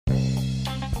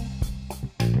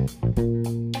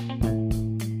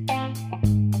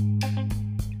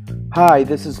Hi,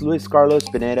 this is Luis Carlos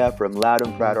Pineda from Loud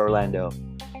and Proud Orlando.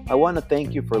 I want to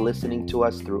thank you for listening to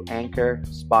us through Anchor,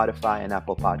 Spotify, and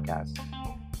Apple Podcasts.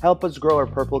 Help us grow our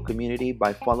Purple community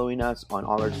by following us on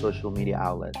all our social media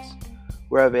outlets.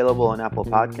 We're available on Apple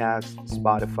Podcasts,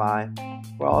 Spotify.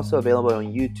 We're also available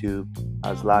on YouTube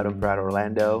as Loud and Proud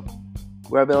Orlando.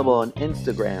 We're available on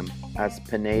Instagram as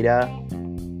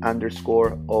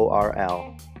Pineda_ORL.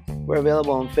 We're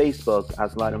available on Facebook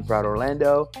as Loud and Proud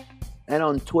Orlando and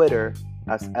on Twitter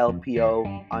as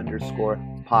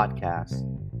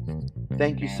LPO_podcast.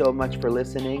 Thank you so much for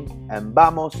listening, and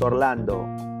vamos Orlando!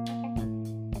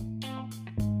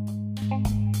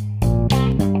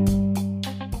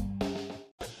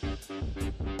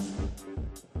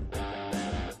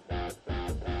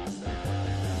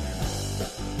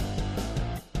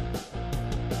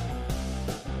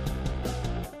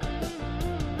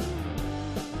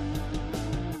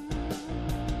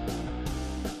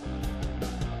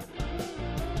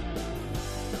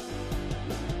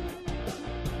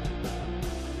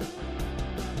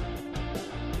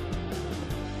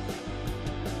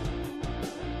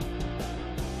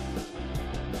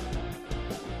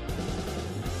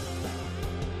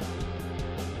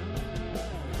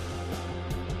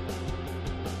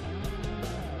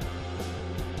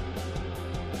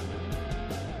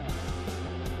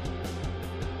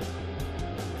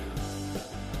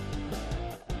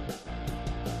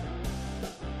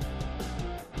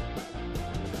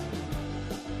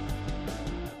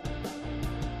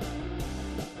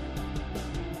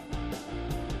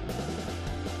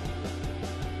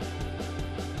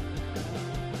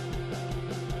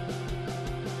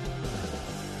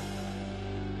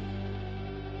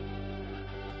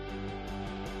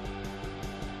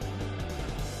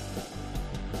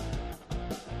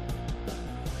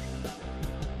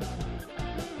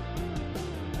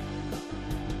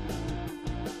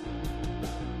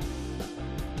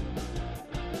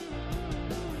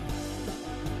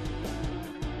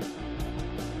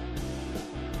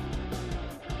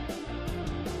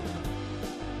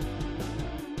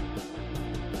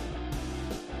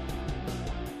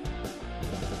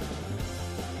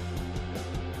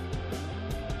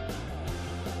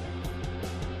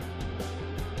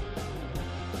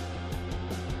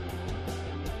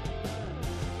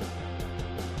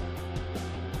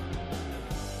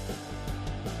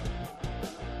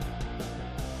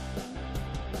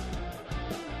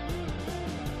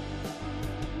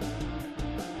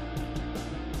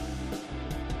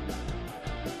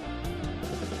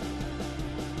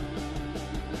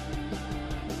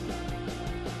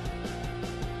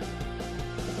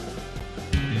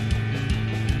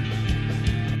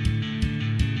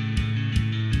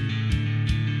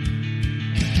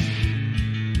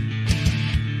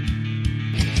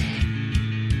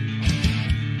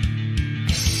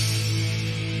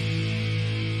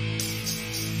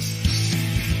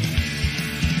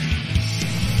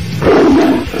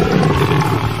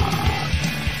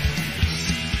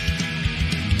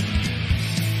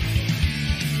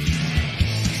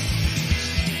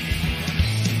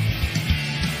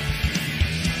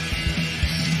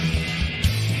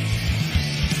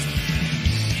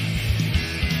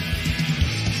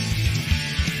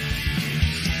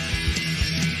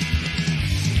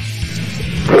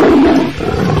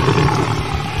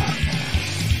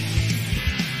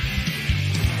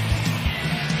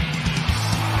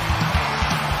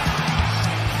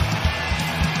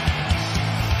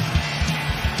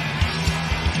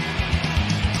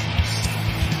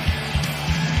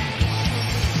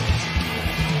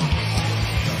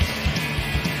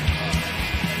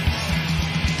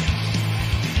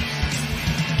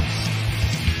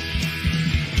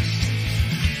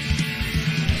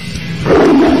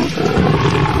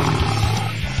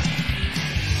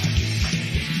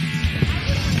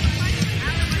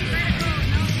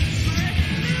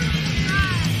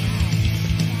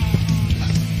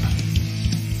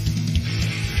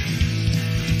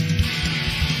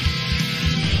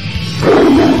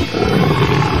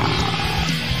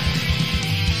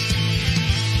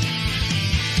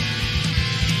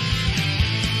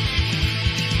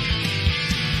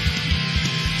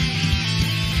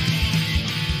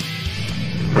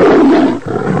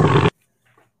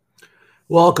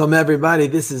 Welcome, everybody.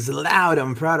 This is Loud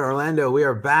and Proud Orlando. We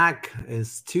are back.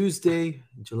 It's Tuesday,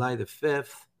 July the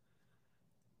 5th,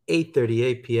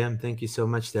 8:38 p.m. Thank you so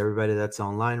much to everybody that's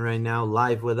online right now,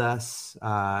 live with us.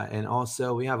 And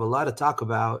also, we have a lot to talk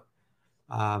about.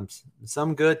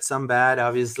 Some good, some bad,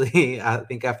 obviously. I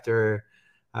think after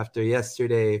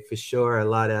yesterday, for sure, a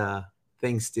lot of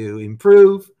things to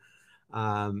improve.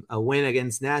 A win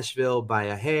against Nashville by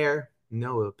a hair.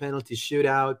 No, a penalty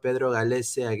shootout. Pedro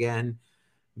Galese again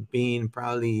being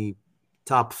probably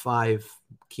top 5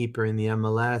 keeper in the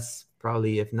MLS,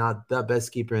 probably if not the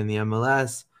best keeper in the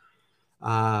MLS.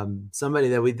 Somebody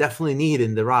that we definitely need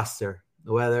in the roster.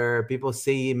 Whether people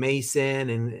see Mason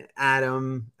and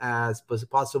Adam as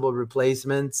possible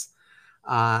replacements,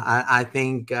 I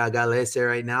think Galese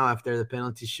right now, after the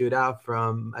penalty shootout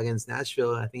from against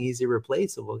Nashville, I think he's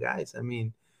irreplaceable, guys. I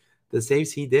mean, the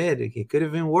saves he did, it could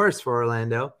have been worse for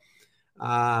Orlando.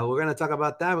 We're going to talk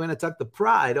about that. We're going to talk the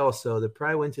Pride also. The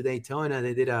Pride went to Daytona.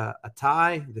 They did a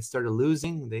tie. They started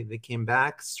losing. They came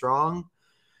back strong.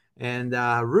 And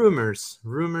rumors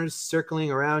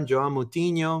circling around Joao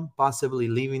Moutinho possibly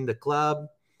leaving the club.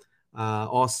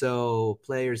 Also,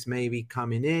 players maybe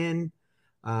coming in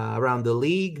around the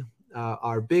league.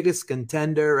 Our biggest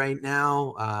contender right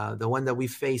now, the one that we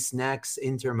face next,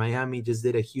 Inter Miami, just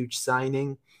did a huge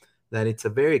signing. That it's a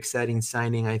very exciting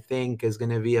signing, I think, is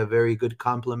going to be a very good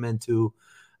complement to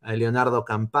Leonardo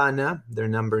Campana, their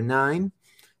number 9.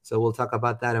 So we'll talk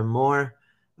about that and more.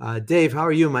 Dave, how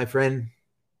are you, my friend?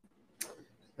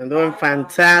 I'm doing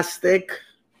fantastic.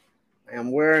 I am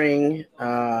wearing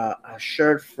a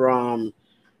shirt from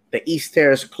the East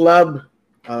Terrace Club.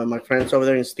 My friends over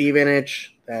there in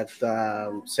Stevenage that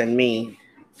sent me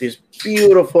this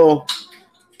beautiful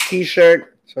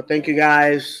T-shirt. So thank you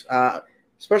guys.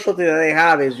 Specialty that they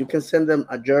have is you can send them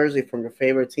a jersey from your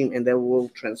favorite team, and they will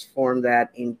transform that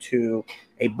into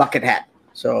a bucket hat.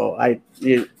 So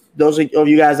those of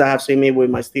you guys that have seen me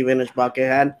with my Stevenage bucket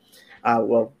hat,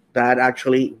 well, that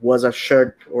actually was a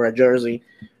shirt or a jersey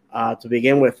to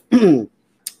begin with. A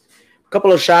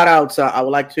couple of shout outs. I would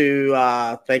like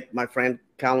to thank my friend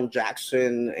Callum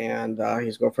Jackson and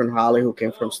his girlfriend Holly, who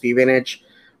came from Stevenage.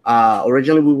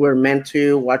 Originally, we were meant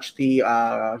to watch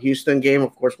the Houston game.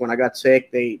 Of course, when I got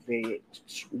sick, they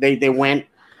went.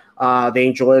 They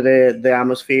enjoyed the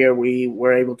atmosphere. We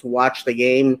were able to watch the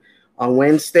game on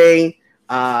Wednesday.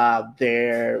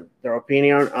 Their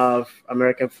opinion of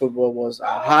American football was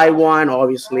a high one.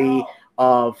 Obviously,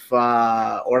 of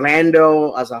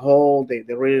Orlando as a whole, they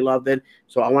really loved it.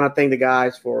 So I want to thank the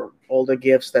guys for all the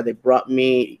gifts that they brought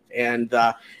me, and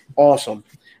awesome.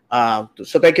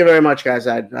 So thank you very much, guys.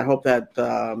 I hope that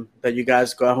that you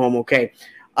guys got home okay.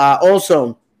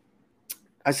 Also,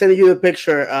 I sent you the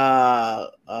picture,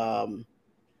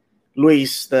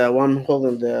 Luis, the one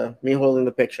holding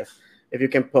the picture. If you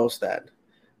can post that,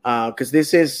 because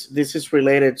this is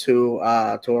related to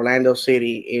Orlando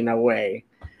City in a way.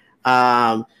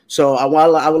 So I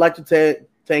would like to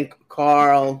thank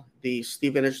Carl, the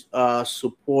Stevenage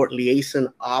support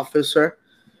liaison officer,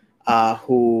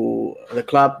 who the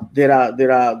club did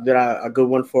a good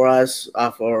one for us,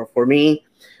 for me.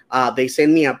 They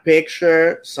sent me a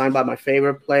picture signed by my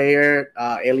favorite player,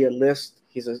 Elliot List.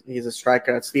 He's a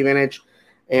striker at Stevenage,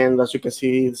 and as you can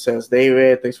see, it says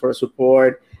David, thanks for the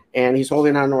support, and he's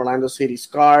holding an Orlando City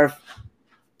scarf,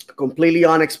 completely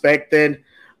unexpected,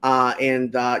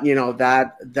 and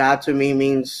that to me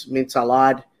means a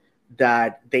lot.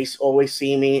 That they always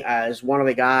see me as one of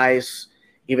the guys.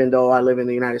 Even though I live in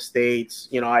the United States,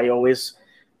 I always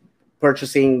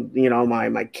purchasing,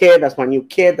 my kit. That's my new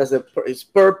kit. It's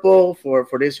purple for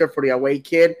this year for the away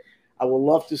kit. I would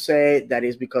love to say that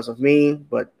is because of me,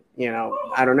 but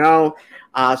I don't know.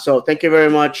 So thank you very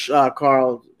much,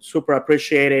 Carl. Super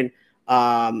appreciated.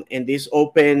 And this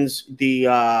opens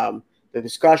the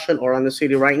discussion. Orlando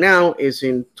City right now is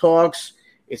in talks.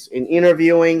 It's in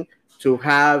interviewing to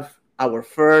have our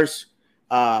first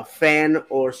fan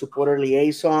or supporter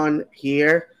liaison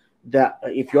here. That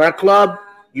if you're a club,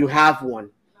 you have one.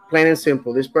 Plain and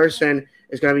simple. This person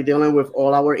is going to be dealing with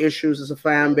all our issues as a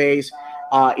fan base,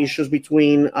 issues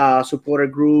between supporter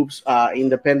groups,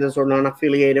 independent or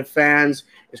non-affiliated fans.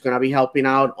 It's going to be helping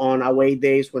out on away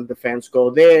days when the fans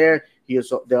go there.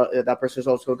 That person is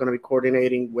also going to be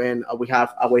coordinating when we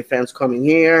have away fans coming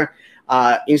here.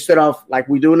 Instead of like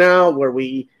we do now, where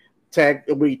we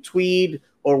tweet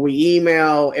or we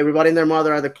email everybody and their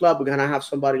mother at the club, we're going to have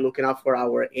somebody looking out for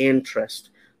our interest.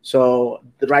 So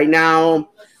right now,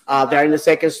 they're in the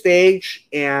second stage,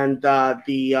 and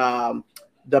the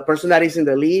person that is in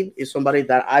the lead is somebody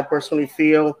that I personally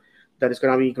feel that is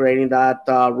going to be great in that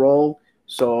role.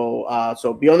 So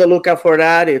be on the lookout for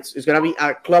that. It's going to be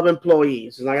a club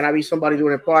employees. It's not going to be somebody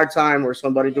doing it part-time or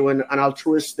somebody doing an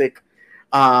altruistic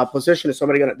position. It's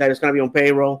somebody that is going to be on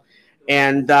payroll.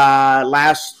 And our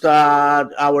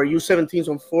U17s,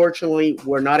 unfortunately,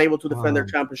 were not able to defend their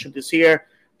championship this year.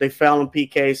 They fell in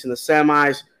PKs in the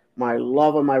semis. My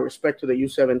love and my respect to the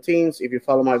U17s. If you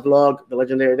follow my vlog, The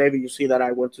Legendary David, you see that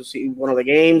I went to see one of the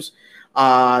games.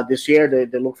 this year.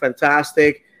 They look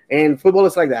fantastic. And football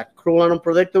is like that, cruel and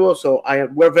unpredictable. So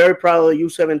we're very proud of the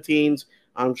U17s.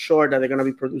 I'm sure that they're going to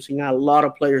be producing a lot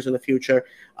of players in the future.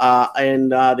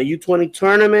 And the U20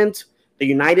 tournament, the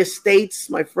United States,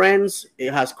 my friends,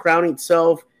 it has crowned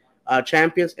itself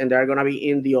champions, and they're going to be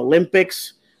in the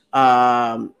Olympics.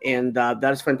 And that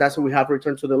is fantastic. We have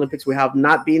returned to the Olympics. We have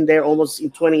not been there almost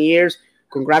in 20 years.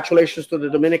 Congratulations to the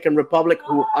Dominican Republic,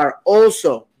 who are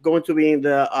also going to be in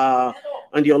the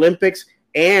Olympics.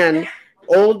 And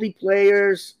all the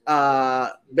players,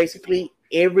 basically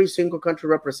every single country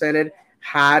represented,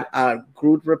 had a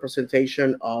good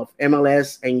representation of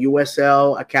MLS and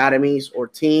USL academies or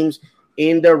teams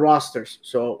in their rosters.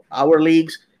 So our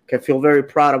leagues can feel very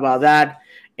proud about that.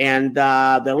 And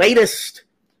the latest,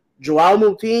 Joao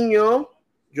Moutinho,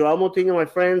 my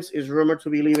friends, is rumored to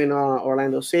be leaving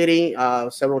Orlando City.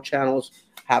 Several channels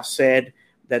have said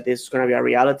that this is going to be a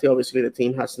reality. Obviously, the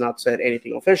team has not said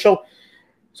anything official.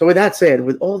 So with that said,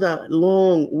 with all that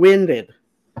long-winded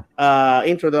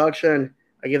introduction,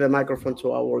 I give the microphone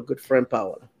to our good friend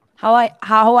Paola. How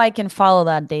I can follow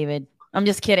that, David? I'm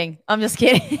just kidding.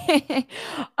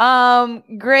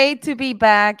 Great to be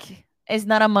back. It's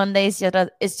not a Monday.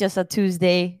 It's just a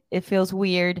Tuesday. It feels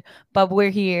weird, but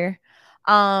we're here.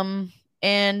 And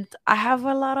I have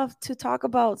a lot to talk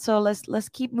about. So let's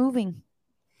keep moving.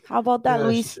 How about that,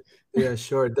 Luis? Yeah,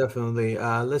 sure, definitely.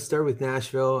 Let's start with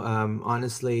Nashville.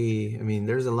 Honestly, I mean,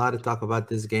 there's a lot to talk about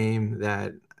this game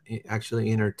that actually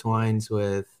intertwines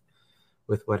with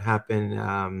what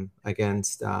happened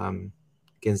against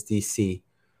DC.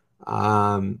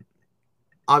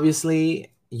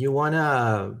 Obviously, you want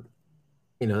to,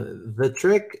 the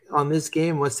trick on this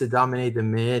game was to dominate the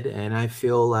mid, and I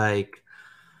feel like,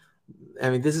 I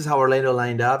mean, this is how Orlando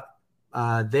lined up.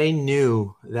 They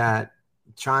knew that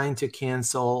trying to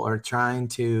cancel or trying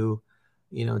to,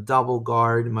 double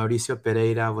guard Mauricio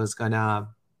Pereira was going to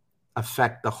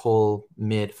affect the whole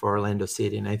mid for Orlando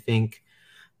City. And I think,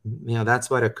 that's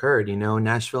what occurred.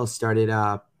 Nashville started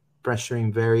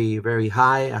pressuring very, very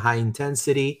high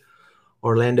intensity.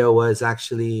 Orlando was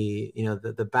actually,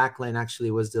 the back line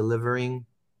actually was delivering.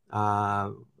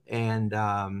 I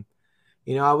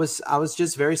was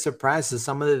just very surprised at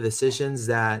some of the decisions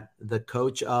that the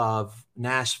coach of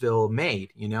Nashville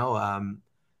made,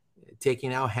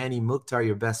 taking out Hani Mukhtar,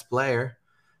 your best player,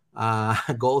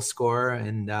 goal scorer,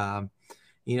 and,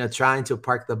 trying to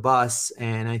park the bus.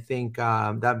 And I think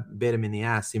that bit him in the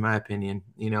ass, in my opinion.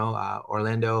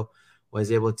 Orlando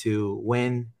was able to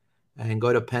win and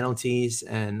go to penalties,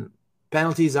 and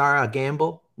penalties are a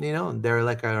gamble, they're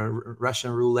like a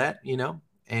Russian roulette,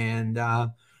 and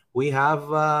we have,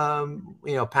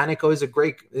 Panico is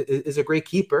a great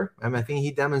keeper. I mean, I think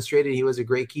he demonstrated he was a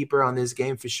great keeper on this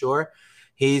game for sure.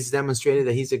 He's demonstrated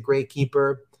that he's a great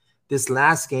keeper. This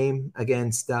last game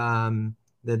against the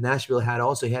Nashville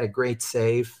he had a great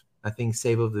save. I think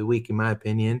save of the week, in my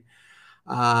opinion.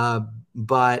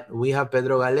 But we have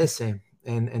Pedro Galese,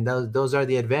 and those are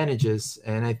the advantages.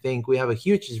 And I think we have a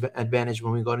huge advantage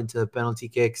when we go into the penalty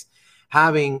kicks,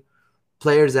 having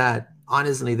players that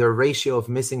honestly their ratio of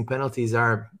missing penalties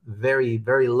are very,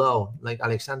 very low. Like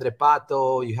Alexandre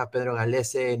Pato, you have Pedro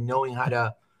Galese knowing how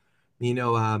to,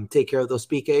 take care of those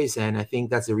PKs, and I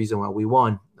think that's the reason why we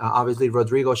won. Obviously,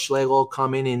 Rodrigo Schlegel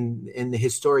coming in the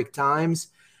historic times.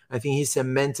 I think he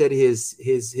cemented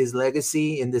his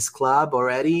legacy in this club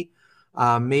already.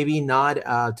 Maybe not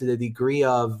to the degree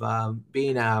of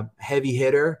being a heavy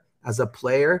hitter as a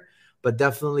player, but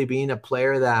definitely being a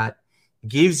player that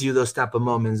gives you those type of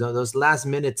moments, those last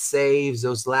minute saves,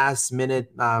 those last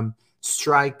minute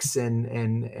strikes,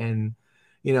 and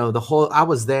I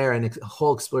was there, and the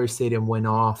whole Explorer Stadium went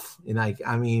off, and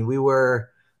we were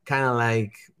kind of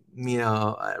like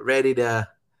ready to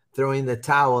throw in the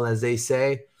towel, as they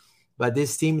say. But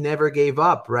this team never gave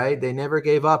up, right? They never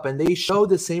gave up, and they showed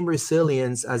the same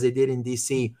resilience as they did in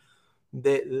DC.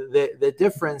 The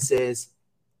difference is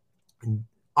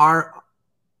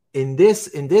in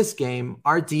this game,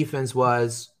 our defense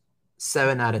was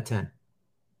 7 out of 10.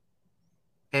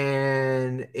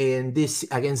 And in this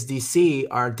against DC,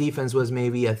 our defense was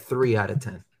maybe a 3 out of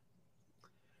 10.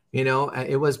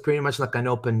 It was pretty much like an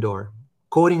open door.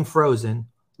 Quoting Frozen,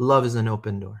 love is an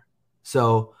open door.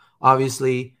 So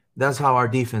obviously that's how our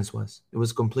defense was. It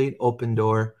was complete open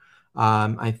door.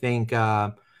 I think,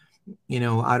 I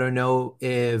don't know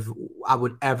if I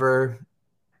would ever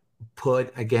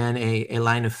put again a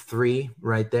line of 3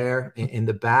 right there in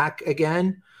the back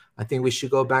again. I think we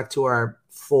should go back to our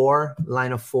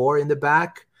line of 4 in the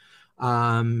back. They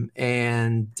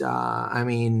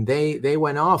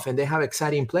went off, and they have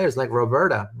exciting players like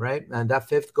Roberta, right? And that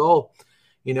 5th goal,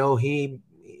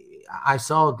 I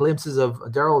saw glimpses of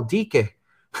Daryl Dike.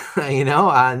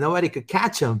 Nobody could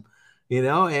catch him.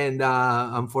 And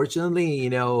unfortunately,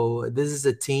 this is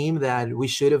a team that we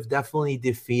should have definitely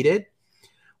defeated.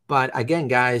 But again,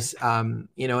 guys, and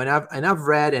I've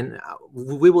read, and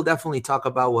we will definitely talk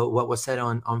about what was said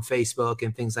on Facebook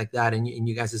and things like that, and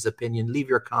you guys' opinion. Leave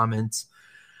your comments.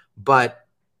 But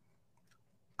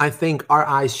I think our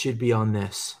eyes should be on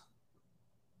this.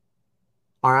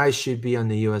 Our eyes should be on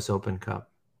the U.S. Open Cup.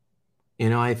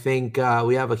 I think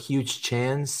we have a huge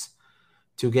chance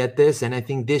to get this, and I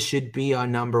think this should be our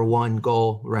number one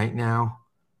goal right now.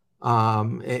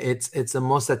 It's the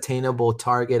most attainable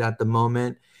target at the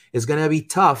moment. It's going to be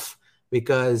tough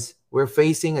because we're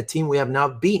facing a team we have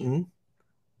not beaten,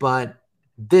 but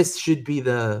this should be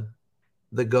the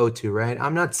go-to, right?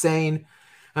 I'm not saying,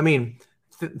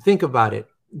 think about it.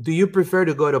 Do you prefer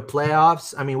to go to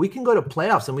playoffs? We can go to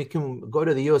playoffs and we can go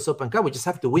to the U.S. Open Cup. We just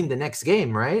have to win the next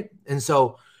game, right? And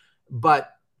so,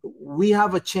 but we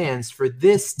have a chance for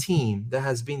this team that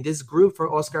has been, this group for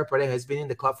Oscar Pareja has been in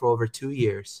the club for over 2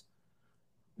 years.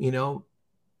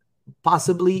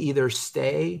 Possibly either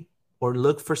stay or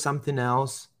look for something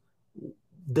else.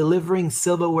 Delivering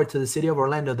silverware to the city of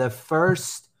Orlando, the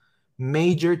first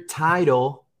major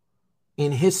title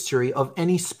in history of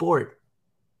any sport.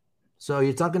 So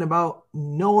you're talking about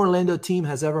no Orlando team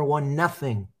has ever won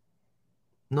nothing.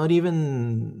 Not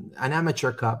even an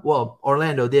amateur cup. Well,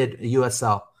 Orlando did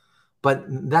USL, but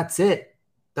that's it.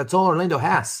 That's all Orlando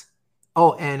has.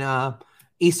 Oh, and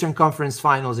Eastern Conference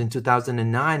Finals in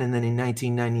 2009, and then in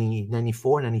 1990,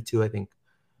 94, 92, I think.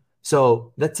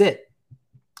 So that's it.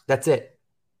 That's it.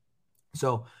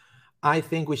 So I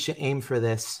think we should aim for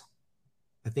this.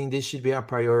 I think this should be our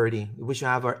priority. We should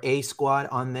have our A squad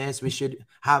on this. We should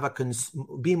have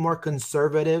be more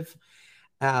conservative.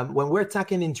 When we're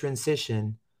attacking in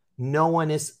transition, no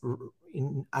one is.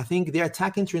 I think they're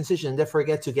attacking transition. They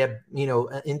forget to get,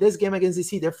 in this game against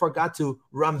DC, they forgot to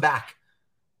run back,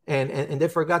 and they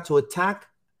forgot to attack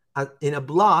in a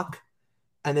block,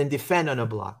 and then defend on a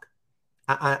block.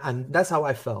 And that's how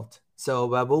I felt. So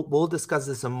we'll discuss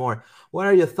this some more. What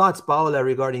are your thoughts, Paola,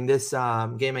 regarding this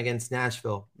game against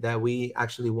Nashville that we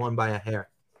actually won by a hair?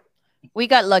 We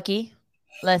got lucky.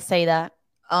 Let's say that.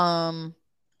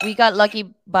 We got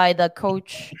lucky by the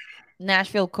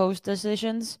Nashville coach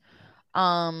decisions.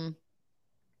 They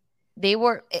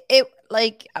were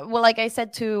like I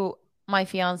said to my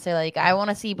fiance, like, I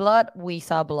want to see blood. We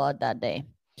saw blood that day.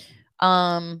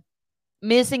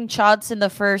 Missing shots in the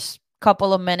first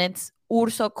couple of minutes.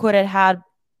 Urso could have had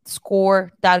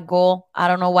score that goal. I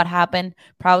don't know what happened.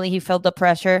 Probably he felt the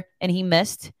pressure and he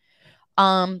missed.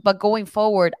 But going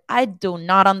forward, I do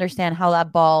not understand how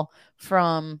that ball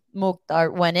from Mukhtar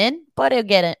went in, but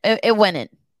again, it went in.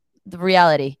 The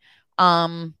reality.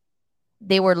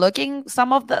 They were looking,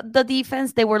 some of the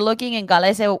defense, they were looking, and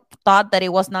Galese thought that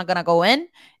it was not going to go in,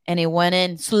 and it went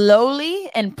in slowly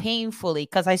and painfully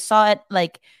because I saw it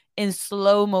like in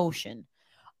slow motion.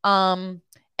 And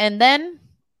then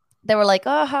they were like,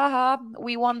 oh, ha,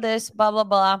 we won this, blah, blah,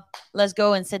 blah. Let's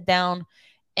go and sit down.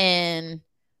 And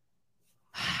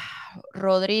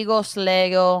Rodrigo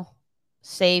Slego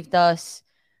saved us.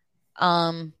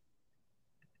 I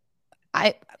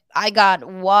got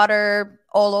water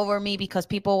all over me because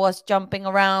people was jumping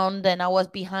around and I was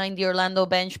behind the Orlando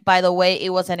bench. By the way, it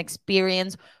was an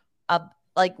experience,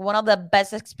 like one of the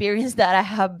best experiences that I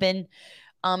have been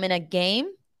in a game.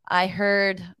 I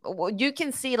heard, you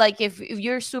can see, like, if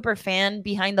you're a super fan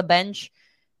behind the bench,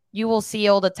 you will see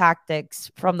all the tactics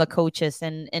from the coaches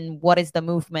and what is the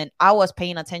movement. I was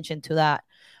paying attention to that.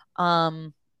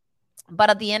 But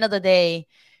at the end of the day,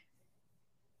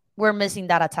 we're missing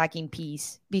that attacking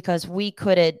piece because we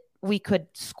could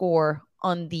score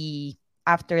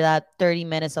after that 30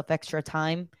 minutes of extra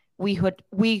time. We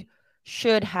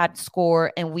should had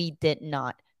score and we did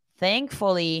not.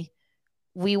 Thankfully,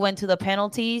 we went to the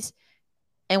penalties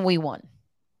and we won.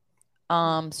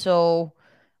 So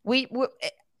we're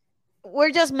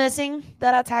just missing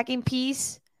that attacking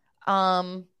piece.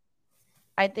 I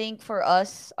think for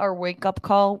us, our wake-up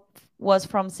call was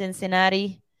from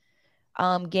Cincinnati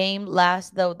game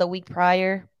the week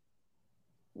prior.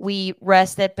 We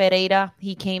rested Pereira.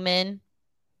 He came in,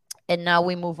 and now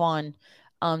we move on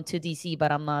to DC,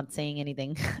 but I'm not saying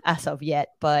anything as of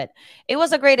yet. But it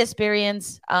was a great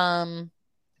experience.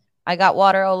 I got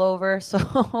water all over.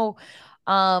 So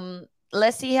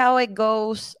let's see how it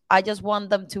goes. I just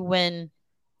want them to win.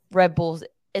 Red Bulls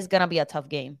is going to be a tough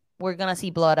game. We're going to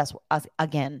see blood as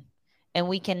again. And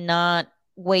we cannot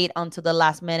wait until the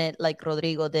last minute like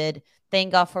Rodrigo did.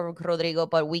 Thank God for Rodrigo,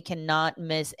 but we cannot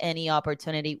miss any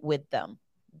opportunity with them.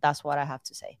 that's what I have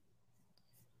to say.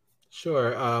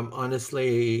 Sure.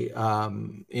 Honestly,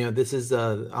 this is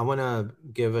I want to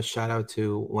give a shout out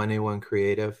to 1A1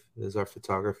 Creative. This is our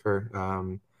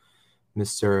photographer,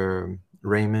 Mr.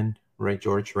 Raymond, right?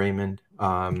 George Raymond.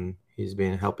 He's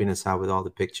been helping us out with all the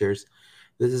pictures.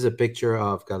 This is a picture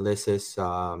of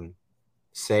Galeses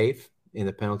save in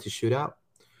the penalty shootout.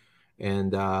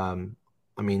 And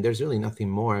I mean, there's really nothing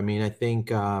more. I mean, I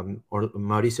think or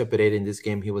Mauricio Pereira in this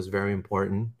game, he was very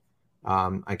important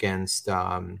against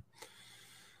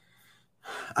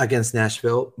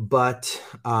Nashville, but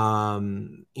they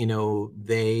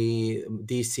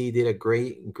DC did a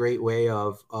great way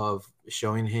of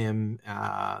showing him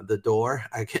the door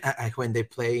when they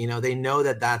play. They know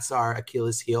that that's our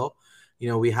Achilles heel.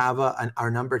 We have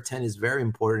our number 10 is very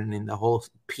important in the whole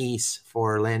piece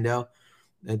for Orlando.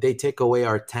 They take away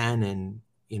our 10, and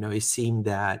it seemed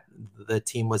that the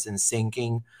team wasn't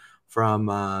sinking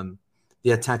from the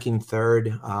attacking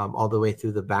third all the way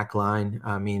through the back line.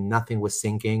 I mean, nothing was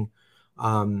sinking.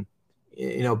 But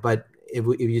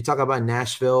if you talk about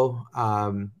Nashville,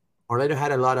 Orlando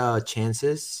had a lot of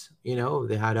chances.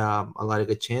 They had a lot of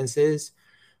good chances.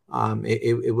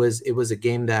 It was a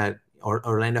game that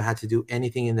Orlando had to do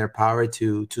anything in their power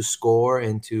to score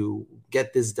and to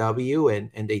get this W,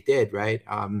 and they did, right?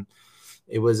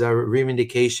 It was a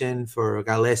reivindication for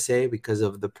Galese because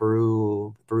of the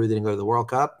Peru didn't go to the World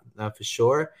Cup. For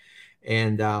sure.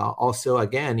 And also,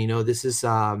 again, this is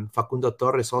Facundo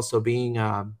Torres also being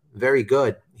very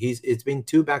good. It's been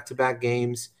 2 back-to-back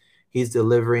games. He's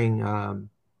delivering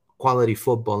quality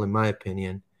football, in my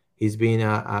opinion. He's been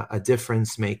a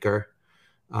difference maker.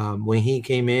 When he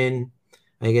came in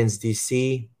against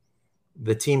DC,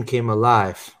 the team came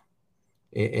alive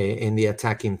in the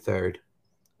attacking third.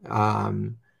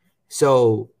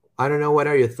 So I don't know. What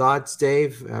are your thoughts,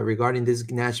 Dave, regarding this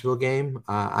Nashville game?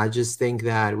 I just think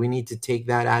that we need to take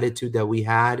that attitude that we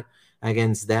had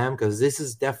against them, because this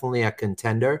is definitely a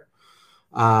contender,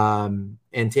 and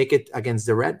take it against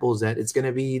the Red Bulls. That it's going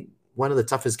to be one of the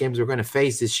toughest games we're going to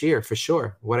face this year, for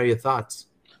sure. What are your thoughts?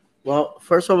 Well,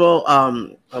 first of all,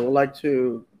 I would like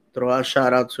to throw a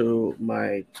shout out to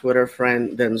my Twitter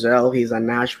friend, Denzel. He's a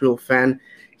Nashville fan.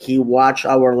 He watched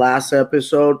our last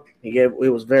episode. It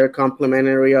was very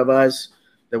complimentary of us,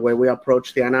 the way we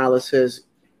approach the analysis,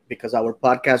 because our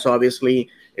podcast obviously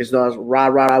is not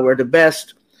rah, we're the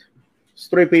best. It's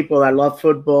 3 people that love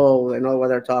football. They know what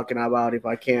they're talking about. If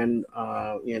I can,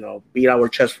 beat our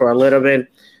chest for a little bit.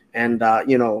 And,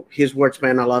 his words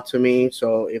meant a lot to me.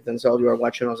 So if Denzel, you are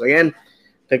watching us again,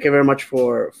 thank you very much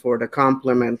for the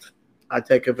compliment. I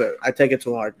take it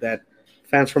to heart that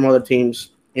fans from other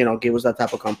teams, give us that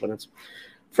type of compliments.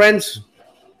 Friends,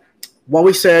 what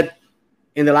we said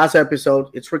in the last episode,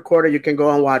 it's recorded. You can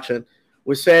go and watch it.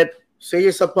 We said Sigi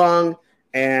Sapong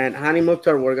and Hani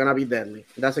Mukhtar were going to be deadly.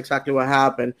 That's exactly what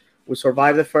happened. We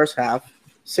survived the first half.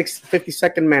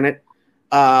 52nd minute.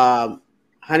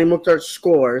 Hani Mukhtar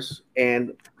scores,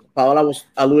 and Paola was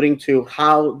alluding to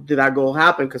how did that goal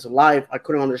happen, because live I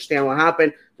couldn't understand what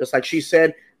happened. Just like she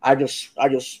said, I just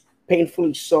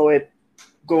painfully saw it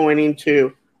going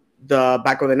into the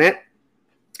back of the net.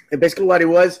 And basically what it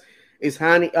was is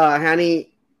Hani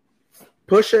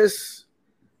pushes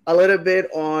a little bit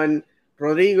on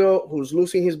Rodrigo, who's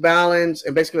losing his balance,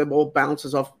 and basically the ball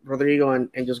bounces off Rodrigo and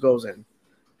just goes in.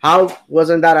 How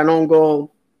wasn't that an own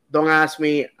goal? Don't ask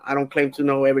me. I don't claim to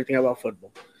know everything about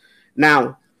football.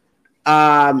 Now,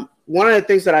 one of the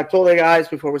things that I told the guys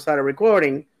before we started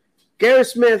recording, Gary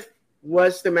Smith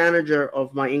was the manager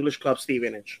of my English club,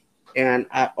 Stevenage. And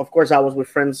of course, I was with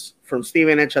friends from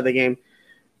Stevenage at the game.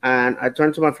 And I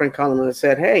turned to my friend Colin and I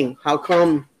said, hey, how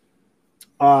come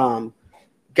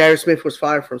Gary Smith was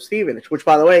fired from Stevenage? Which,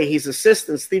 by the way, his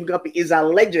assistant, Steve Guppy, is a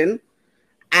legend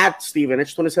at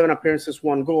Stevenage. 27 appearances,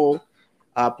 1 goal.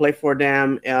 Played for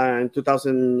them in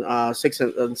 2006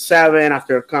 and 2007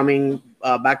 after coming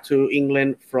back to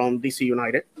England from DC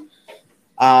United.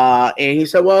 And he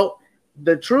said, well,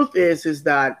 the truth is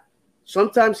that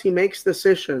sometimes he makes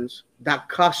decisions that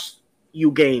cost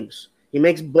you games. He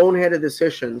makes boneheaded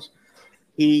decisions.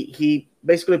 He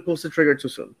basically pulls the trigger too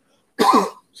soon.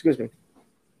 Excuse me.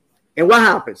 And what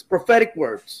happens? Prophetic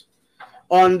words.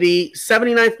 On the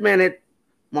 79th minute,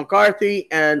 McCarthy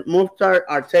and Mukhtar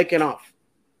are taken off.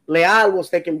 Leal was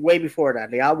taken way before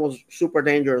that. Leal was super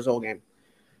dangerous all game.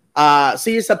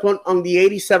 Sigi Sapong on the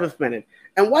 87th minute.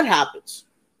 And what happens?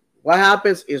 What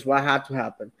happens is what had to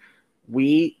happen.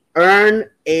 We earn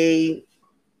a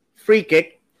free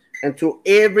kick. And to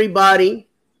everybody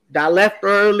that left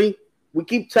early, we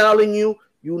keep telling you,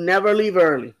 you never leave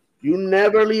early. You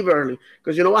never leave early.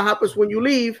 Because you know what happens when you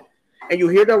leave? and you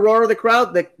hear the roar of the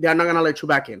crowd, they're not gonna let you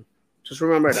back in. Just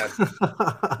remember that.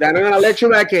 They're not gonna let you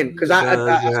back in because I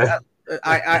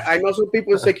know some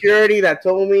people in security that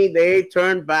told me they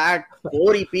turned back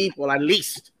 40 people at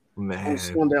least on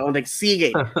the C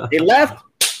gate. They left,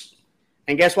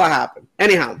 and guess what happened?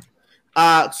 Anyhow,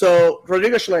 so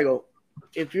Rodrigo Schlegel,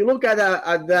 if you look at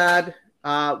that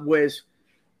was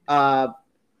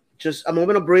just a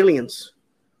moment of brilliance,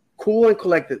 cool and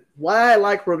collected. Why I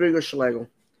like Rodrigo Schlegel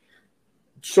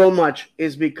so much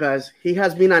is because he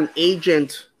has been an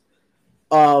agent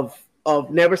of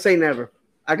never say never.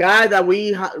 A guy that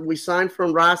we signed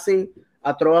from Racing,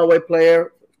 a throwaway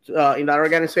player in that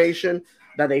organization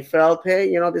that they felt,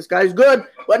 hey, this guy's good,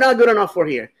 but not good enough for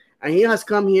here. And he has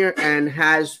come here and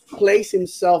has placed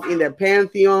himself in the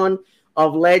pantheon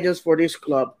of legends for this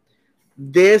club.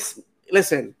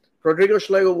 Listen, Rodrigo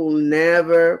Schlegel will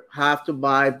never have to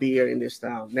buy beer in this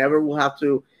town. Never will have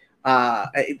to.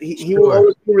 He will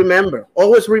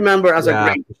always remember as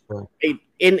a great.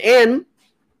 And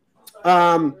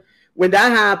when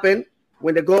that happened,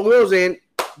 when the goal goes in,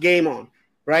 game on,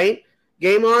 right?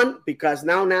 Game on, because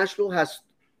now Nashville has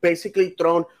basically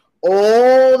thrown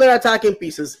all their attacking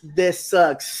pieces, the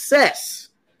success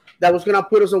that was going to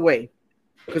put us away.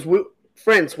 Because when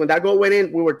that goal went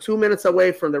in, we were 2 minutes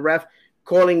away from the ref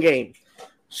calling game.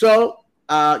 So,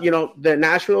 the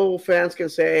Nashville fans can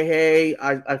say, hey,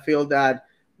 I feel that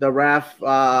the ref,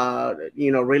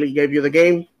 really gave you the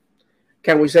game.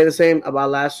 Can we say the same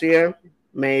about last year?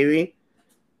 Maybe.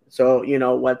 So,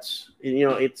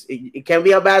 it can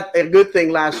be a good thing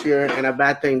last year and a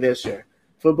bad thing this year.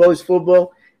 Football is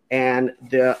football, and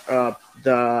the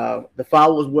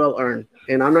foul was well earned.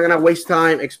 And I'm not going to waste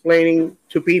time explaining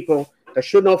to people that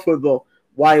should know football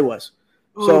why it was.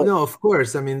 Oh, no, of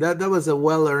course. I mean, that was a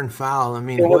well-earned foul. I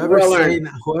mean,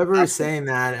 whoever is saying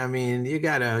that, I mean, you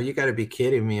gotta be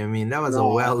kidding me. I mean, that was a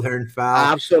well-earned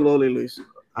foul. Absolutely, Luis.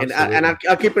 And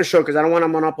I'll keep it short because I don't want to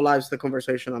monopolize the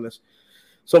conversation on this.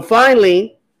 So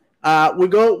finally, we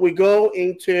go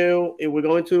into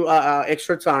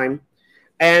extra time,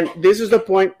 and this is the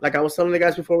point. Like I was telling the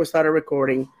guys before we started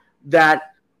recording,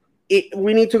 that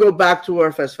we need to go back to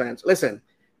our first fans. Listen,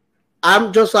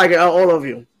 I'm just like all of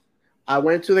you. I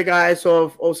went to the guys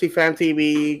of OC Fan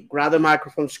TV, grabbed the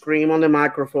microphone, scream on the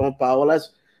microphone. Paola's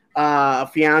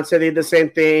fiance did the same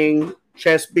thing,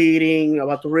 chest beating,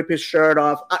 about to rip his shirt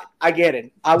off. I get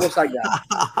it. I was like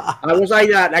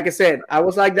that. Like I said, I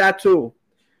was like that too.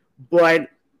 But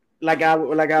like I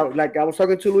was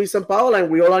talking to Luis and Paola,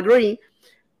 and we all agree.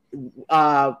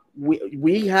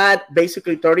 We had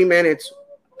basically 30 minutes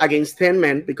against 10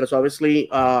 men because obviously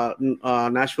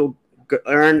Nashville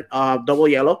earned double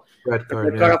yellow. Red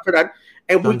card after that,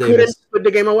 and we couldn't put the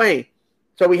game away.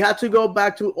 So we had to go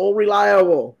back to all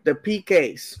reliable, the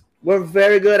PKs. We're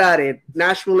very good at it.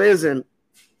 Nashville isn't.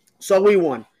 So we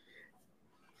won.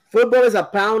 Football is a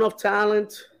pound of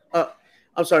talent.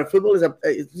 Football is a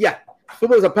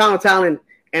pound of talent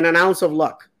and an ounce of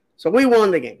luck. So we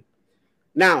won the game.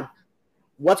 Now,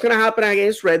 what's going to happen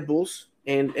against Red Bulls?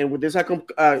 And with this I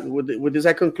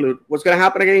conclude. What's going to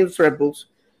happen against Red Bulls?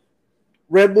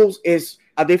 Red Bulls is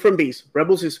a different beast. Red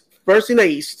Bulls is first in the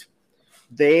East.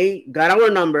 They got our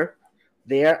number.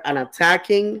 They're an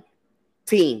attacking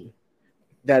team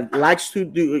that likes to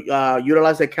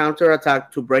utilize the counter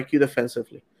attack to break you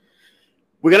defensively.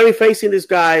 We're going to be facing these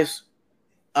guys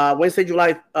Wednesday,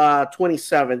 July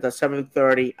 27th at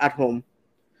 7:30 at home.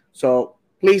 So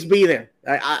please be there.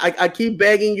 I keep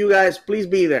begging you guys, please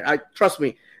be there. Trust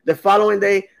me. The following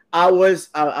day, I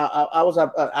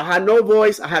had no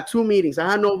voice. I had 2 meetings.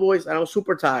 I had no voice, and I was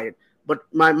super tired. But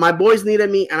my boys needed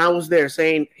me, and I was there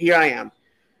saying, here I am.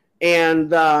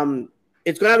 And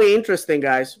it's going to be interesting,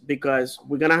 guys, because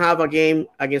we're going to have a game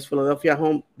against Philadelphia at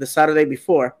home the Saturday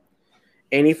before.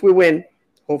 And if we win,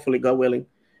 hopefully, God willing,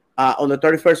 on the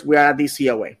 31st, we are at DC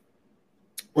away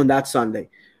on that Sunday.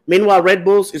 Meanwhile, Red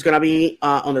Bulls is going to be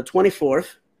on the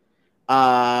 24th,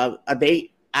 a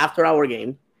day after our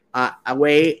game.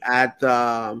 Away at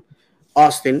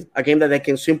Austin, a game that they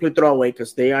can simply throw away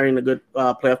because they are in a good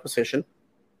playoff position.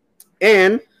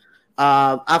 And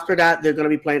after that, they're going to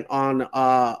be playing on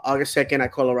August 2nd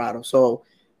at Colorado. So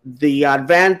the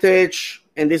advantage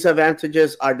and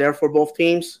disadvantages are there for both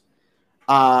teams.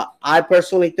 I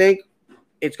personally think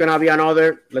it's going to be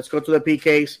another. Let's go to the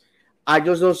PKs. I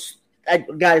just don't,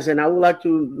 guys, and I would like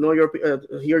to know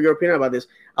hear your opinion about this.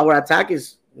 Our attack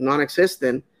is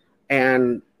non-existent.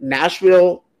 And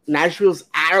Nashville's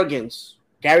arrogance,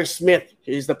 Gary Smith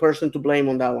is the person to blame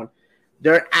on that one.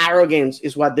 Their arrogance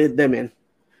is what did them in.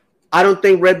 I don't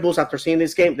think Red Bulls, after seeing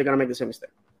this game, they're going to make the same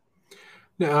mistake.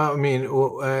 No, I mean,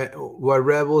 what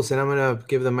Rebels, and I'm gonna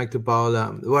give the mic to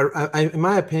Paola. In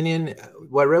my opinion,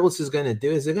 what Rebels is gonna do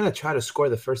is they're gonna try to score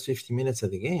the first 50 minutes of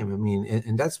the game. I mean,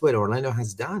 and that's what Orlando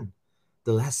has done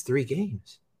the last 3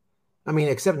 games. I mean,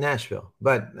 except Nashville,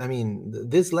 but I mean,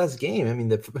 this last game. I mean,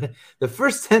 the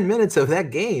first 10 minutes of that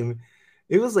game,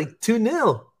 it was like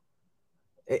 2-0.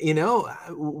 You know,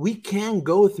 we can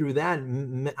go through that. I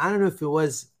don't know if it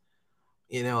was,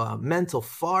 a mental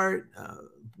fart,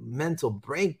 mental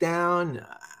breakdown.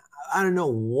 I don't know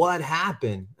what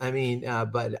happened. I mean,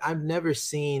 but I've never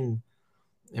seen.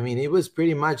 I mean, it was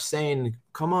pretty much saying,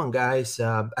 "Come on, guys,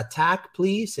 attack,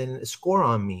 please, and score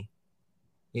on me."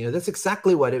 That's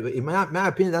exactly what in my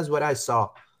opinion, that's what I saw.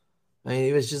 I mean,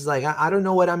 it was just like, I don't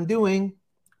know what I'm doing.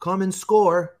 Come and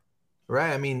score,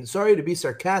 right? I mean, sorry to be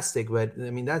sarcastic, but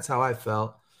I mean, that's how I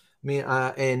felt.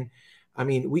 I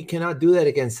mean, we cannot do that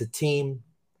against a team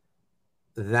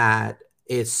that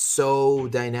is so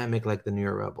dynamic like the New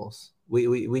York Rebels.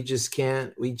 We just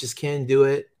can't do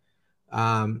it.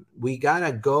 We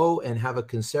gotta go and have a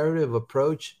conservative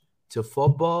approach to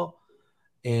football.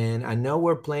 And I know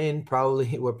we're playing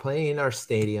in our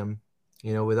stadium,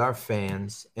 with our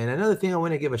fans. And another thing I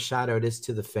want to give a shout out is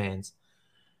to the fans.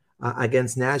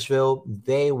 Against Nashville,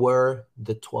 they were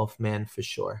the 12th man for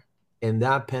sure. In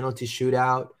that penalty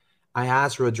shootout, I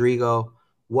asked Rodrigo,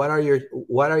 what are your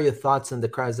thoughts on the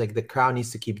crowd? Like, the crowd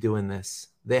needs to keep doing this.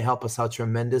 They help us out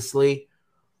tremendously,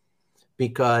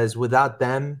 because without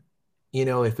them,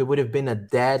 if it would have been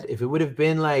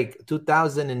like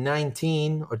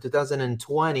 2019 or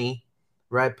 2020,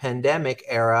 right, pandemic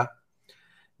era,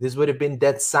 this would have been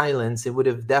dead silence. It would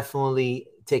have definitely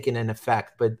taken an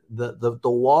effect. But the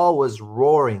wall was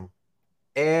roaring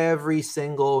every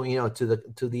single,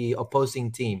 to the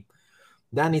opposing team.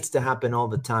 That needs to happen all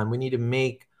the time. We need to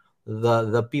make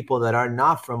the people that are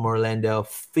not from Orlando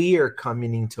fear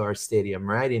coming into our stadium,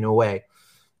 right, in a way.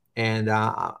 And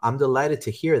I'm delighted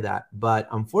to hear that. But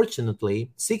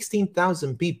unfortunately,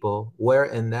 16,000 people were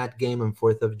in that game on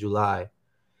 4th of July.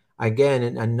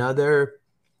 Again, another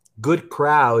good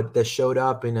crowd that showed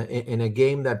up in a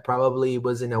game that probably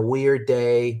was in a weird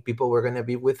day. People were going to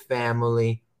be with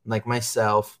family, like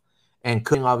myself, and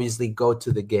couldn't obviously go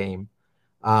to the game.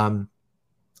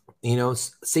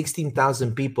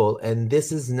 16,000 people. And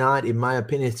this is not, in my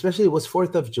opinion, especially it was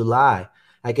 4th of July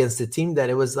against a team that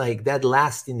it was like dead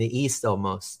last in the East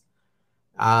almost.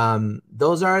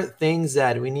 Those are things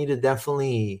that we need to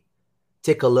definitely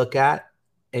take a look at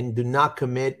and do not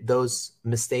commit those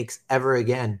mistakes ever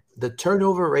again. The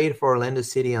turnover rate for Orlando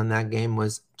City on that game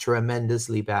was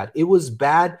tremendously bad. It was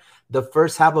bad the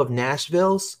first half of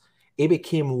Nashville's. It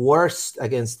became worse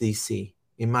against DC,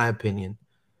 in my opinion.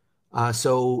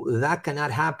 So that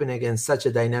cannot happen against such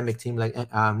a dynamic team like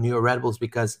New York Red Bulls,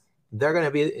 because they're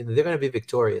gonna be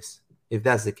victorious if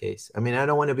that's the case. I mean, I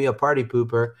don't want to be a party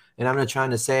pooper, and I'm not trying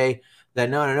to say that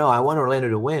no, I want Orlando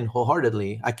to win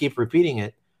wholeheartedly. I keep repeating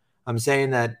it. I'm saying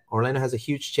that Orlando has a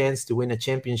huge chance to win a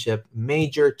championship,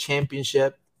 major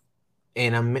championship,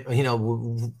 and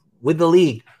with the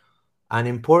league, an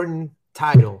important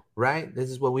title, right? This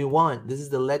is what we want. This is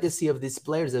the legacy of these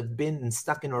players that have been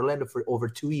stuck in Orlando for over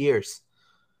 2 years.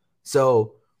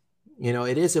 So,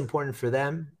 it is important for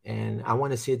them, and I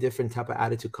want to see a different type of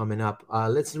attitude coming up.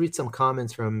 Let's read some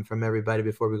comments from everybody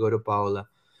before we go to Paola.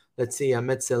 Let's see.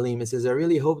 Ahmed Salim, it says, I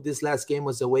really hope this last game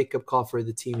was a wake-up call for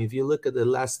the team. If you look at the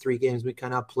last 3 games, we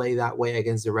cannot play that way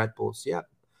against the Red Bulls. Yeah,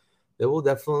 they will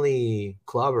definitely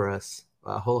clobber us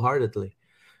wholeheartedly.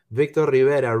 Victor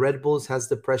Rivera, Red Bulls has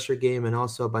the pressure game and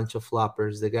also a bunch of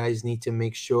floppers. The guys need to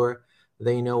make sure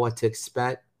they know what to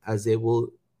expect, as it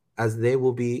will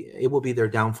be their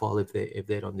downfall if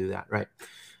they don't do that, right?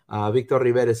 Victor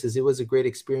Rivera says it was a great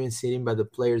experience sitting by the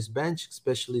players' bench,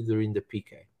 especially during the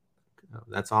PK.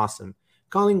 That's awesome.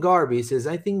 Colin Garby says,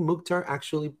 I think Mukhtar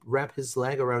actually wrapped his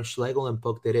leg around Schlegel and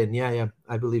poked it in. Yeah,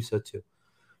 I believe so too.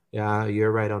 Yeah,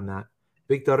 you're right on that.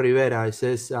 Victor Rivera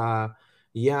says,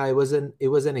 yeah, it was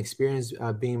an experience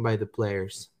being by the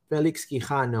players. Felix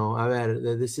Quijano, a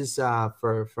ver, this is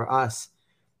for us.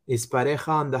 Is Pareja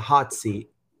on the hot seat?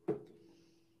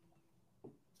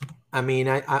 I mean,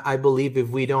 I believe if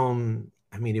we don't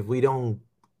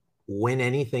win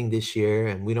anything this year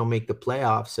and we don't make the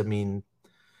playoffs, I mean,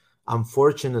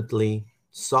 unfortunately,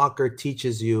 soccer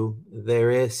teaches you there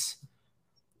has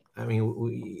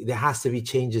to be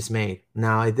changes made.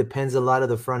 Now, it depends a lot of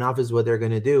the front office what they're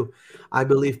going to do. I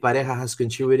believe Pareja has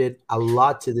contributed a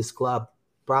lot to this club,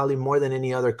 probably more than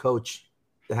any other coach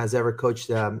that has ever coached.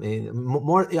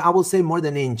 More, I will say, more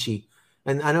than Inchi.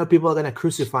 And I know people are going to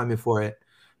crucify me for it,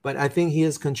 but I think he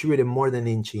has contributed more than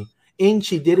Inchi.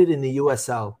 Inchi did it in the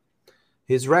USL.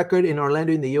 His record in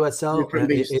Orlando in the USL, Different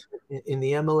beast. in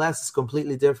the MLS is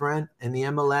completely different. In the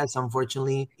MLS,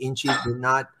 unfortunately, Inchi did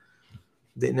not,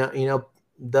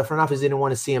 the front office didn't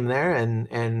want to see him there, and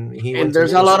he And went to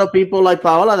there's a lot Liverpool. of people like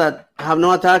Paola that have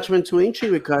no attachment to Inchi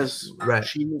because Right.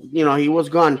 he was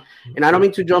gone. And I don't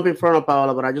mean to jump in front of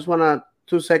Paola, but I just want to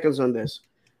 2 seconds on this.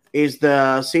 Is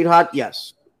the seat hot?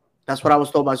 Yes. That's what I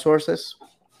was told by sources,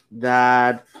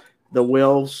 that the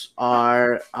Wills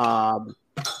are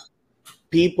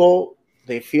people.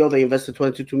 They feel they invested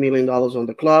 $22 million on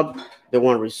the club. They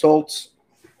want results.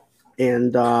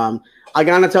 And I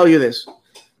got to tell you this.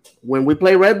 When we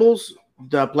play Red Bulls,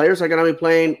 the players are going to be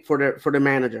playing for the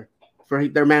manager, for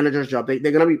their manager's job. They're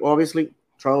going to be obviously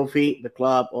trophy, the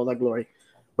club, all that glory.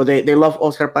 But they love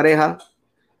Oscar Pareja.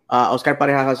 Oscar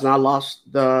Pareja has not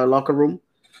lost the locker room.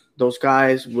 Those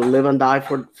guys will live and die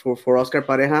for Oscar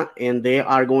Pareja, and they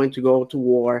are going to go to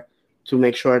war to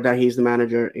make sure that he's the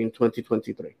manager in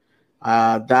 2023.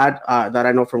 That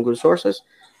I know from good sources.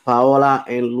 Paola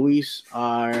and Luis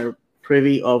are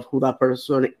privy of who that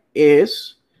person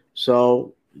is.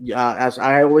 So, as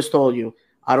I always told you,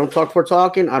 I don't talk for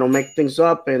talking. I don't make things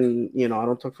up, and I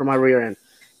don't talk from my rear end.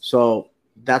 So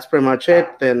that's pretty much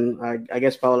it. Then I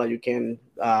guess Paola, you can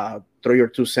throw your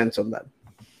 2 cents on that.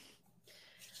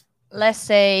 Let's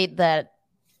say that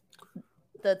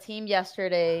the team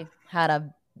yesterday had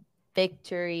a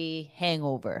victory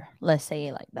hangover. Let's say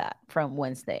it like that from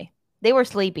Wednesday. They were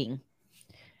sleeping.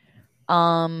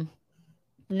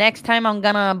 Next time I'm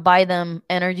gonna buy them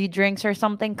energy drinks or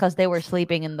something because they were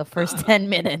sleeping in the first 10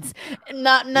 minutes.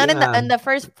 Not in the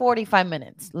first 45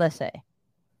 minutes, let's say.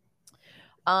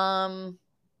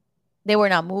 They were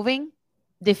not moving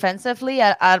defensively.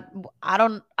 I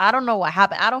don't know what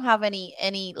happened. I don't have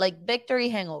any like victory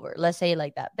hangover. Let's say it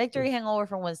like that. Victory hangover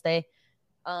from Wednesday.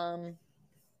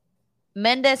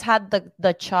 Mendes had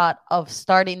the shot of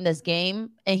starting this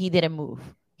game and he didn't move.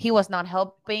 He was not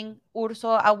helping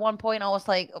Urso. At one point, I was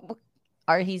like,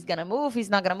 he's going to move? He's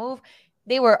not going to move.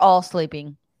 They were all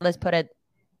sleeping. Let's put it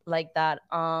like that.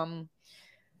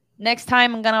 Next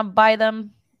time, I'm going to buy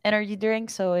them energy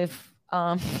drinks. So if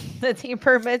the team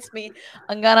permits me,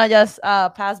 I'm going to just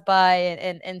pass by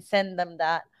and send them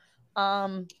that.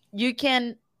 You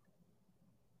can,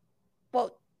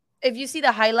 well, if you see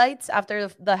the highlights after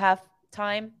the half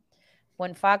time,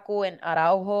 when Facu and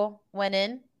Araujo went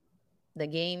in, the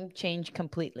game changed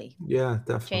completely. Yeah,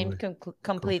 definitely. Changed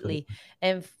completely.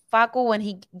 And Facu, when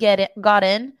he got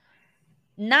in,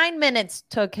 9 minutes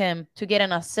took him to get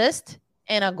an assist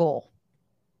and a goal.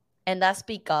 And that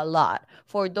speaks a lot.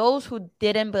 For those who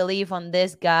didn't believe on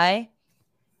this guy,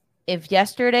 if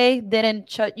yesterday didn't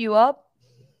shut you up,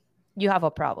 you have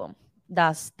a problem.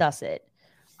 That's it.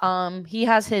 He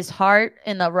has his heart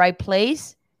in the right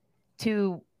place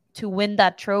to win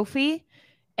that trophy.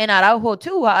 And Araujo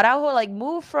too. Araujo like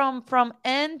moved from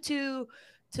end to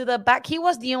the back. He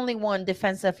was the only one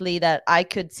defensively that I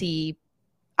could see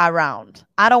around.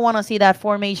 I don't want to see that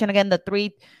formation again. The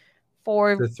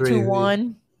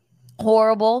 3-4-2-1.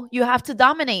 Horrible. You have to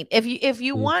dominate. If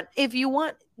you want.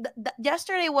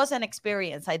 Yesterday was an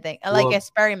experience. I think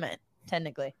experiment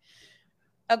technically.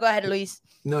 Oh, go ahead, Luis.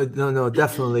 No,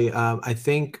 definitely. I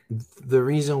think the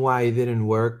reason why it didn't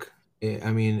work,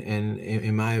 I mean, and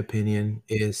in my opinion,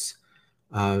 is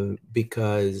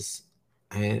because,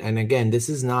 and again, this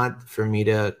is not for me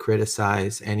to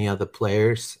criticize any other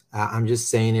players. I'm just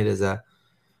saying it as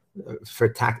for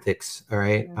tactics. All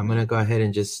right. Mm-hmm. I'm going to go ahead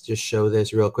and just show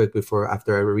this real quick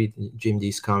after I read Jim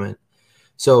D's comment.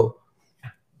 So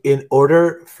in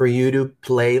order for you to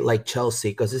play like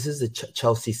Chelsea, because this is the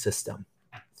Chelsea system,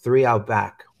 3 out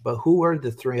back, but who were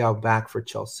the 3 out back for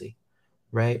Chelsea?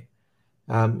 Right.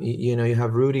 You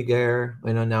have Rudiger,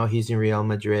 now he's in Real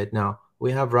Madrid. Now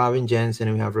we have Robin Jensen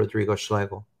and we have Rodrigo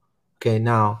Schlegel. Okay.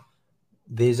 Now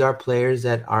these are players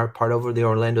that are part of the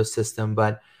Orlando system,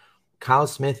 but Kyle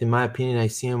Smith, in my opinion, I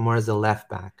see him more as a left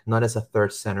back, not as a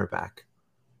third center back.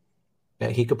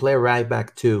 He could play a right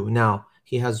back too. Now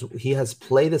he has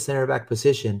played the center back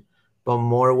position, but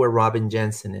more where Robin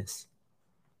Jensen is.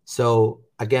 So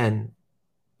again,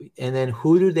 and then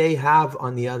who do they have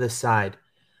on the other side?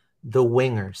 The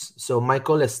wingers. So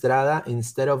Michael Estrada,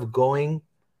 instead of going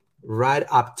right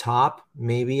up top,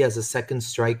 maybe as a second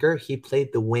striker, he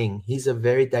played the wing. He's a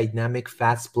very dynamic,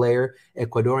 fast player,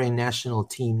 Ecuadorian national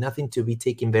team, nothing to be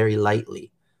taken very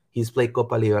lightly. He's played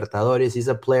Copa Libertadores. He's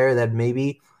a player that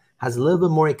maybe has a little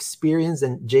bit more experience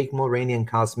than Jake Mulroney and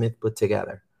Kyle Smith put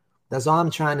together. That's all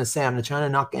I'm trying to say. I'm not trying to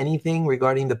knock anything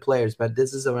regarding the players, but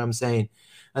this is what I'm saying.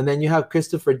 And then you have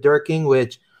Christopher Durking,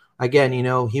 which, again,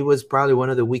 he was probably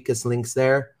one of the weakest links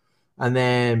there. And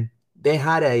then they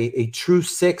had a true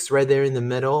six right there in the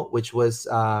middle, which was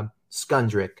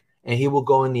Skundrick, and he will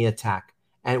go in the attack.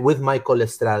 And with Michael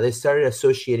Estrada, they started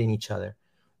associating each other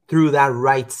through that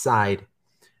right side.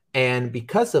 And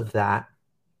because of that,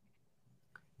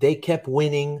 they kept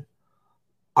winning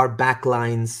our back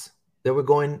lines. They were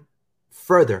going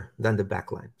further than the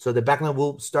back line. So the back line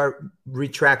will start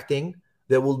retracting.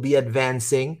 They will be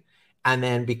advancing. And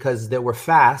then because they were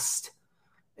fast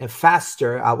and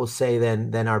faster, I will say,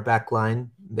 than our back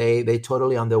line, they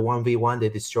totally on the 1v1, they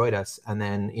destroyed us. And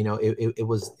then, it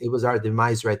was our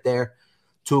demise right there.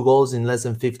 2 goals in less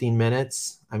than 15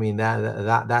 minutes. I mean,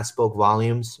 that spoke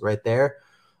volumes right there.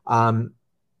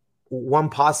 One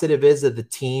positive is that the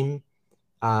team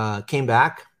came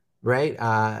back, right?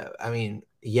 I mean,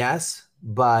 yes,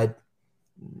 but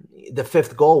the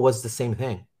 5th goal was the same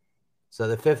thing. So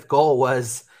the fifth goal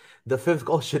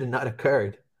should have not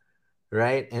occurred,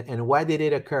 right? And why did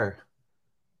it occur?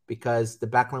 Because the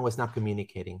backline was not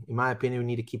communicating. In my opinion, we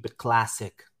need to keep it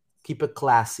classic, keep it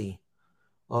classy,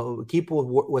 keep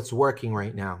what's working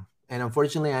right now. And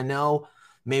unfortunately, I know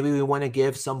maybe we want to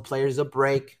give some players a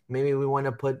break. Maybe we want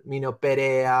to put,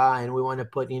 Perea, and we want to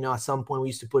put, at some point we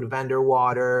used to put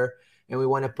Vanderwater, and we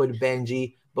want to put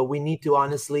Benji. But we need to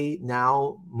honestly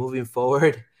now, moving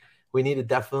forward, we need to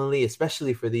definitely,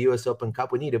 especially for the U.S. Open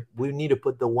Cup, we need to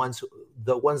put the ones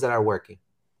that are working,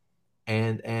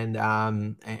 and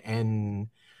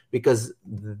because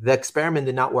the experiment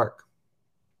did not work.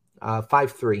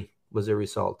 5-3 was the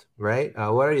result, right?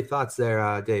 What are your thoughts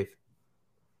there, Dave?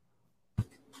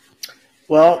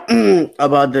 Well,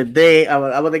 about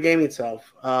the game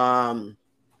itself, I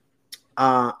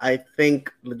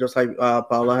think just like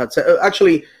Paula had said.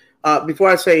 Actually, before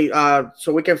I say,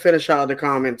 so we can finish out the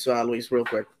comments, Luis, real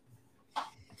quick.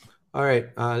 All right,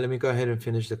 let me go ahead and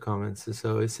finish the comments.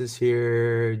 So it says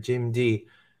here, Jim D.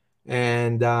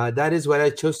 And that is what I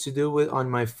chose to do on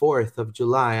my 4th of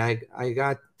July. I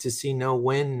got to see no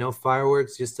wind, no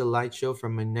fireworks, just a light show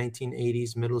from a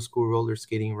 1980s middle school roller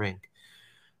skating rink.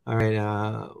 All right,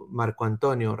 Marco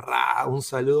Antonio. Un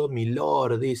saludo, mi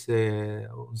lord, dice.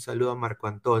 Un saludo a Marco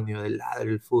Antonio, del lado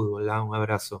del fútbol. Un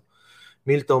abrazo.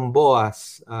 Milton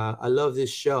Boas. I love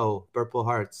this show. Purple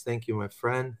Hearts. Thank you, my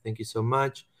friend. Thank you so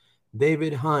much.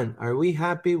 David Hunt. Are we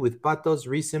happy with Pato's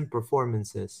recent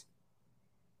performances?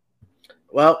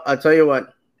 Well, I'll tell you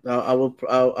what. I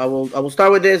will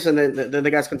start with this, and then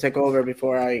the guys can take over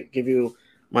before I give you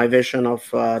my vision of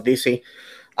DC.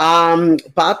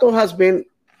 Pato has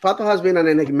been an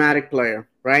enigmatic player,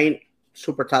 right?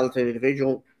 Super talented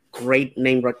individual, great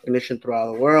name recognition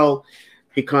throughout the world.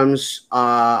 He comes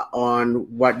on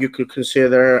what you could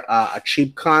consider a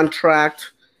cheap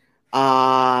contract.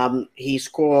 He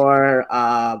scored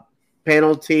a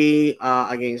penalty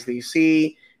against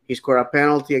DC. He scored a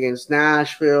penalty against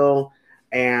Nashville.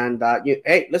 And,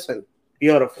 hey, listen,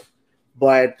 beautiful.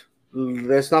 But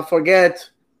let's not forget,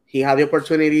 he had the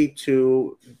opportunity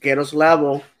to get us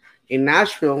level in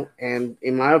Nashville. And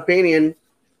in my opinion,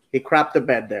 he crapped the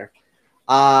bed there.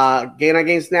 Game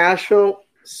against Nashville,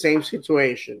 same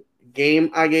situation.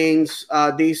 Game against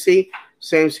DC,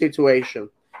 same situation.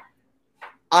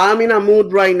 I'm in a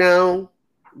mood right now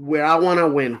where I want to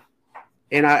win.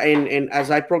 And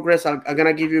as I progress, I'm going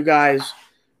to give you guys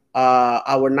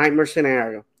our nightmare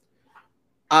scenario.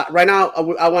 Right now,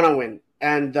 I want to win.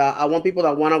 And I want people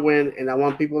that want to win, and I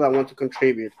want people that want to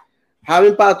contribute.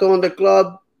 Having Pato in the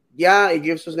club, yeah, it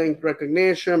gives us name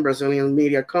recognition. Brazilian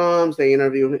media comes, they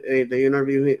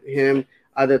interview him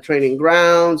at the training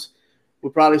grounds. We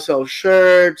probably sell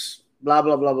shirts, blah,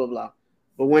 blah, blah, blah, blah.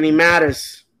 But when he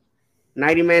matters,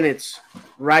 90 minutes,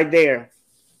 right there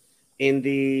in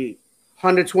the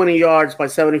 120 yards by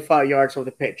 75 yards of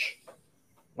the pitch.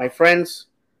 My friends,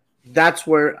 that's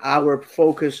where our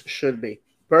focus should be.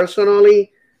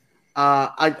 Personally,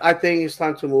 I think it's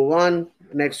time to move on.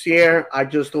 Next year, I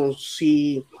just don't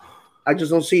see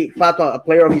Pato, a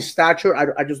player of his stature.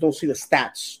 I just don't see the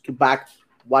stats to back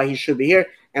why he should be here.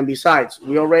 And besides,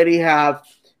 we already have.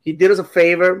 He did us a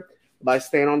favor by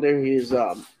staying under his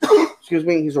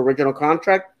his original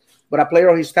contract. But a player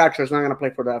of his stature is not going to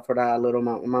play for that little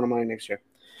amount of money next year.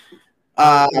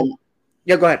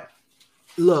 Yeah, go ahead.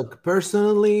 Look,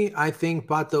 personally, I think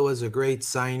Pato was a great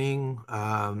signing.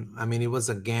 I mean, it was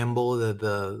a gamble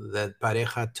that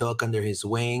Pareja took under his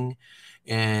wing.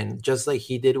 And just like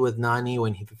he did with Nani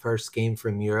when he first came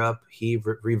from Europe, he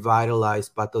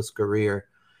revitalized Pato's career.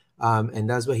 And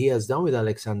that's what he has done with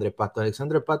Alexandre Pato.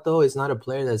 Alexandre Pato is not a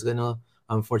player that's going to,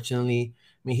 unfortunately,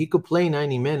 I mean, he could play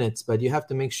 90 minutes, but you have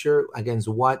to make sure against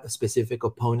what specific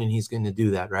opponent he's going to do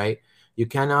that, right? You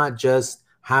cannot just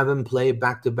have him play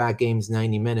back-to-back games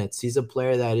 90 minutes. He's a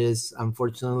player that is,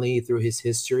 unfortunately, through his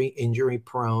history, injury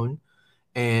prone.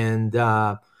 And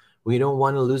we don't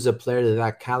want to lose a player of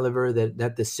that caliber,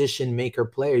 that decision maker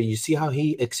player. You see how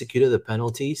he executed the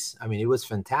penalties? I mean, it was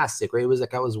fantastic, right? It was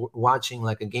like I was watching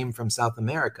like a game from South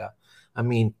America. I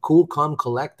mean, cool, calm,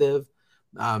 collective,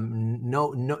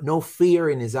 no fear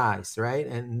in his eyes, right?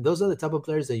 And those are the type of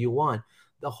players that you want.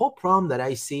 The whole problem that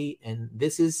I see, and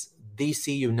this is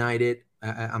DC United,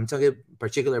 I'm talking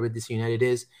particularly with DC United,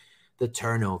 is the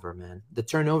turnover, man. The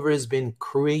turnover has been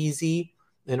crazy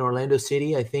in Orlando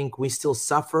City. I think we still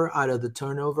suffer out of the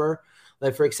turnover.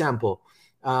 Like, for example,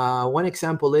 one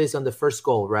example is on the first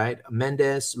goal, right?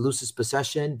 Mendes loses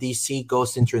possession. DC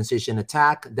goes in transition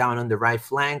attack down on the right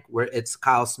flank where it's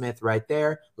Kyle Smith right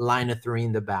there, line of three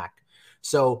in the back.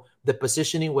 So the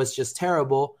positioning was just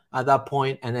terrible at that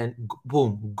point, and then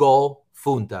boom, goal,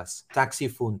 Funtas, Taxi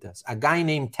Funtas. A guy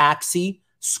named Taxi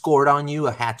scored on you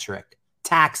a hat trick.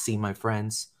 Taxi, my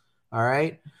friends. All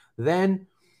right? Then,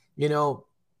 you know,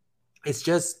 it's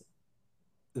just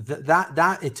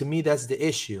that to me, that's the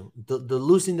issue. The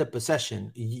losing the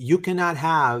possession. You can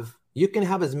have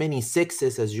as many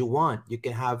sixes as you want. You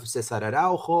can have Cesar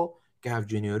Araujo, you can have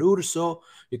Junior Urso,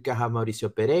 you can have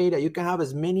Mauricio Pereira, you can have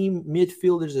as many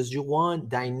midfielders as you want,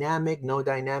 dynamic, no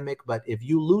dynamic. But if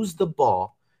you lose the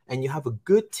ball and you have a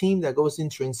good team that goes in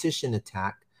transition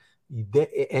attack,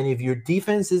 and if your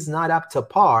defense is not up to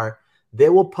par, they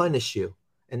will punish you.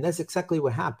 And that's exactly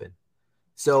what happened.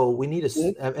 So we need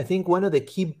to, I think one of the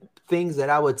key things that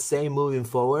I would say moving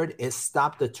forward is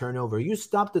stop the turnover. You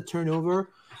stop the turnover,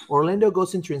 Orlando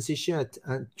goes in transition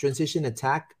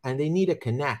attack, and they need to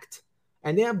connect.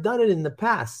 And they have done it in the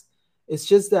past. It's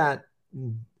just that,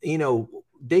 you know,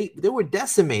 they were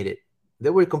decimated. They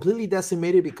were completely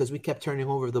decimated because we kept turning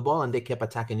over the ball and they kept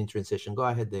attacking in transition. Go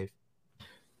ahead, Dave.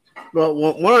 Well,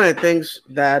 one of the things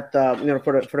that, you know,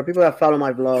 for the people that follow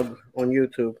my vlog on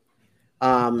YouTube,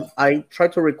 I try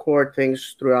to record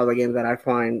things throughout the game that I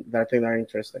think are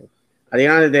interesting. At the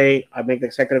end of the day, I make the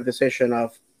executive decision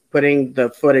of putting the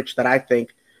footage that I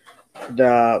think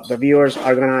the viewers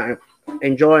are gonna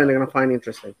enjoy and they're gonna find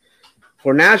interesting.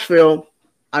 For Nashville,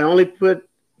 I only put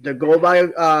the goal by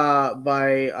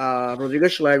Rodrigo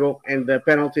Schlegel and the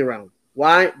penalty round.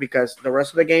 Why? Because the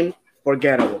rest of the game,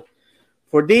 forgettable.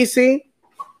 For DC,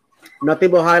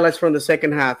 nothing but highlights from the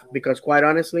second half because, quite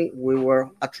honestly, we were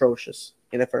atrocious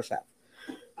in the first half.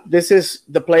 This is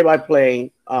the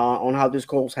play-by-play on how these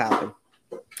goals happen.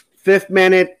 5th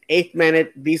minute, 8th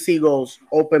minute, DC goals,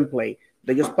 open play.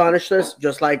 They just punished us,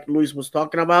 just like Luis was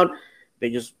talking about. They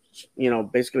just, you know,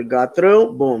 basically got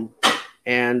through, boom.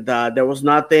 And there was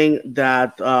nothing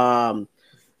that Pedro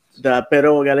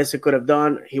Galese could have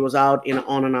done. He was out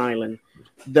on an island.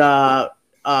 The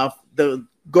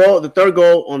third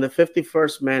goal on the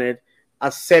 51st minute,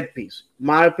 a set piece.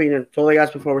 My opinion, told you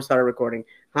guys before we started recording,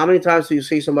 how many times do you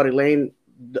see somebody laying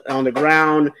on the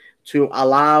ground to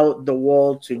allow the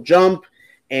wall to jump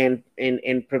and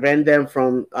prevent them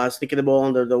from sticking the ball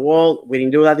under the wall? We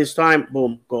didn't do that this time.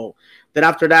 Boom, goal. Then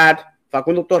after that,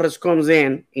 Facundo Torres comes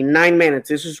in 9 minutes.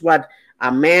 This is what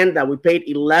a man that we paid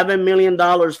 $11 million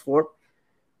for.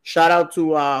 Shout out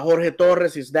to Jorge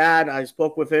Torres, his dad. I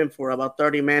spoke with him for about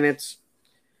 30 minutes.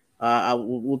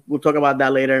 We'll talk about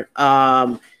that later.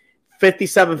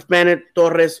 57th minute,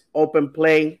 Torres open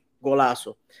play,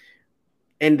 golazo.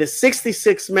 In the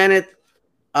 66th minute,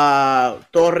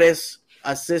 Torres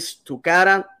assists to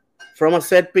Cara from a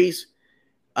set piece.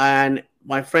 And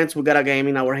my friends, we got a game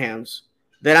in our hands.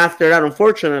 Then after that,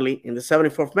 unfortunately, in the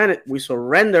 74th minute, we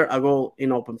surrender a goal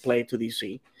in open play to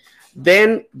DC.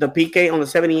 Then the PK on the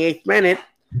 78th minute,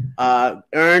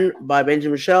 earned by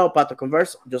Benjamin Michel, Pato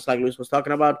converts, just like Luis was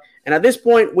talking about. And at this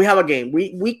point, we have a game.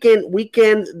 We're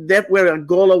a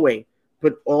goal away.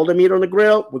 Put all the meat on the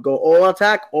grill. We go all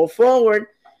attack, all forward.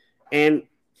 And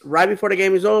right before the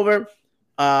game is over,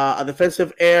 a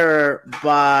defensive error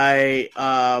by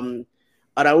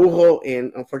Araujo,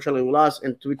 and unfortunately we lost.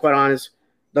 And to be quite honest,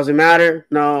 doesn't matter.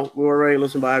 No, we were already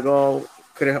losing by a goal.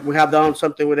 Could we have done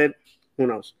something with it? Who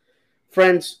knows?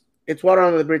 Friends, it's water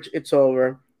under the bridge. It's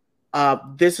over.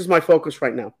 This is my focus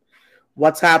right now.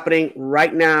 What's happening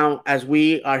right now as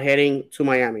we are heading to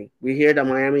Miami? We hear that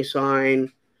Miami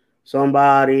signed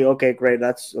somebody. Okay, great.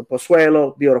 That's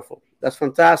Pozuelo. Beautiful. That's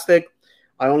fantastic.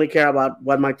 I only care about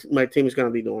what my team is going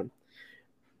to be doing.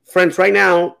 Friends, right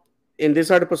now, and these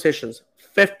are the positions.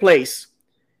 5th place,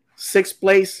 6th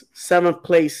place, 7th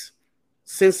place,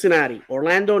 Cincinnati,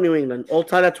 Orlando, New England, all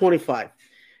tied at 25.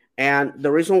 And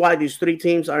the reason why these 3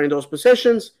 teams are in those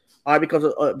positions are because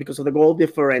of the goal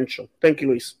differential. Thank you,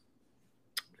 Luis.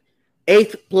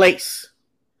 8th place,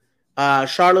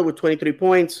 Charlotte with 23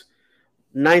 points.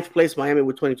 Ninth place, Miami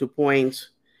with 22 points.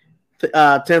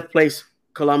 10th place,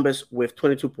 Columbus with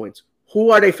 22 points.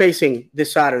 Who are they facing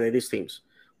this Saturday, these teams?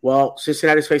 Well,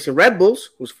 Cincinnati is facing Red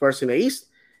Bulls, who's first in the East.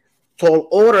 Tall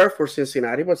order for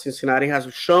Cincinnati, but Cincinnati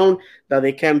has shown that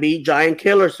they can be giant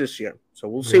killers this year. So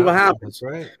we'll see what happens.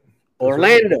 That's right.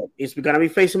 Orlando is going to be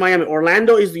facing Miami.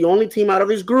 Orlando is the only team out of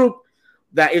this group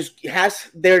that has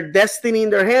their destiny in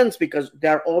their hands because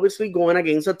they're obviously going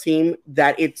against a team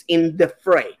that it's in the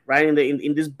fray, right?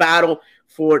 In this battle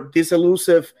for this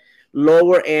elusive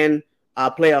lower end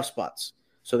playoff spots.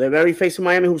 So they're going to be facing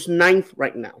Miami, who's ninth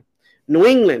right now. New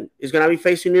England is going to be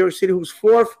facing New York City, who's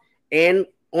fourth and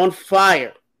on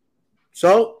fire.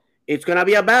 So it's going to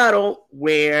be a battle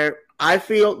where I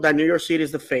feel that New York City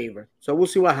is the favorite. So we'll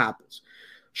see what happens.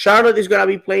 Charlotte is going to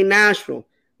be playing Nashville.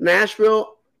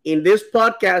 Nashville, in this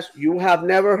podcast, you have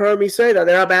never heard me say that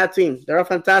they're a bad team. They're a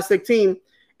fantastic team.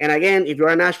 And again, if you're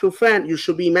a Nashville fan, you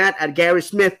should be mad at Gary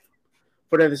Smith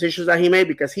for the decisions that he made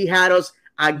because he had us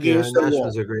against the wall.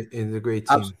 Nashville's a great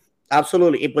team.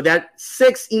 Absolutely. But they're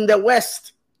sixth in the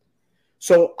West.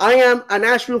 So I am a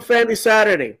Nashville fan this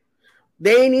Saturday.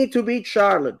 They need to beat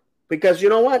Charlotte because you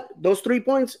know what? Those 3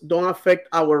 points don't affect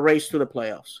our race to the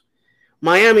playoffs.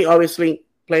 Miami, obviously,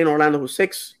 playing Orlando, who's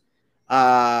six. You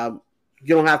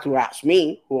don't have to ask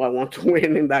me who I want to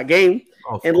win in that game.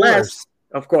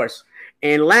 Of course.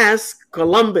 And last,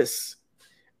 Columbus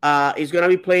is going to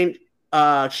be playing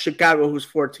Chicago, who's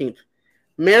 14th.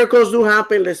 Miracles do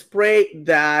happen. Let's pray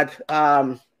that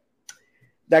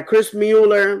that Chris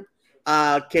Mueller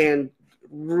can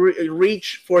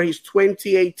reach for his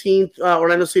 2018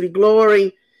 Orlando City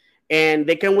glory, and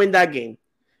they can win that game.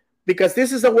 Because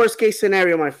this is the worst case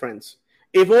scenario, my friends.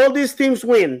 If all these teams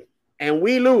win and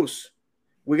we lose,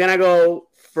 we're going to go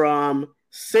from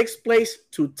 6th place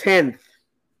to 10th,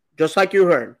 just like you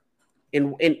heard.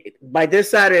 By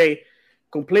this Saturday,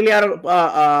 completely out of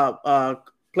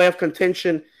playoff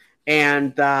contention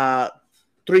and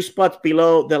 3 spots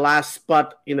below the last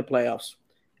spot in the playoffs.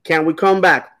 Can we come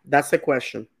back? That's the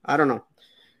question. I don't know.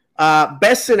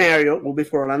 Best scenario will be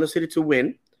for Orlando City to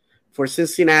win, for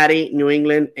Cincinnati, New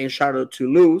England, and Charlotte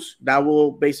to lose. That will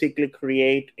basically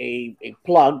create a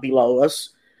plug below us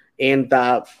and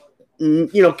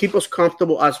keep us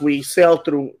comfortable as we sail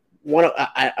through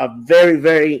a very,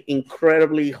 very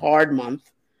incredibly hard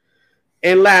month.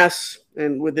 And last,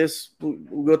 and with this,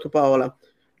 we'll go to Paola.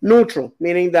 Neutral,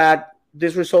 meaning that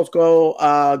these results go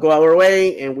our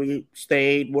way and we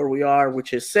stay where we are,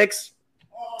 which is 6.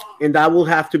 And that will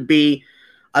have to be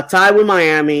a tie with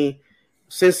Miami,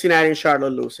 Cincinnati, and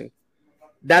Charlotte losing.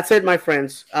 That's it, my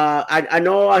friends. I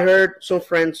know I heard some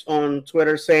friends on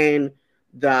Twitter saying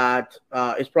that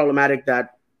it's problematic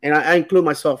that, and I include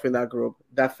myself in that group,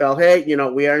 that felt, hey,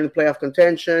 we are in playoff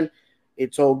contention.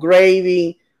 It's all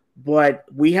gravy. But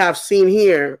we have seen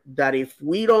here that if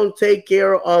we don't take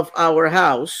care of our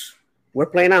house, we're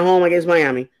playing at home against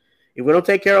Miami. If we don't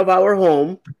take care of our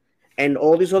home and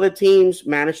all these other teams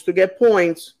manage to get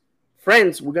points,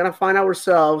 friends, we're going to find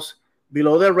ourselves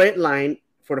below the red line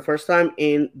for the first time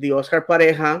in the Oscar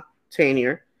Pareja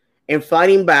tenure and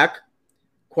fighting back.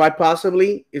 Quite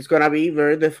possibly, it's going to be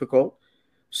very difficult.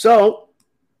 So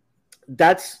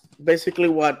that's basically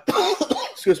what,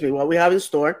 what we have in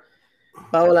store.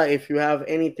 Paola, if you have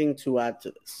anything to add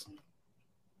to this.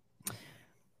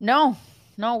 No,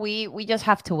 we just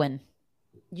have to win.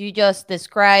 You just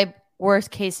describe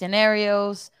worst case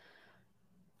scenarios.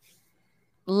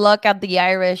 Look at the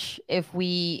Irish if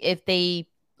they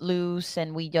lose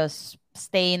and we just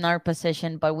stay in our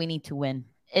position, but we need to win.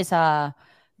 It's a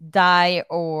die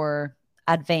or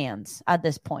advance at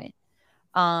this point.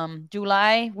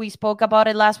 July, we spoke about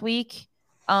it last week.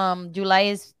 July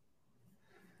is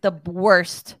the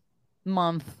worst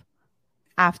month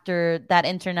after that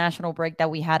international break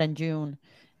that we had in June.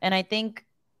 And I think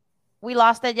we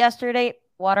lost it yesterday.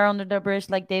 Water under the bridge,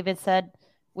 like David said.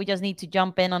 We just need to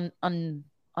jump in on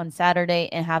Saturday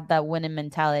and have that winning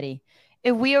mentality.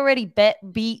 If we already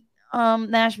beat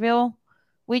Nashville,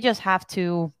 we just have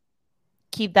to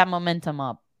keep that momentum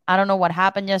up. I don't know what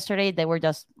happened yesterday. They were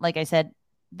just, like I said,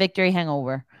 victory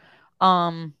hangover.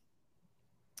 And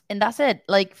that's it.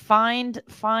 Like find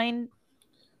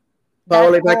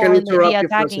Paul, if I can interrupt you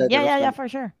for a second. Yeah, for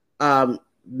sure.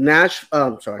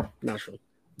 Nashville.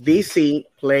 DC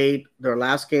played their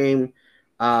last game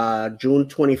June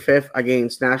 25th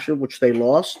against Nashville, which they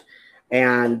lost.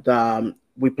 And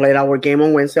we played our game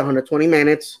on Wednesday, 120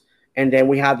 minutes, and then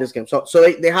we have this game. So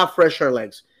they have fresher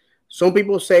legs. Some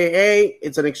people say, hey,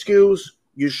 it's an excuse.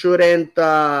 You shouldn't.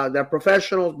 They're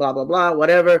professionals, blah, blah, blah,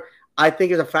 whatever. I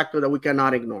think it's a factor that we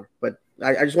cannot ignore. But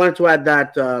I just wanted to add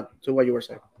that to what you were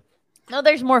saying. No,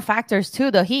 there's more factors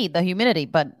too. The heat, the humidity,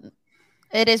 but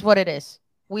it is what it is.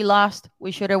 We lost.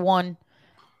 We should have won.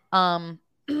 Um,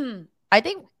 I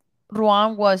think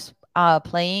Ruan was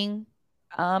playing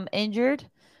injured,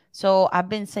 so I've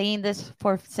been saying this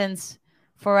for since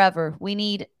forever. We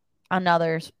need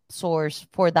another source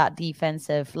for that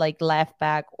defensive, like left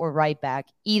back or right back,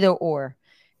 either or,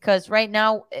 because right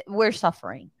now we're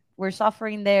suffering. We're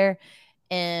suffering there,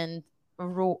 and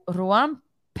Ruan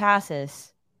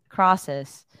passes,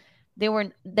 crosses.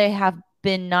 They have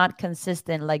been not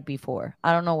consistent like before.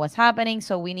 I don't know what's happening,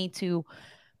 so we need to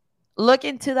look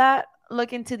into that,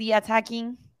 look into the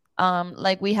attacking.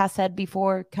 Like we have said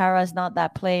before, Kara's not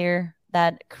that player,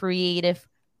 that creative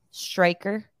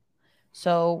striker.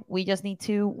 So we just need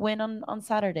to win on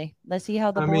Saturday. Let's see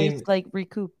how the I boys mean, like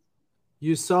recoup.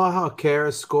 you saw how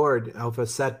Kara scored off a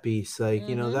set piece. Like,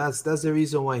 Mm-hmm. that's the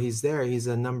reason why he's there. He's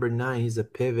a number 9. He's a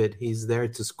pivot. He's there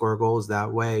to score goals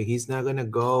that way. He's not gonna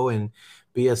go and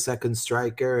be a second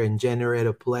striker and generate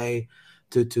a play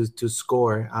to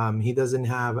score. He doesn't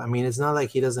have. I mean, it's not like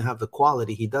he doesn't have the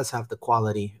quality. He does have the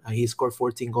quality. He scored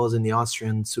 14 goals in the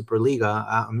Austrian Superliga.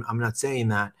 I'm not saying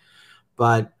that,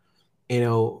 but you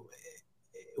know,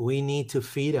 we need to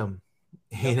feed him.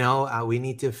 We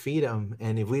need to feed him,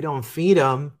 and if we don't feed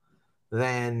him,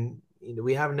 then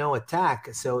we have no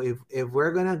attack. So if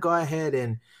we're gonna go ahead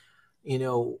and you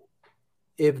know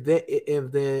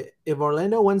if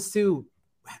Orlando wants to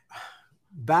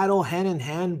battle hand in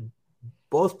hand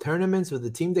both tournaments with the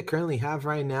team they currently have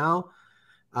right now,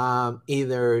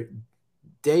 either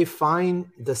they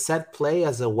find the set play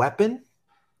as a weapon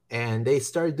and they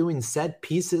start doing set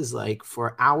pieces like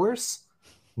for hours,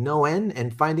 no end,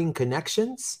 and finding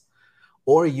connections,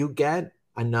 or you get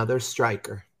another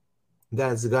striker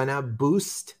that's gonna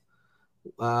boost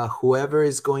whoever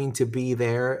is going to be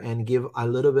there and give a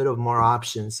little bit of more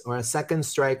options, or a second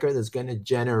striker that's going to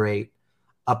generate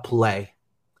a play,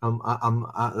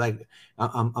 like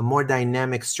a more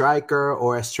dynamic striker,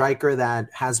 or a striker that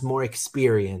has more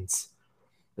experience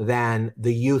than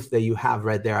the youth that you have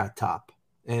right there at top.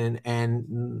 And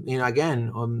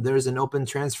again, there's an open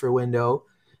transfer window,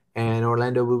 and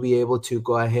Orlando will be able to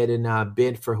go ahead and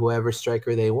bid for whoever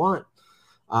striker they want,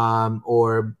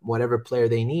 or whatever player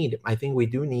they need. I think we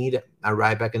do need a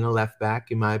right back and a left back,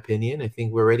 in my opinion. I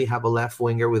think we already have a left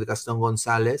winger with Gaston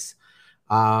Gonzalez.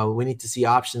 We need to see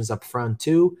options up front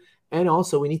too. And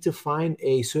also, we need to find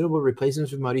a suitable replacement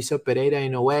for Mauricio Pereira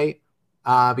in a way,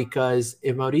 because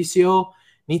if Mauricio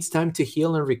needs time to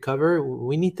heal and recover,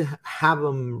 we need to have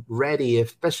him ready,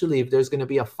 especially if there's going to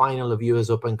be a final of US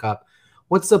Open Cup.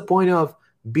 What's the point of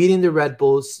beating the Red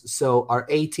Bulls so our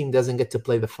A team doesn't get to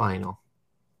play the final?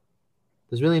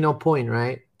 There's really no point,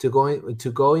 right? To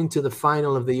go into the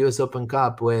final of the US Open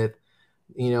Cup with,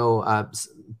 just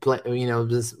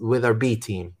with our B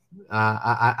team.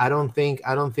 I don't think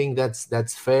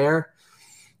that's fair,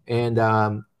 and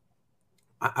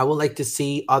I would like to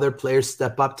see other players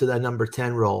step up to that number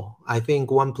 10 role. I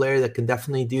think one player that can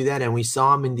definitely do that, and we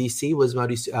saw him in DC,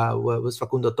 was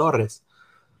Facundo Torres.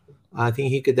 I think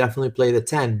he could definitely play the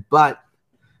 10, but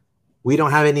we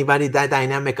don't have anybody that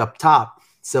dynamic up top.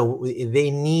 So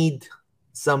they need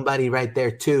somebody right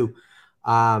there too.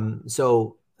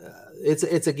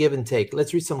 It's a give and take.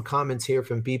 Let's read some comments here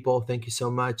from people. Thank you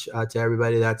so much to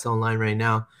everybody that's online right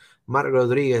now. Mark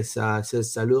Rodriguez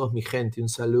says, "Saludos, mi gente, un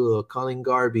saludo." Colin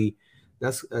Garby,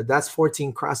 that's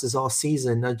 14 crosses all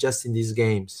season, not just in these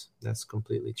games. That's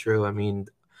completely true. I mean,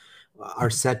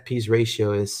 our set piece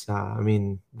ratio is,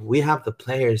 we have the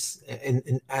players,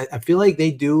 and I feel like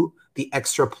they do the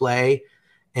extra play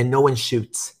and no one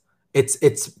shoots. It's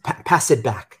pass it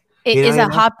back. It is a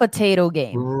hot potato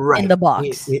game, right in the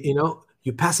box.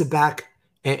 You pass it back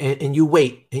and you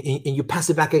wait and you pass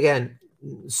it back again.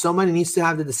 Somebody needs to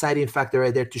have the deciding factor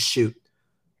right there to shoot.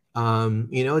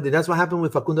 That's what happened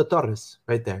with Facundo Torres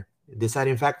right there.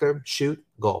 Deciding factor, shoot,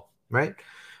 goal, right?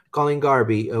 Colin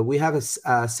Garby, we have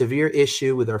a severe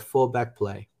issue with our fullback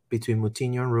play between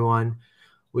Moutinho and Ruan.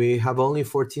 We have only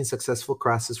 14 successful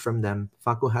crosses from them.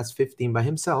 Facu has 15 by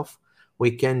himself.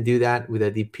 We can do that with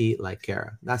a DP like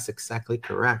Kara. That's exactly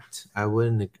correct. I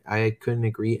couldn't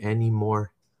agree any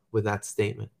more with that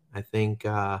statement. I think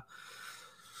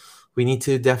we need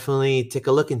to definitely take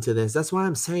a look into this. That's why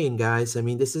I'm saying, guys. I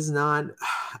mean, this is not.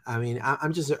 I mean,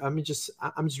 I'm just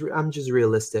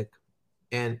realistic,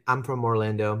 and I'm from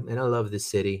Orlando, and I love this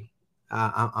city.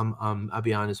 I'll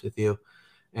be honest with you.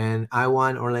 And I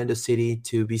want Orlando City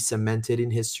to be cemented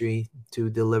in history, to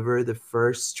deliver the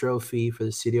first trophy for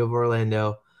the city of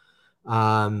Orlando.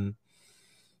 A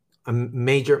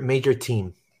major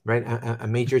team. right? A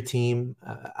major team,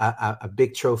 a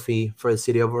big trophy for the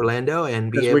city of Orlando,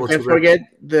 and be Because we able can't to forget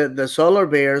the Solar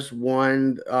Bears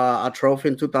won a trophy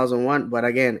in 2001, but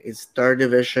again, it's third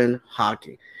division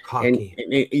hockey. hockey.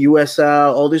 And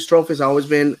USL, all these trophies have always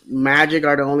been Magic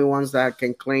are the only ones that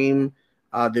can claim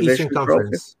Eastern division trophy.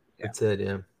 Conference. Yeah. That's it.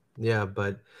 Yeah, yeah.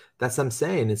 But that's what I'm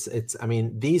saying. It's. I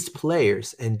mean, these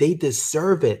players, and they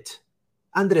deserve it.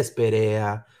 Andres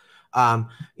Perea,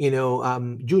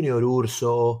 Junior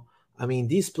Urso. I mean,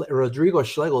 Rodrigo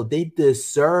Schlegel. They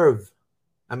deserve.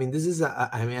 I mean, this is.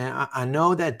 I mean, I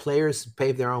know that players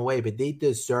pave their own way, but they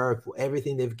deserve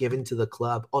everything they've given to the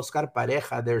club. Oscar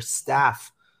Pareja, their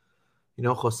staff,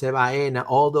 Jose Baena,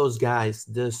 all those guys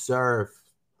deserve.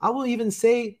 I will even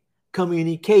say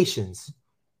communications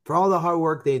for all the hard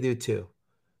work they do too.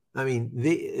 I mean,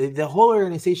 the whole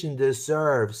organization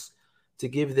deserves to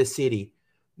give the city,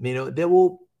 they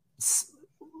will,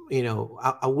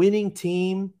 a winning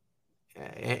team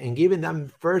and giving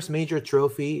them first major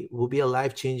trophy will be a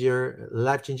life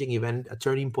changing event, a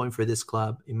turning point for this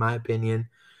club, in my opinion.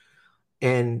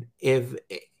 And if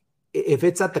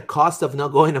it's at the cost of not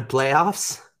going to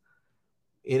playoffs,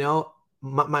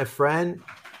 my friend,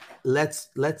 let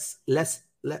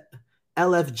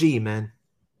LFG, man.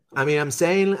 I mean, I'm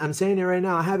saying it right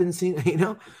now. I haven't seen,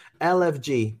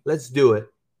 LFG. Let's do it.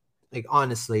 Like,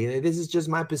 honestly, this is just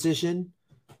my position.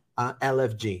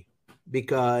 LFG,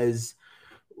 because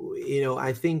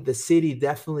I think the city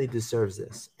definitely deserves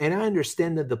this, and I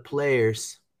understand that the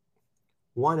players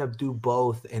want to do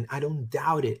both, and I don't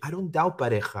doubt it. I don't doubt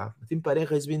Pareja. I think Pareja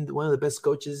has been one of the best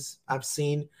coaches I've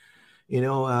seen in the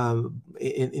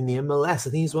MLS. I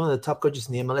think he's one of the top coaches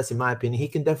in the MLS, in my opinion. He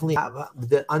can definitely have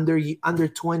the under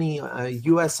 20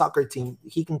 U.S. soccer team.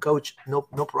 He can coach, no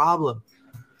problem.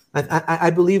 I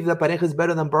believe that Pareja is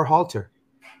better than Berhalter.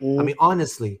 I mean,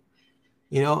 honestly,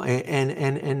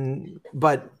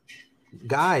 but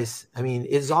guys, I mean,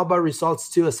 it's all about results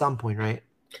too at some point, right?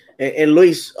 And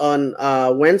Luis, on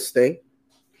Wednesday,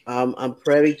 I'm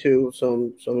privy to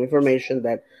some information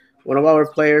that one of our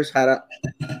players had a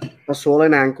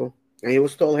swollen ankle, and he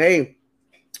was told, "Hey,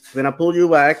 we're gonna pull you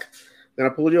back, we're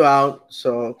gonna pull you out,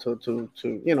 so to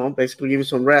basically give you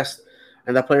some rest."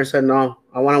 And that player said, "No,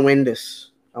 I want to win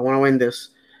this. I want to win this."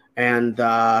 And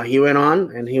he went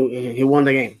on, and he won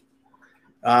the game.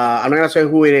 I'm not gonna say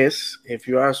who it is. If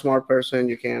you are a smart person,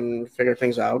 you can figure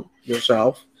things out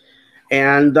yourself.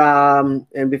 And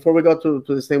before we go to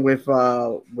this thing with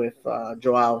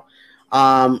Joao,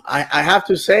 I have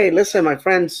to say, listen, my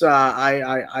friends,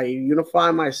 I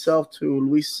unify myself to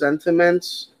Luis'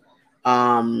 sentiments.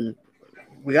 Um,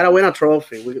 we gotta win a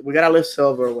trophy. We gotta lift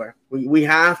silverware. We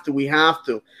have to. We have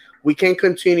to. We can't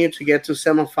continue to get to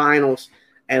semifinals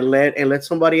and let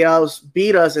somebody else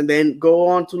beat us and then go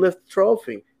on to lift the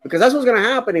trophy, because that's what's gonna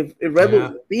happen if Red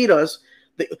Bull beat us.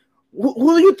 The,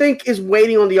 who do you think is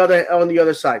waiting on the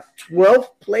other side? 12th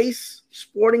place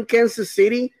Sporting Kansas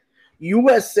City,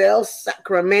 USL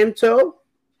Sacramento.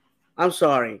 I'm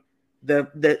sorry.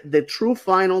 The true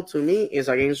final to me is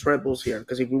against Red Bulls here,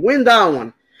 because if we win that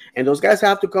one, and those guys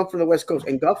have to come from the West Coast,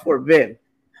 and God forbid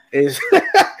is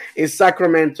is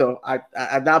Sacramento.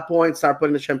 At that point, start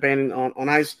putting the champagne on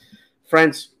ice.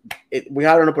 Friends, we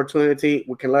had an opportunity.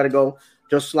 We can let it go.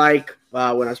 Just like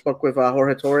when I spoke with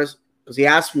Jorge Torres, because he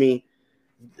asked me,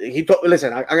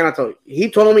 listen, I'm gonna tell you, he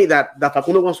told me that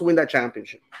Facundo wants to win that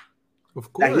championship. Of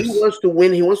That he course. wants to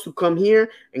win. He wants to come here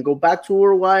and go back to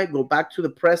Uruguay, go back to the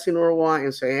press in Uruguay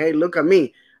and say, hey, look at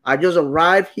me. I just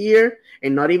arrived here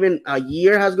and not even a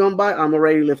year has gone by. I'm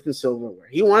already lifting silverware.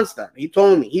 He wants that. He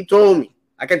told me.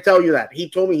 I can tell you that. He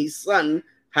told me his son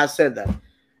has said that.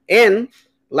 And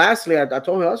lastly, I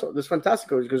told him also, this is fantastic,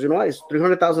 because you know what? It's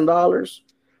 $300,000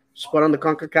 spot on the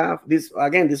CONCACAF. These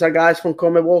are guys from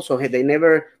CONMEBOL, so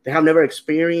they have never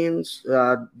experienced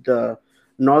the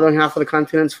northern half of the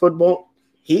continent's football.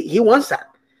 He wants that.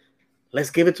 Let's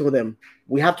give it to them.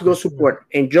 We have to go support.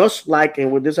 And just like,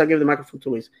 and with this, I give the microphone to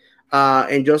Luis.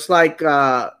 And just like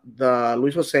the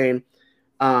Luis was saying,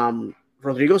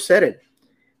 Rodrigo said it.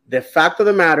 The fact of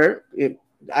the matter,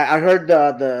 I heard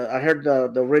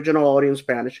the original audio in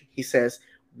Spanish. He says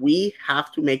we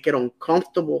have to make it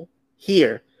uncomfortable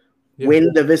here. Yeah.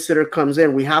 When the visitor comes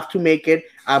in, we have to make it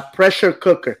a pressure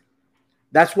cooker.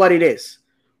 That's what it is.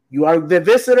 You are the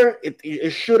visitor.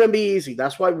 It shouldn't be easy.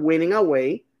 That's why winning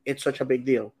away, it's such a big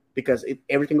deal, because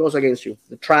everything goes against you.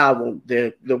 The travel,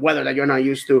 the weather that you're not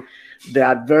used to, the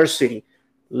adversity.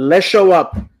 Let's show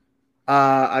up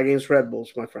against Red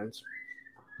Bulls, my friends.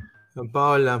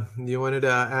 Paula, you wanted to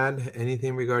add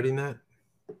anything regarding that?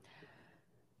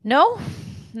 No,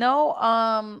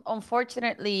 No,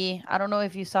 unfortunately, I don't know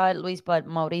if you saw it, Luis, but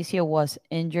Mauricio was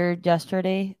injured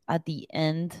yesterday at the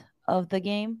end of the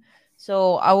game.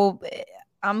 So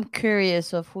I'm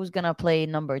curious of who's gonna play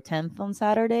number 10th on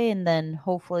Saturday, and then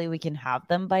hopefully we can have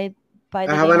them by I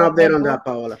the have an game at update Red on Bull. that,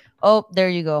 Paola. Oh, there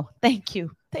you go. Thank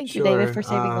you, David, Sure. for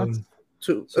saving us.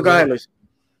 So Go ahead, let Luis.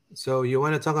 so you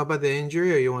want to talk about the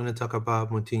injury, or you want to talk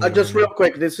about Moutinho right Just real now?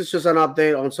 quick, this is just an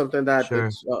update on something that Sure.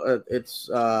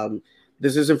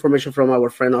 this is information from our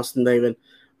friend Austin David.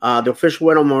 The official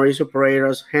word on Mauricio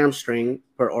Pereira's hamstring,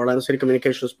 per Orlando City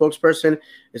Communications spokesperson,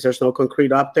 is there's no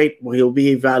concrete update. Well, he'll be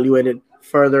evaluated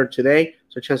further today,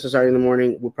 so chances are in the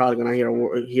morning we're probably gonna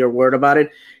hear word about it.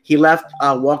 He left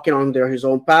walking under his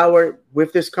own power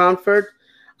with discomfort.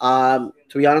 To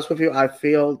be honest with you, I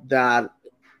feel that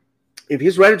if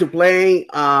he's ready to play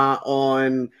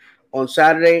on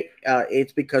Saturday,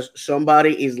 it's because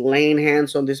somebody is laying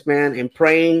hands on this man and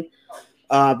praying.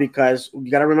 Because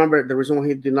you got to remember the reason why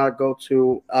he did not go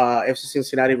to FC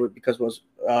Cincinnati was because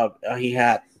he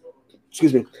had,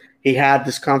 excuse me, he had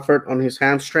discomfort on his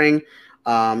hamstring.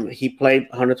 He played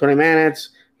 120 minutes.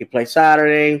 He played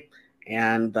Saturday,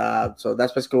 and so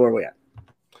that's basically where we're at.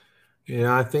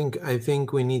 Yeah, I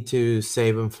think we need to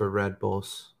save him for Red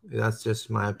Bulls. That's just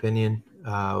my opinion.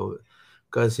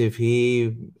 Because if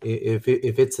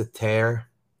it's a tear,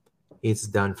 it's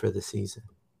done for the season.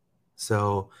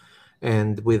 So,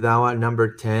 and without a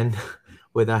number 10,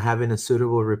 without having a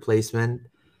suitable replacement,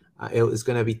 it was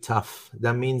going to be tough.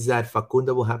 That means that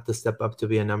Facundo will have to step up to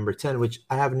be a number 10, which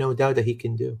I have no doubt that he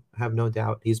can do. I have no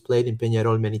doubt. He's played in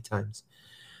Peñarol many times.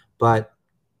 But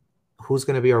who's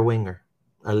going to be our winger,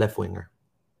 our left winger?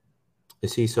 You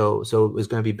see, so it's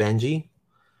going to be Benji.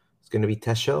 It's going to be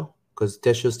Tesho, because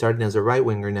Tesho's starting as a right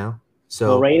winger now.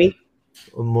 So Mulroney?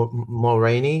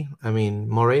 Mulroney. I mean,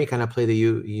 Mulroney kind of played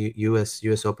the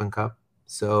US Open Cup.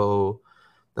 So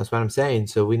that's what I'm saying.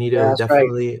 So we need Yeah, to that's right.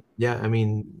 definitely, yeah. I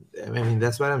mean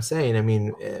that's what I'm saying. I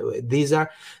mean, these are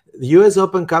the U.S.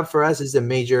 Open Cup for us is a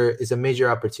major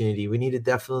opportunity. We need to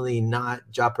definitely not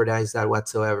jeopardize that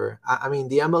whatsoever. I mean,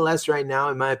 the MLS right now,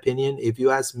 in my opinion, if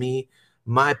you ask me,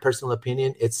 my personal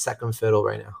opinion, it's second fiddle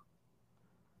right now.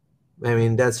 I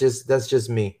mean, that's just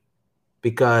me,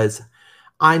 because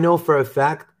I know for a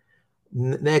fact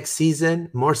next season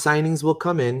more signings will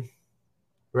come in,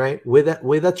 right, with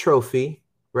a trophy,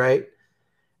 right?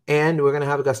 And we're going to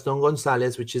have Gaston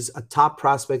Gonzalez, which is a top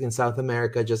prospect in South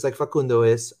America, just like Facundo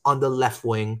is, on the left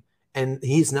wing. And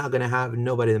he's not going to have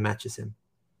nobody that matches him,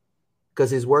 because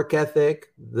his work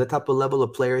ethic, the type of level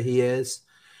of player he is.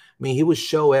 I mean, he would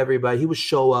show everybody. He would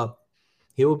show up.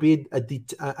 He will be a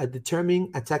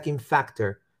determining attacking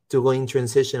factor to go in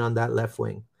transition on that left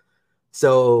wing.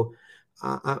 So,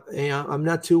 I'm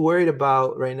not too worried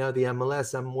about right now the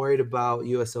MLS. I'm worried about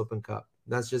U.S. Open Cup.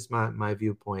 That's just my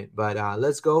viewpoint. But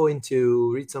let's go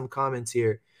into read some comments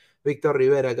here. Victor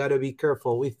Rivera, got to be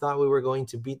careful. We thought we were going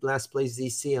to beat last place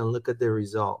DC, and look at the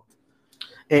result.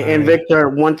 And Right. Victor,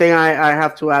 one thing I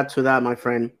have to add to that, my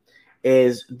friend,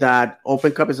 is that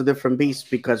Open Cup is a different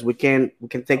beast because we can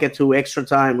take it to extra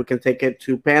time, we can take it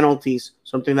to penalties,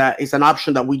 something that is an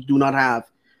option that we do not have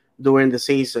during the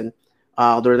season,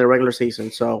 during the regular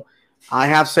season. So I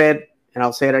have said, and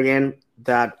I'll say it again,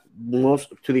 that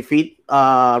most to defeat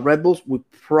Red Bulls, we're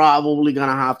probably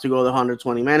gonna have to go the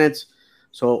 120 minutes.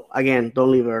 So again,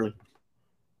 don't leave early.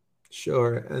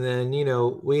 Sure. And then,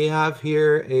 we have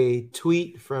here a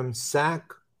tweet from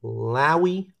Zach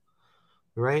Lowy,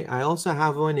 right? I also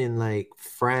have one in like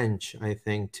French, I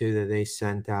think, too, that they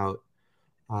sent out.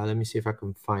 Let me see if I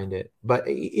can find it. But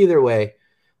either way,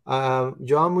 João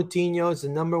Moutinho is the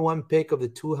number one pick of the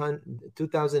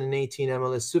 2018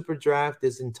 MLS Super Draft.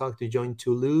 Is in talk to join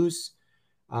Toulouse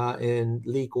in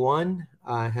League One.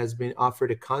 Has been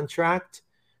offered a contract.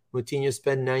 Moutinho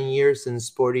spent 9 years in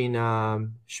Sporting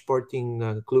Club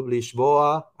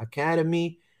Lisboa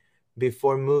Academy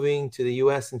before moving to the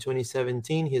U.S. in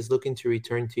 2017. He's looking to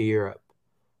return to Europe.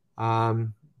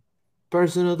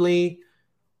 Personally,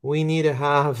 we need to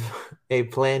have a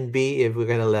plan B if we're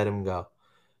going to let him go.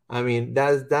 I mean,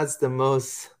 that's the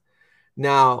most.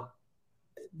 Now,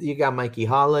 you got Mikey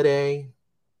Holiday,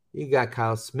 you got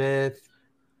Kyle Smith,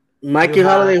 you Mikey have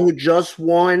Holiday, who just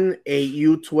won a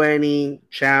U20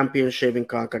 championship in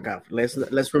CONCACAF.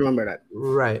 Let's remember that.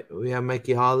 right. We have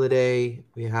Mikey Holiday,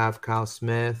 we have Kyle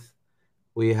Smith,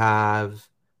 we have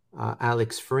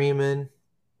Alex Freeman,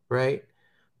 right?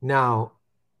 Now,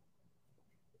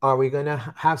 are we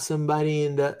gonna have somebody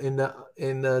in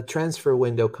the transfer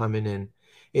window coming in?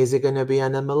 Is it gonna be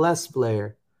an MLS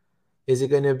player? Is it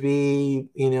gonna be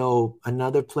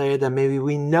another player that maybe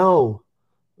we know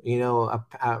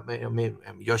I mean,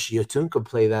 Yoshi Yotun could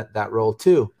play that role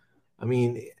too. I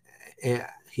mean,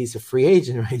 he's a free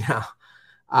agent right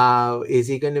now. Is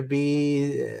he going to be?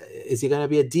 Is he going to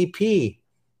be a DP?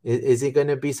 Is he going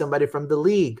to be somebody from the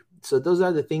league? So those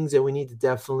are the things that we need to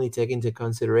definitely take into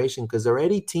consideration, because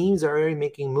already teams are already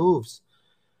making moves.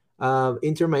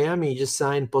 Inter Miami just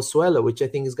signed Pozuelo, which I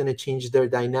think is going to change their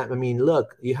dynamic. I mean,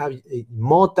 look, you have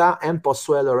Mota and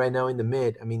Pozuelo right now in the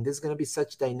mid. I mean, this is going to be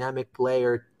such dynamic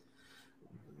player,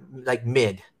 like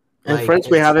mid. And Like friends,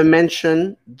 we haven't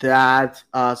mentioned that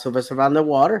Sylvester van der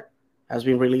Water has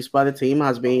been released by the team,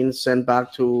 has been sent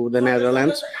back to the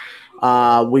Netherlands.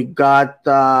 We got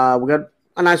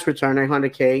a nice return,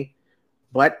 800K,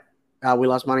 but we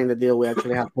lost money in the deal. We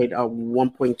actually have paid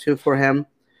 1.2 for him,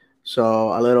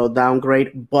 so a little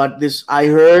downgrade. But this, I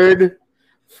heard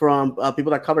from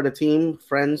people that cover the team,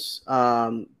 friends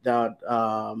that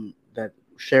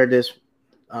shared this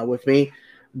with me,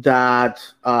 that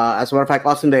as a matter of fact,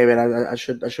 Austin David, I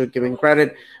should give him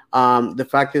credit. The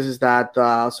fact is that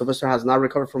Sylvester has not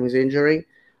recovered from his injury.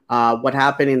 What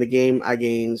happened in the game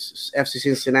against FC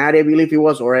Cincinnati, I believe it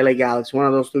was, or LA Galaxy, one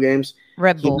of those two games.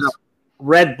 Red Bulls.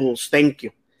 Red Bulls, thank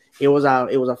you. It was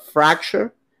a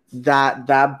fracture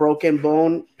that broken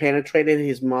bone penetrated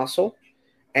his muscle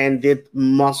and did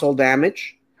muscle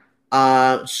damage.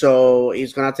 So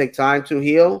it's gonna take time to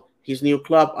heal. His new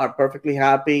club are perfectly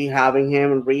happy having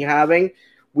him rehabbing.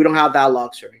 We don't have that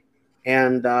luxury,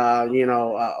 and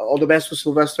all the best to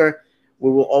Sylvester. We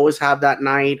will always have that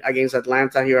night against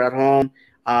Atlanta here at home.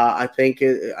 I think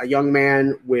a young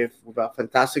man with a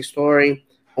fantastic story.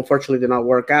 Unfortunately, did not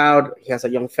work out. He has a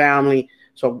young family,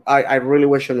 so I really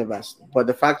wish him the best. But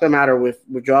the fact of the matter with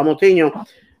Joao Moutinho,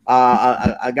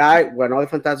 a guy with another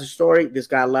fantastic story. This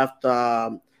guy left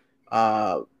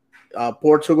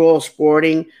Portugal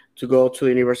Sporting to go to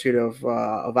the University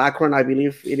of Akron, I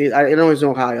believe it is. I don't know it's in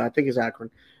Ohio. I think it's Akron.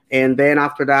 And then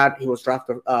after that, he was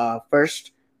drafted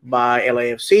first by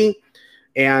LAFC.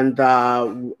 And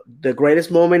the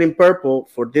greatest moment in purple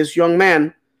for this young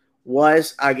man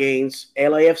was against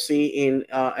LAFC in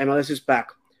MLS's back,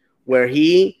 where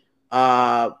he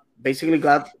basically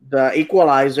got the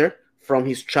equalizer from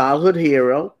his childhood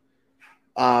hero.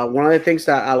 One of the things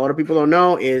that a lot of people don't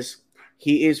know is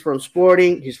he is from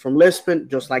Sporting. He's from Lisbon,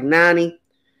 just like Nani.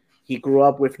 He grew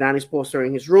up with Nani's poster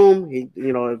in his room.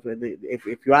 If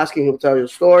you ask him, he'll tell you a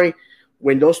story.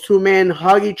 When those two men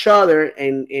hug each other,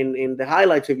 and in the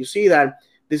highlights, if you see that,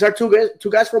 these are two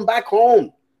guys from back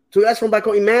home. Two guys from back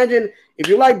home. Imagine, if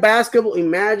you like basketball,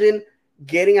 imagine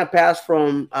getting a pass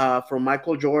from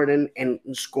Michael Jordan and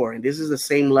scoring. This is the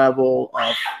same level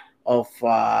of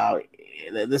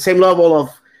the same level of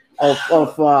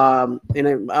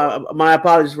my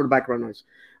apologies for the background noise.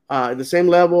 The same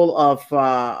level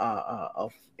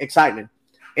of excitement,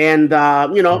 and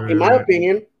in my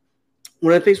opinion,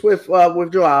 one of the things with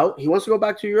Joao, he wants to go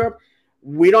back to Europe.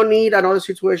 We don't need another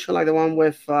situation like the one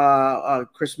with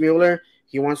Chris Mueller.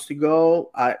 He wants to go.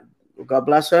 God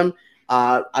bless him.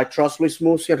 I trust Luis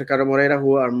Musi and Ricardo Moreira,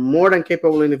 who are more than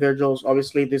capable individuals.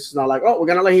 Obviously, this is not like, oh, we're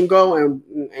gonna let him go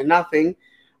and nothing.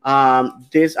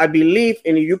 This, I believe,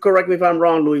 and you correct me if I'm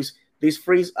wrong, Luis, this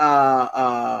frees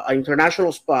an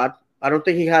international spot. I don't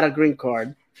think he had a green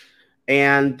card.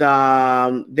 And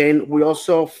then we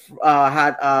also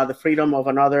had the freedom of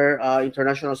another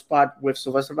international spot with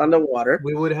Sylvester van der Water.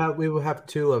 We would have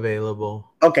two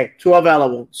available. Okay, two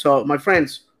available. So, my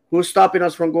friends, who's stopping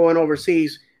us from going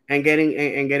overseas and getting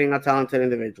a talented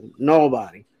individual?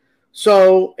 Nobody.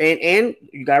 So, and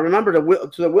you gotta remember,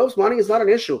 the Wills money is not an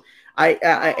issue.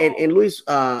 And Luis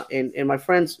and my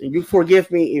friends, you forgive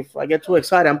me if I get too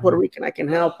excited. I'm Puerto Rican. I can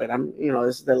help it.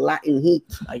 This is the Latin heat,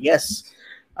 I guess.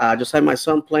 Just had my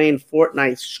son playing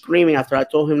Fortnite, screaming after I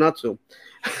told him not to.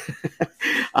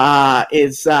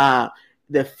 It's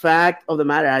the fact of the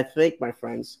matter, I think, my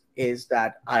friends, is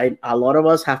that a lot of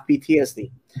us have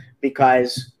PTSD,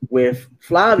 because with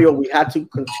Flavio, we had to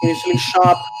continuously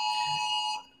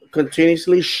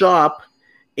shop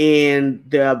in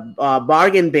the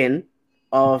bargain bin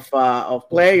of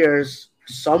players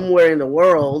somewhere in the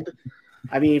world.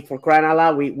 I mean, for crying out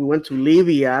loud, we went to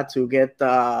Libya to get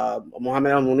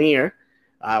Mohamed Al Munir.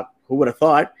 Who would have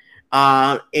thought?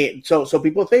 So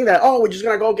people think that, oh, we're just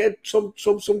gonna go get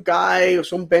some guy or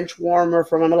some bench warmer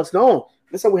from MLS. No,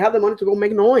 listen, we have the money to go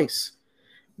make noise.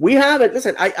 We have it.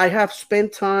 Listen, I have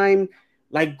spent time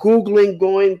like Googling,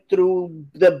 going through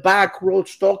the back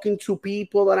roads, talking to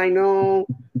people that I know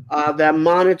that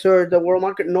monitor the world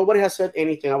market. Nobody has said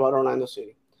anything about Orlando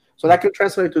City. So that can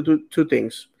translate to two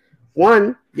things.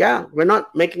 One, yeah, we're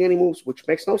not making any moves, which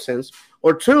makes no sense.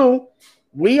 Or two,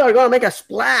 we are going to make a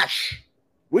splash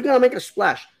We're gonna make a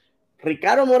splash.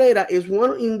 Ricardo Moreira is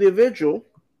one individual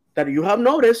that you have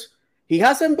noticed he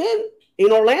hasn't been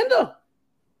in Orlando.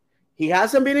 He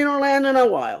hasn't been in Orlando in a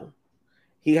while.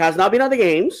 He has not been at the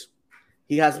games.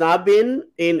 He has not been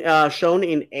in shown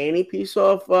in any piece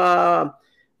of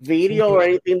video or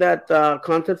anything that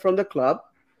content from the club.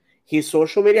 His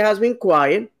social media has been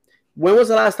quiet. When was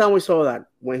the last time we saw that?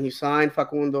 When he signed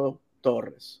Facundo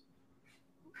Torres.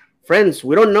 Friends,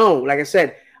 we don't know. Like I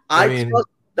said, I trust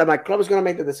that my club is going to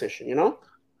make the decision, you know?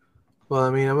 Well, I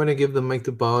mean, I'm going to give the mic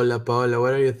to Paola. Paola,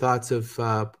 what are your thoughts of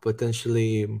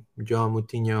potentially João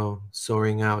Moutinho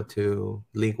soaring out to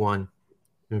League One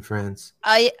in France?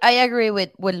 I agree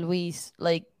with Luis.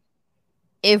 Like,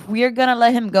 if we're gonna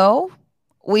let him go,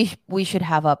 we should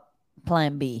have a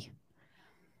plan B.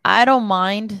 I don't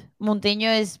mind.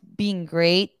 Moutinho is being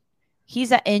great.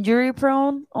 He's a injury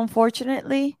prone,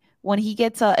 unfortunately. When he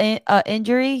gets a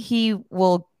injury, he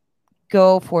will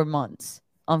go for months,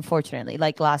 unfortunately,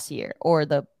 like last year or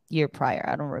the year prior.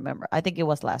 I don't remember. I think it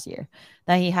was last year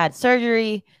that he had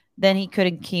surgery, then he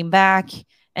couldn't came back,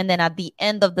 and then at the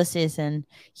end of the season,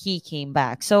 he came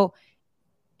back. So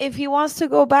if he wants to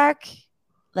go back,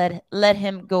 let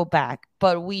him go back.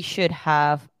 But we should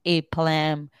have a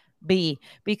plan B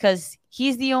because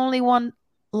he's the only one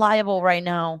liable right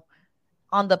now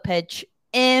on the pitch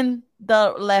in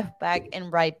the left back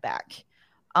and right back.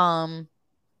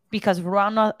 Because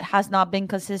Ronald has not been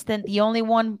consistent. The only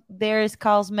one there is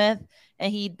Carl Smith,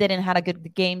 and he didn't have a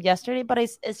good game yesterday, but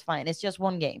it's fine. It's just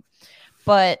one game.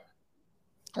 But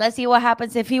let's see what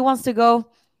happens. If he wants to go,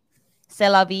 c'est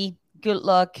la vie. Good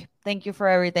luck. Thank you for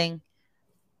everything.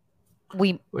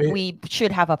 We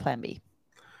should have a plan B.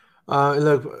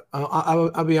 Look,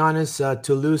 I'll be honest.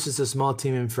 Toulouse is a small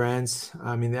team in France.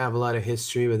 I mean, they have a lot of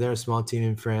history, but they're a small team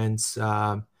in France.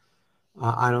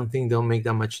 I don't think they'll make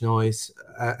that much noise.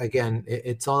 Again,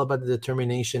 it's all about the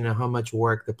determination and how much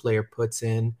work the player puts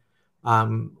in.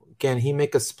 Can he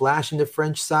make a splash in the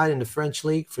French side, in the French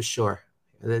league? For sure.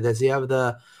 Does he have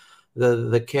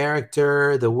the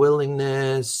character, the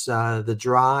willingness, the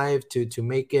drive to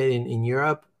make it in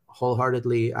Europe?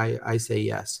 Wholeheartedly, I say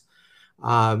yes.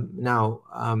 Now,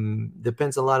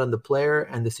 depends a lot on the player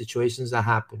and the situations that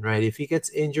happen, right? If he gets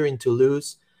injured in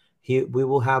Toulouse, we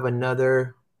will have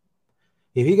another.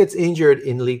 If he gets injured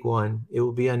in League One, it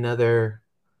will be another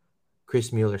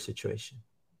Chris Mueller situation,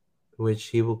 which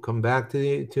he will come back to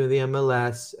the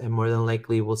MLS and more than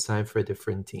likely will sign for a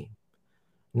different team.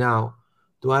 Now,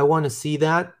 do I want to see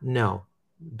that? No.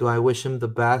 Do I wish him the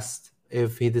best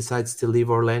if he decides to leave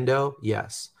Orlando?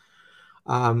 Yes.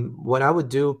 What I would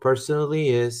do personally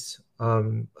is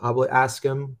I would ask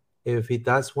him if he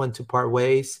does want to part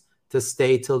ways to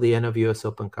stay till the end of US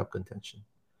Open Cup contention.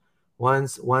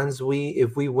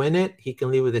 If we win it, he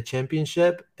can leave with a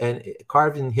championship and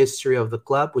carved in history of the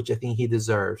club, which I think he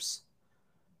deserves.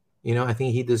 You know, I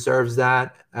think he deserves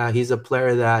that. He's a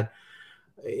player that,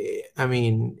 I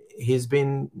mean, he's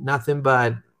been nothing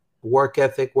but work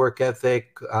ethic,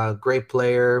 great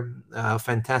player,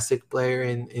 fantastic player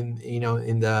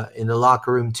in the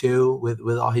locker room too,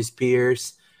 with all his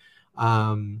peers.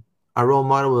 A role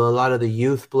model with a lot of the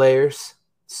youth players.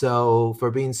 So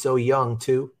for being so young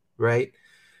too, right?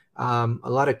 A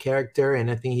lot of character, and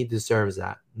I think he deserves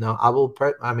that. No,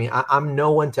 I'm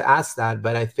no one to ask that,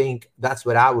 but I think that's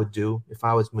what I would do if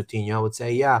I was Moutinho. I would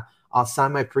say, yeah, I'll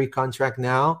sign my pre-contract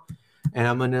now, and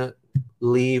I'm gonna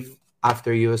leave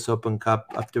after US Open Cup,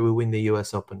 after we win the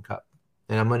US Open Cup.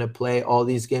 And I'm going to play all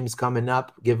these games coming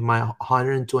up, give my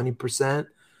 120%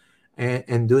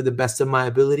 and do the best of my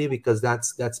ability because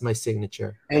that's my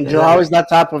signature. And Joao is that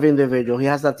type of individual. He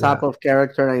has that type of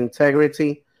character and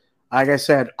integrity. Like I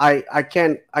said, I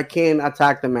can't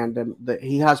attack the man.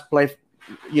 He has played,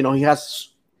 he has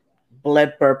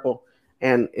bled purple.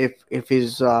 And if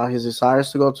his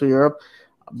desires to go to Europe,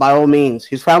 by all means,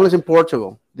 his family's in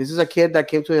Portugal. This is a kid that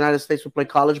came to the United States to play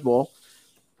college ball,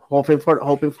 hoping for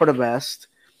the best.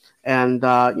 And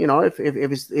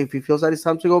if he feels that it's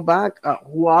time to go back,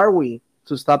 who are we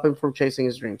to stop him from chasing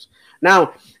his dreams?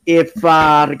 Now, if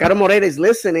Ricardo Moreira is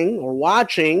listening or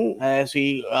watching, as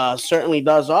he certainly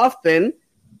does often,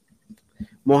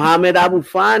 Mohamed Abu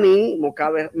Fani,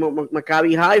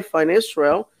 Maccabi Haifa in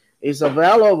Israel, is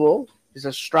available. He's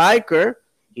a striker.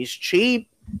 He's cheap.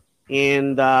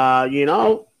 And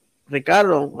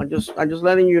Ricardo, I'm just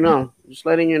letting you know.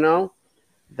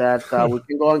 That we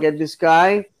can go and get this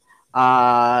guy.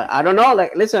 I don't know.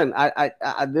 Like, listen, I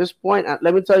at this point,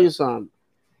 let me tell you something.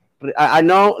 I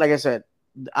know, like I said,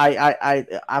 I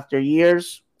after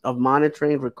years of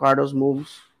monitoring Ricardo's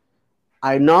moves,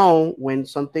 I know when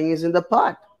something is in the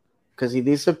pot because he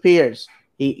disappears.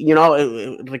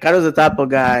 Ricardo's the type of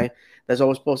guy that's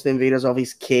always posting videos of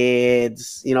his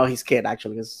kids. His kid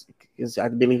actually is I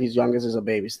believe his youngest is a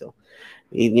baby still.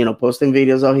 Posting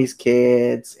videos of his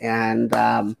kids and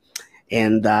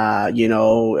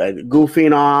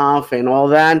goofing off and all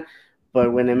that.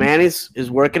 But when a man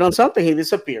is working on something, he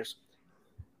disappears.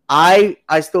 I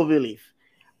still believe.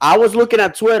 I was looking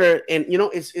at Twitter, and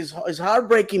it's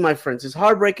heartbreaking, my friends. It's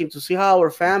heartbreaking to see how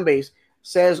our fan base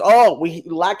says, "Oh, we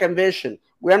lack ambition.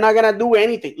 We're not gonna do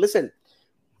anything." Listen,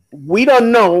 we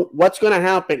don't know what's gonna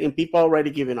happen, and people are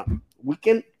already giving up. We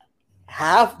can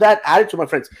have that attitude, my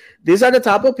friends. These are the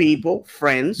type of people,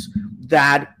 friends,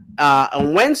 that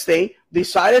on Wednesday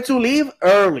decided to leave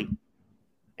early,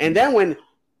 and then when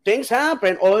things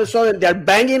happen, all of a sudden they're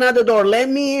banging at the door. Let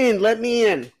me in. Let me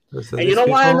in. So And you know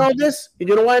why I know this?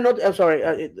 You know why I know? I'm sorry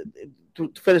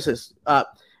to finish this. And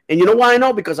you know why I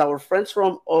know? Because our friends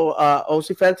from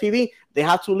OC Fan TV, they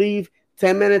have to leave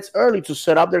 10 minutes early to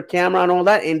set up their camera and all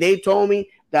that. And they told me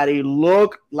that it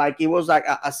looked like it was like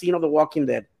a scene of The Walking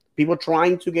Dead. People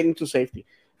trying to get into safety.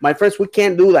 My friends, we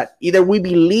can't do that. Either we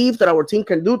believe that our team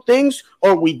can do things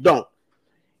or we don't.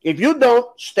 If you don't,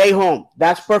 stay home.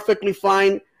 That's perfectly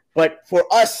fine. But for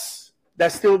us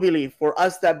that still believe, for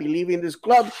us that believe in this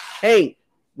club, hey,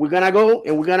 we're gonna go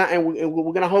and we're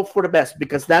gonna hope for the best,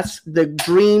 because that's the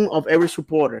dream of every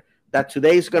supporter, that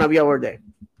today is gonna be our day.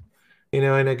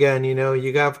 And again,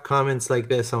 you got comments like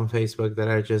this on Facebook that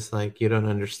are just like, you don't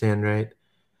understand, right?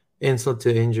 Insult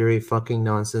to injury, fucking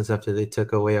nonsense after they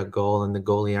took away a goal and the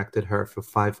goalie acted hurt for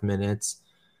 5 minutes.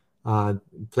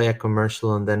 Play a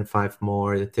commercial and then 5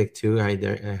 more. They take 2.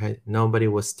 Nobody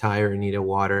was tired or needed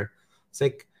water. It's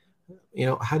like,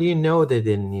 how do you know they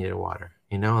didn't need water?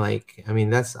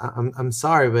 I'm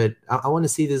sorry, but I want to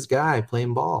see this guy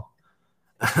playing ball.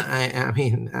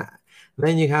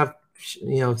 Then you have,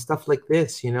 stuff like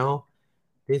this,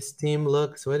 this team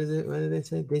looks, what did they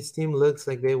say? This team looks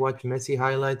like they watch Messi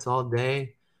highlights all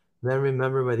day. Then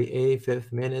remember, by the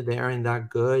 85th minute, they aren't that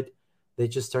good. They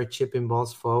just start chipping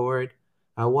balls forward.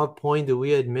 At what point do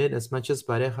we admit, as much as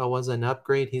Pareja was an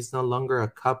upgrade, he's no longer a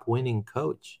cup-winning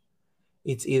coach?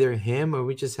 It's either him or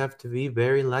we just have to be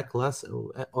very lackluster,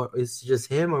 or it's just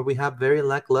him or we have very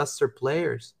lackluster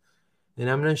players. And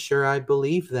I'm not sure I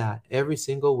believe that. Every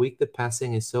single week the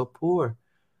passing is so poor.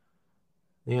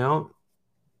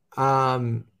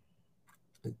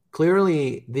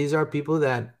 Clearly these are people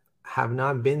that have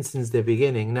not been since the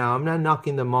beginning. Now, I'm not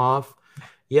knocking them off.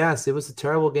 Yes, it was a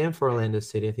terrible game for Orlando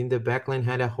City. I think the backline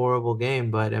had a horrible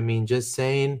game, but just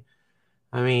saying,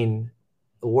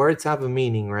 words have a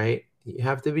meaning, right? You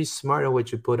have to be smart on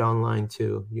what you put online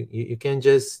too. You can't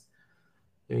just,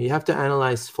 you have to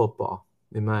analyze football,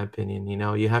 in my opinion.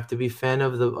 You have to be fan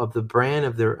of the brand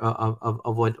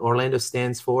of what Orlando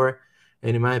stands for,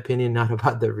 and in my opinion, not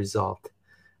about the result.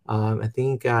 I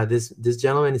think this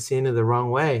gentleman is seeing it the wrong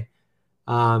way.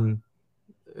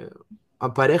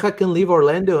 Pareja can leave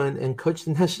Orlando and coach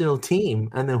the national team,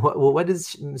 and then what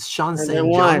is Sean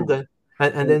St. John?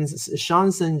 And then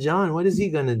Sean St. John, what is he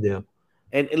gonna do?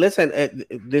 And listen,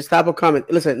 this type of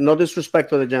comment, listen, no disrespect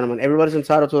to the gentleman. Everybody's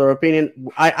entitled to their opinion.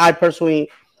 I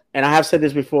personally, and I have said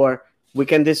this before, we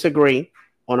can disagree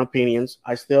on opinions.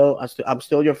 I'm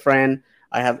still your friend.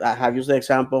 I have used the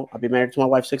example. I've been married to my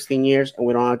wife 16 years, and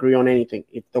we don't agree on anything.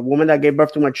 If the woman that gave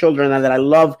birth to my children and that I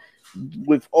love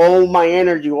with all my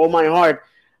energy, all my heart,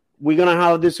 we're gonna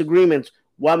have disagreements.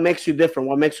 What makes you different?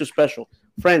 What makes you special?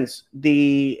 Friends,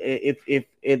 if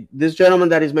this gentleman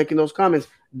that is making those comments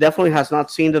definitely has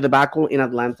not seen the debacle in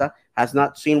Atlanta, has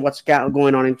not seen what's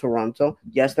going on in Toronto.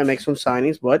 Yes, they make some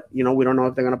signings, but we don't know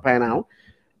if they're going to pan out.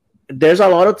 There's a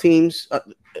lot of teams.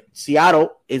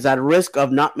 Seattle is at risk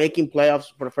of not making playoffs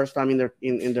for the first time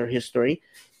in their history.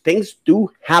 Things do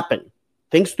happen.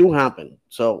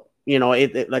 So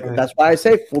right. That's why I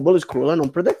say football is cruel and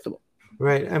unpredictable.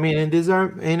 Right. And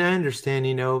I understand.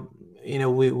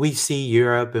 We see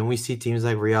Europe and we see teams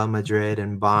like Real Madrid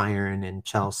and Bayern and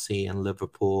Chelsea and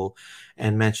Liverpool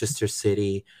and Manchester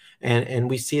City. And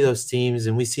we see those teams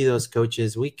and we see those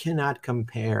coaches. We cannot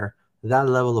compare that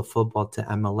level of football to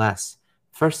MLS.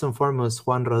 First and foremost,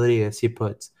 Juan Rodriguez, he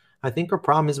puts. I think our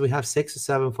problem is we have 6 or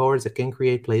 7 forwards that can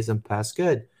create plays and pass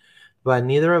good. But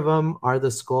neither of them are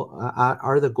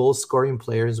the goal-scoring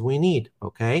players we need,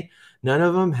 okay? None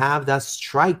of them have that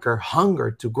striker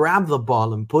hunger to grab the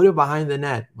ball and put it behind the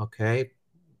net, okay?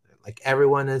 Like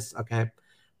everyone is, okay?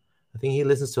 I think he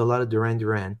listens to a lot of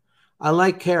Duran. I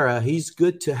like Kara. He's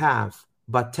good to have.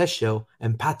 But Tesho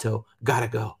and Pato gotta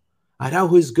go.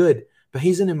 Araujo is good, but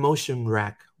he's an emotion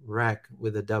wreck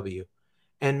with a W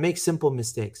and makes simple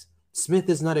mistakes. Smith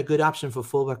is not a good option for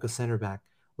fullback or center back.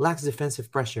 lacks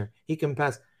defensive pressure. He can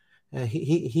pass.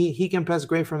 He can pass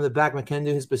great from the back, but can't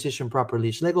do his position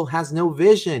properly. Schlegel has no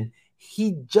vision.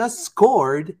 He just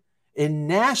scored in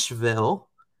Nashville.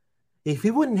 If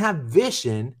he wouldn't have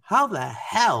vision, how the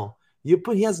hell he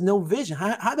has no vision?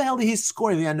 How the hell did he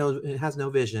score if he has no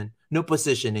vision, no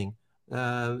positioning?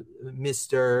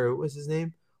 Mr. What's his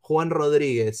name? Juan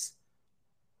Rodríguez.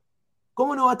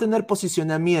 ¿Cómo no va a tener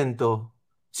posicionamiento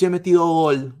si ha metido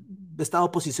gol? Ha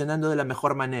estado posicionando de la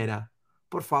mejor manera.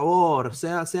 Por favor,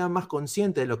 sea más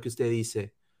consciente de lo que usted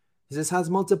dice. He says, has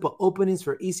multiple openings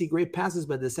for easy, great passes,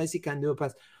 but decides he can't do a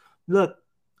pass. Look,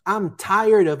 I'm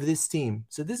tired of this team.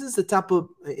 So this is the type of,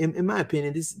 in my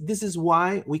opinion, this is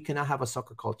why we cannot have a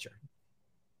soccer culture.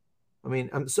 I mean,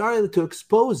 I'm sorry to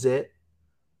expose it,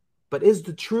 but it's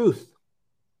the truth.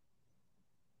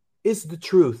 It's the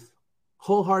truth.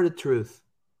 Wholehearted truth.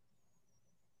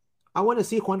 I want to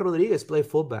see Juan Rodríguez play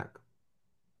fullback.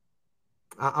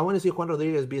 I want to see Juan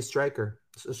Rodríguez be a striker,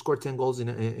 score 10 goals in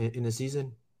a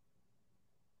season.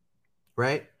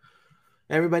 Right?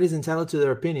 Everybody's entitled to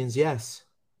their opinions, yes.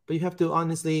 But you have to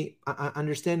honestly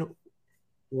understand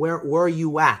where are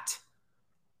you at?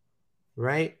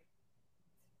 Right?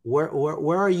 Where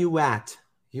are you at?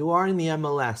 You are in the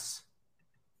MLS.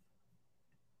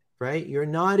 Right? You're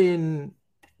not in,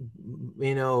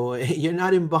 you're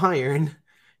not in Bayern.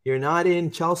 You're not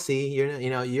in Chelsea. You're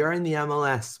in the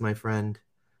MLS, my friend.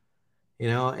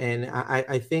 And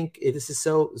I think this is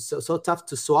so tough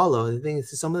to swallow. I think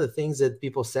some of the things that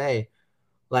people say,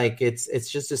 like it's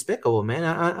just despicable, man.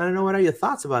 I don't know, what are your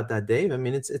thoughts about that, Dave? I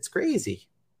mean, it's crazy.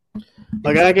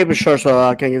 I gotta keep it short so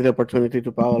I can give the opportunity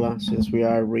to Paola, since we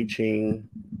are reaching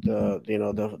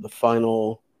the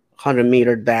final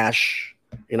 100-meter dash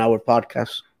in our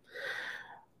podcast.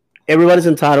 Everybody's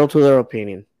entitled to their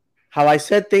opinion. How I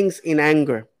said things in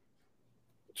anger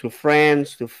to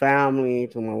friends, to family,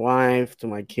 to my wife, to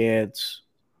my kids.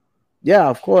 Yeah,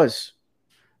 of course.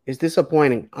 It's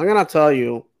disappointing. I'm going to tell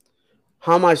you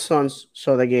how my sons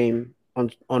saw the game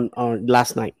on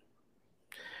last night.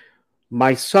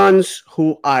 My sons,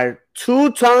 who are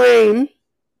two-time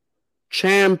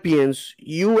champions,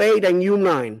 U8 and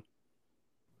U9.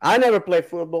 I never played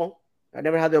football. I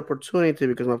never had the opportunity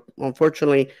because,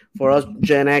 unfortunately, for us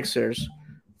Gen Xers,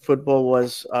 football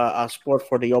was a sport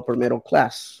for the upper middle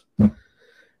class.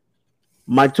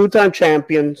 My two-time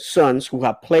champion sons, who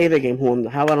have played the game, who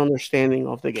have an understanding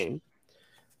of the game,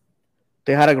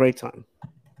 they had a great time.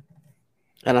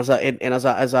 And as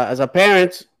a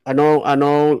parent, I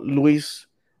know Luis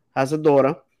has a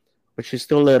daughter, but she's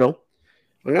still little.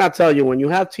 I'm gonna tell you, when you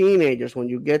have teenagers, when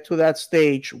you get to that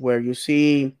stage where you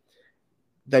see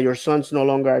that your sons no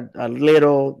longer are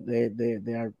little,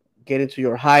 they are getting to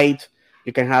your height,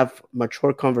 you can have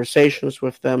mature conversations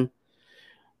with them,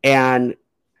 and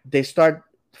they start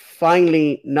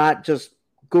finally not just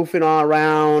goofing all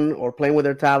around or playing with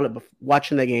their tablet, but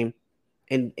watching the game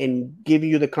and give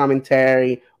you the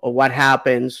commentary of what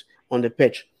happens on the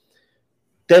pitch.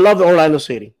 They love the Orlando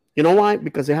City. You know why?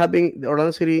 Because the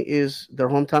Orlando City is their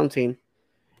hometown team,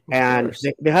 and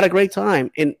they had a great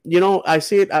time. And I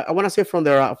see it. I want to see it from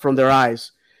their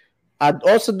eyes.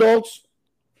 Us adults,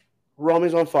 Rome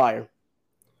is on fire,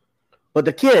 but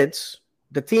the kids,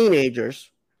 the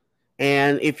teenagers,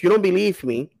 and if you don't believe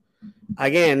me,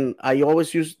 again, I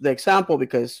always use the example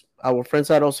because our friends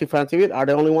at OC Fan TV are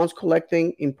the only ones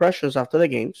collecting impressions after the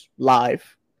games,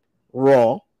 live,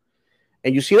 raw.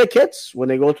 And you see the kids when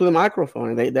they go to the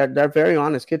microphone, and they're very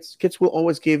honest. Kids will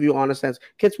always give you honest answers.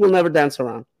 Kids will never dance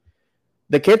around.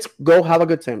 The kids go have a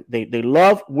good time. They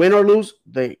love, win or lose.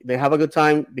 They have a good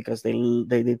time because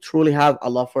they truly have a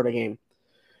love for the game.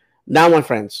 Now, my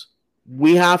friends,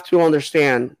 we have to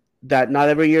understand that not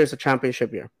every year is a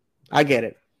championship year. I get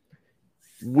it.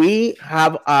 We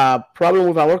have a problem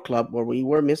with our club where we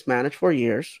were mismanaged for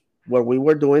years, where we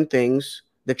were doing things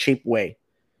the cheap way.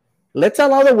 Let's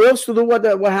allow the Wolves to do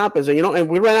what happens. And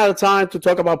we ran out of time to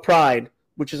talk about Pride,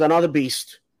 which is another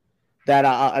beast that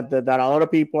a lot of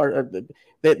people are.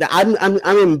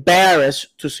 I'm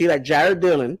embarrassed to see that Jared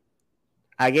Dillon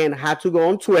again had to go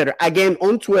on Twitter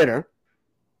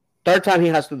third time he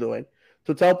has to do it,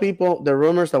 to tell people the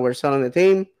rumors that we're selling the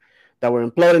team, that we're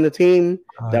imploding the team,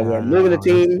 that we're moving the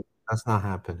team. That's not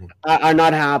happening. Are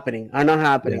not happening. Yeah,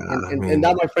 and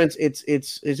that, my friends,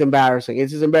 it's embarrassing.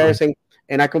 It's embarrassing.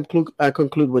 And I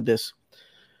conclude with this.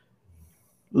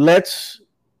 Let's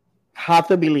have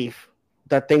the belief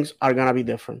that things are gonna be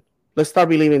different. Let's start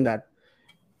believing that.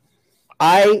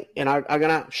 I'm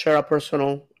gonna share a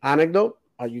personal anecdote.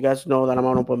 You guys know that I'm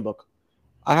an open book.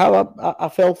 I have a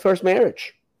failed first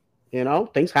marriage. You know,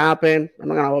 things happen. I'm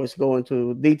not gonna always go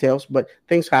into details, but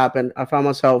things happen. I found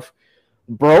myself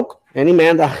broke. Any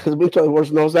man that has been to the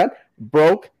worst knows that,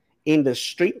 broke in the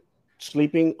street,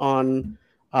 sleeping on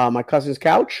my cousin's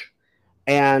couch,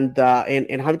 and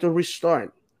having to restore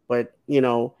it. But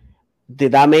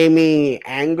did that make me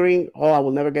angry? Oh, I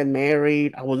will never get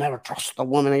married. I will never trust a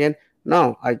woman again.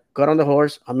 No, I got on the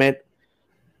horse. I met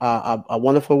a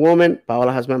wonderful woman.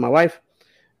 Paola has met my wife,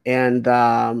 and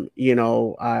the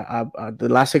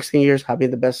last 16 years have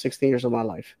been the best 16 years of my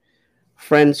life.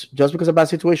 Friends, just because a bad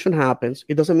situation happens,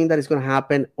 it doesn't mean that it's going to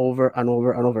happen over and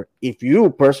over and over. If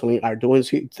you personally are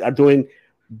doing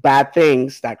bad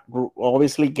things that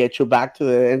obviously get you back to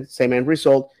the same end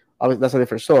result, obviously that's a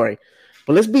different story.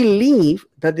 But let's believe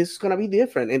that this is going to be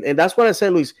different, and that's what I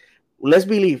said, Luis. Let's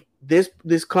believe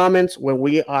these comments when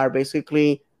we are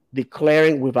basically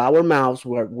declaring with our mouths,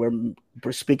 we're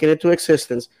speaking into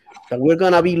existence, that we're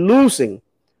going to be losing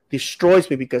destroys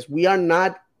me, because we are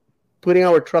not putting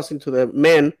our trust into the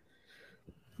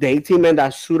 18 men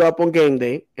that suit up on game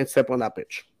day and step on that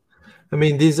pitch. I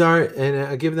mean, these are, and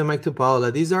I give the mic to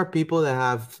Paula. These are people that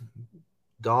have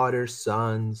daughters,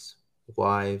 sons,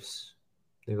 wives.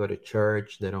 They go to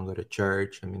church. They don't go to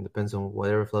church. I mean, depends on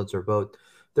whatever floats their boat.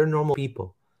 They're normal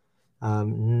people.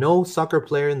 No soccer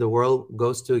player in the world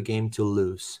goes to a game to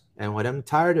lose. And what I'm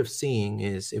tired of seeing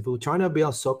is, if we're trying to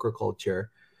build soccer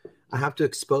culture, I have to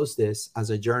expose this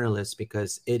as a journalist,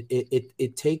 because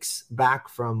it takes back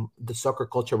from the soccer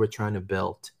culture we're trying to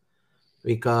build.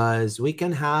 Because we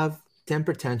can have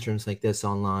temper tantrums like this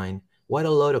online. What a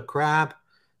load of crap.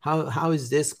 How is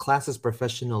this class as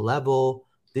professional level?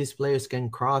 These players can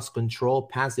cross, control,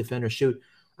 pass, defend, or shoot.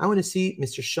 I want to see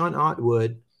Mr. Sean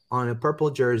Otwood on a purple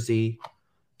jersey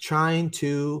trying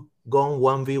to go on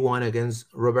 1v1 against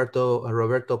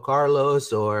Roberto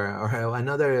Carlos, or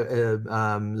another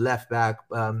left back,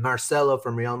 Marcelo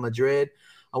from Real Madrid.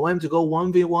 I want him to go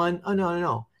 1v1. Oh,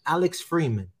 no. Alex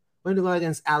Freeman. We're going to go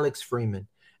against Alex Freeman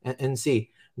and see.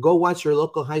 Go watch your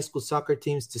local high school soccer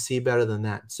teams to see better than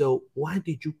that. So why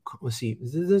did you see?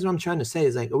 This is what I'm trying to say.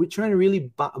 Is like, are we trying to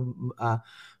really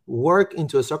work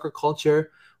into a soccer culture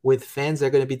with fans that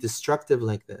are going to be destructive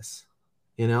like this?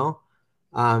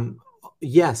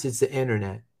 Yes, it's the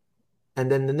internet.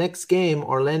 And then the next game,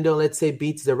 Orlando, let's say,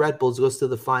 beats the Red Bulls, goes to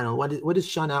the final. What is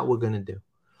Sean Atwood going to do?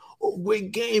 Oh,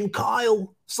 great game,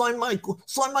 Kyle. Sign my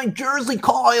jersey,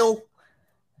 Kyle.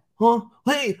 Huh?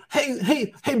 Hey,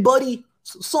 buddy.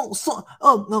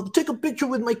 No, take a picture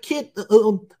with my kid.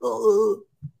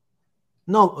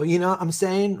 No, I'm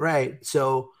saying? Right.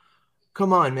 So,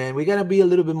 come on, man. We got to be a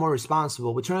little bit more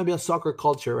responsible. We're trying to be a soccer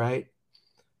culture, right?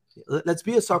 Let's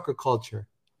be a soccer culture.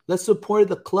 Let's support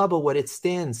the club of what it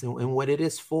stands and what it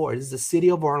is for. This is the city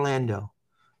of Orlando.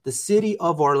 The city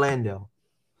of Orlando.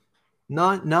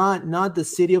 Not the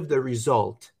city of the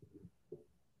result.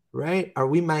 Right? Are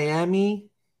we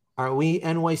Miami? Are we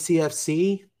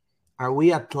NYCFC? Are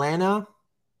we Atlanta?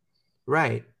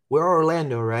 Right. We're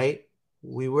Orlando, right?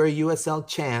 We were USL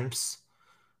champs,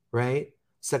 right?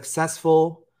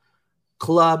 Successful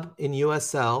club in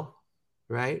USL,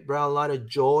 right? Brought a lot of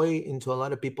joy into a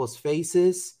lot of people's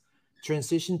faces.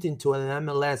 Transitioned into an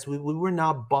MLS. We were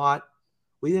not bought.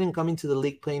 We didn't come into the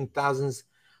league playing thousands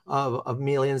of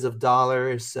millions of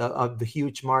dollars of the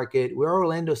huge market. We're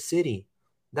Orlando City.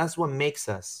 That's what makes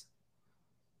us.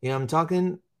 I'm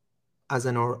talking as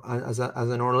an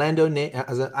Orlando.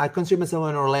 I consider myself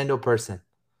an Orlando person.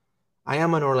 I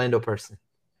am an Orlando person.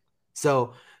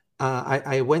 So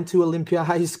I went to Olympia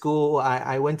High School.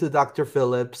 I went to Dr.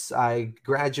 Phillips. I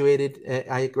graduated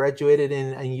in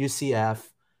UCF.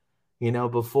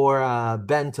 Before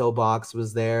Bento Box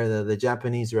was there, the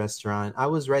Japanese restaurant. I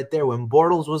was right there when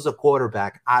Bortles was a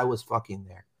quarterback. I was fucking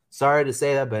there. Sorry to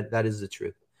say that, but that is the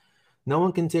truth. No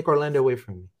one can take Orlando away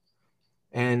from me.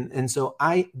 And so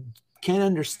I can't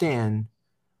understand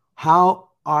how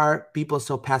are people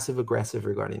so passive aggressive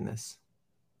regarding this.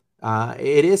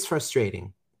 It is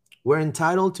frustrating. We're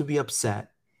entitled to be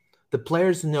upset. The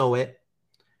players know it,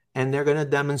 and they're going to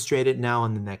demonstrate it now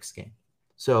in the next game.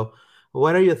 So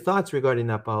what are your thoughts regarding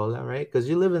that, Paola, right? Because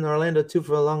you live in Orlando, too,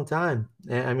 for a long time.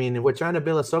 I mean, we're trying to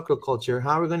build a soccer culture.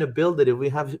 How are we going to build it if we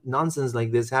have nonsense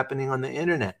like this happening on the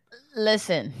internet?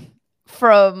 Listen,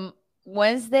 from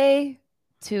Wednesday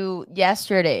to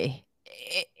yesterday,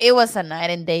 it was a night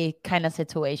and day kind of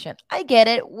situation. I get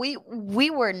it. We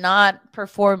were not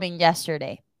performing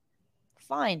yesterday.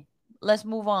 Fine. Let's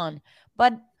move on.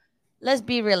 But let's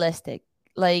be realistic.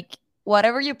 Like,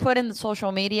 whatever you put in the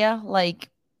social media, like,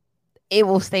 it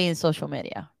will stay in social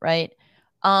media, right?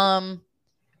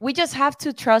 We just have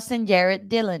to trust in Jared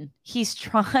Dillon. He's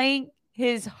trying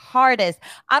his hardest.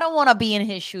 I don't want to be in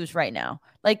his shoes right now.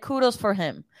 Like, kudos for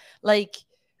him. Like,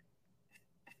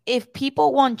 if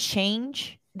people want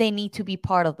change, they need to be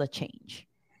part of the change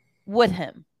with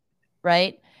him,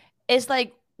 right? It's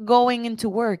like going into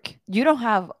work. You don't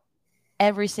have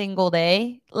every single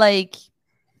day like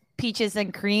peaches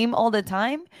and cream all the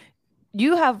time.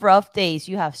 You have rough days,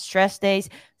 you have stress days.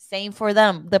 Same for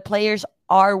them. The players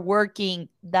are working,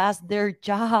 that's their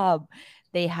job.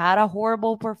 They had a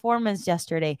horrible performance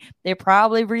yesterday. They're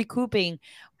probably recouping.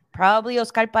 Probably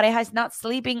Oscar Pareja is not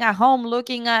sleeping at home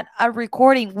looking at a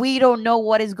recording. We don't know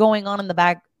what is going on in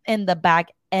the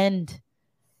back end.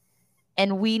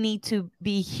 And we need to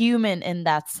be human in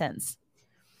that sense.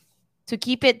 To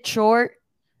keep it short,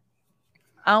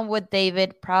 I'm with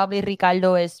David. Probably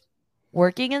Ricardo is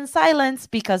working in silence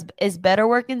because it's better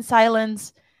work in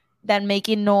silence than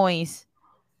making noise.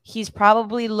 He's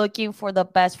probably looking for the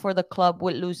best for the club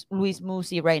with Luis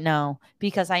Musi right now,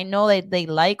 because I know that they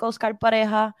like Oscar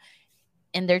Pareja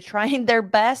and they're trying their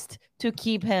best to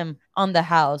keep him on the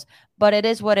house. But it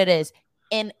is what it is.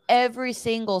 In every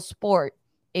single sport,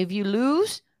 if you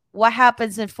lose, what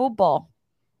happens in football?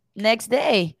 Next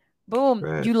day, boom,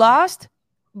 Right. you lost.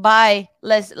 Bye.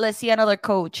 Let's see another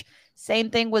coach. Same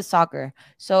thing with soccer.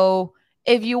 So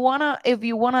if you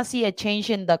wanna see a change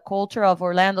in the culture of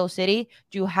Orlando City,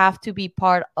 you have to be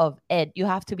part of it. You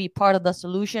have to be part of the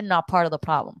solution, not part of the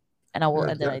problem. And I will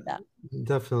Yeah, end it like that.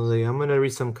 definitely. I'm gonna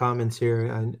read some comments here.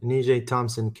 Nijay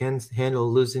Thompson can't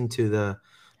handle losing to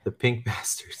the Pink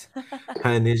Bastards.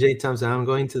 Nijay Thompson, I'm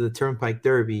going to the Turnpike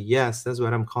Derby. Yes, that's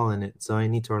what I'm calling it. So I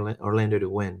need to Orlando to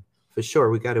win for sure.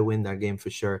 We got to win that game for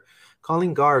sure.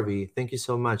 Colin Garvey, thank you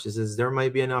so much. It says there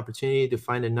might be an opportunity to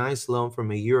find a nice loan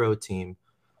from a Euro team.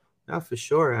 Yeah, for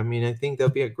sure. I mean, I think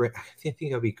that'll be a great. I think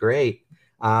that'll be great.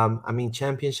 I mean,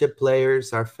 championship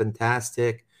players are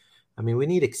fantastic. I mean, we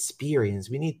need experience.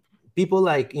 We need people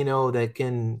like that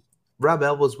can rub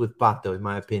elbows with Pato, in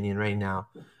my opinion, right now,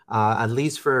 at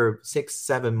least for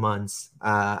 6-7 months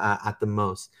at the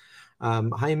most.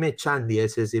 Jaime Chandia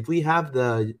says if we have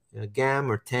the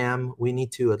GAM or TAM, we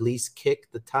need to at least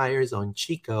kick the tires on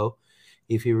Chico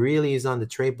if he really is on the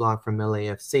trade block from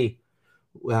LAFC.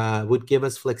 Would give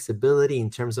us flexibility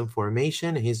in terms of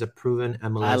formation. He's a proven I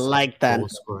MLS like that. goal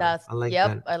scorer. That's I like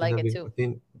yep, that. I like it I too.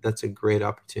 think that's a great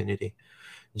opportunity.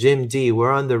 Jim D,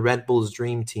 we're on the Red Bulls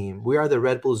dream team. We are the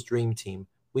Red Bulls dream team.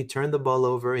 We turn the ball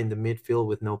over in the midfield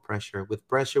with no pressure. With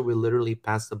pressure, we literally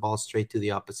pass the ball straight to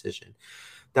the opposition.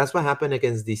 That's what happened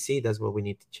against DC. That's what we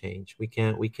need to change. We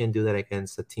can't do that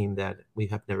against a team that we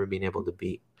have never been able to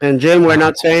beat. And Jim, we're Uh,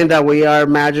 not saying that we are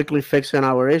magically fixing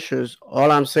our issues. All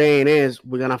I'm saying is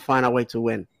we're gonna find a way to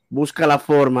win. Busca la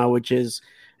forma, which is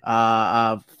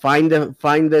find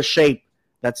the shape.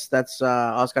 That's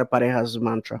Oscar Pareja's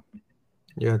mantra.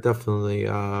 Yeah, definitely.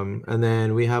 And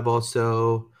then we have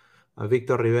also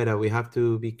Victor Rivera. We have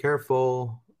to be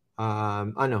careful.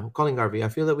 I know Colin Garvey. I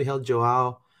feel that we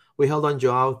held on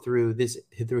Joao through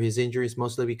his injuries,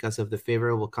 mostly because of the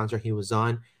favorable contract he was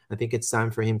on. I think it's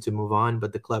time for him to move on,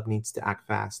 but the club needs to act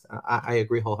fast. I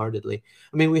agree wholeheartedly.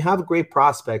 I mean, we have great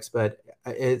prospects, but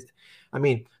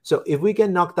so if we get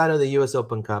knocked out of the U.S.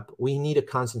 Open Cup, we need to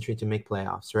concentrate to make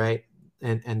playoffs, right?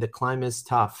 And the climb is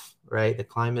tough, right? The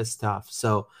climb is tough.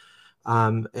 So,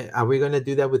 are we going to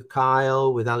do that with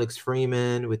Kyle, with Alex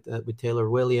Freeman, with Taylor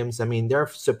Williams? I mean, they're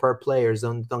superb players.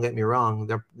 Don't get me wrong.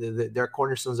 They're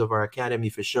cornerstones of our academy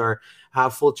for sure. I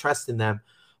have full trust in them.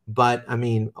 But I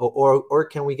mean, or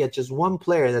can we get just one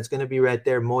player that's going to be right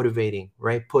there, motivating,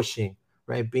 right, pushing,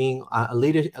 right, being a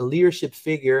leadership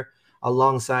figure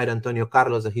alongside Antonio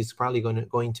Carlos, that he's probably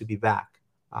going to be back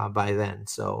by then.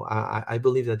 So I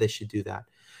believe that they should do that.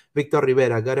 Victor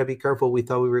Rivera, gotta be careful. We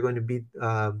thought we were going to beat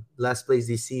last place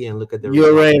DC, and look at the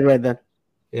You're result. right then.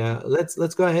 Yeah,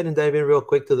 let's go ahead and dive in real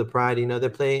quick to the Pride. They're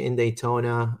playing in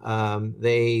Daytona.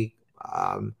 They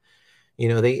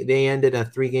ended a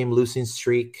 3-game losing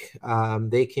streak.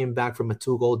 They came back from a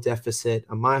 2-goal deficit.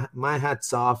 My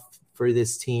hats off for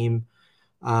this team,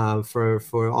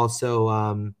 for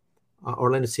also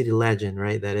Orlando City legend,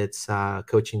 right? That it's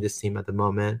coaching this team at the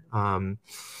moment.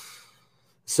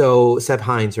 So Seb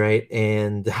Hines, right?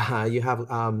 And you have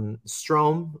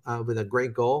Strom with a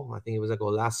great goal. I think it was a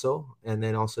golazo. And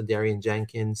then also Darian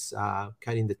Jenkins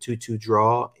cutting the 2-2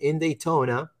 draw in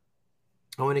Daytona.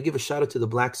 I want to give a shout out to the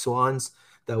Black Swans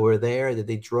that were there, that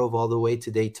they drove all the way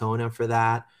to Daytona for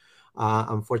that.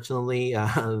 Unfortunately,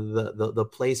 the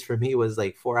place for me was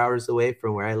like 4 hours away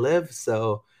from where I live.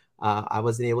 So I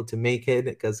wasn't able to make it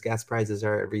because gas prices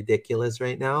are ridiculous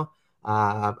right now.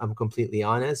 I'm completely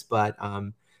honest, but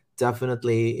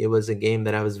definitely, it was a game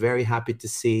that I was very happy to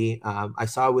see. I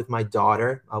saw it with my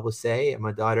daughter, I will say. And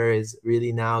my daughter is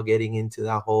really now getting into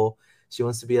that whole, she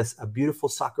wants to be a beautiful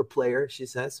soccer player, she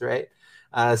says, right?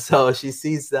 So she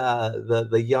sees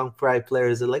the young pride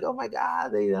players and like, oh my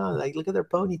God, they, like look at their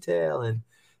ponytail and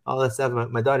all that stuff.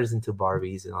 My daughter's into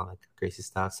Barbies and all that crazy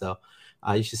stuff. So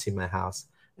you should see my house.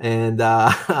 And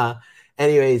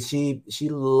anyways, she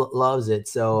loves it.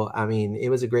 So I mean, it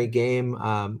was a great game.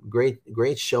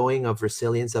 Great showing of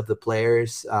resilience of the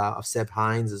players, of Seb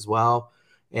Hines as well.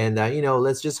 And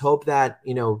let's just hope that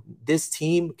this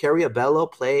team, Kerry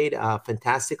Abello played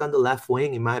fantastic on the left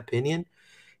wing, in my opinion.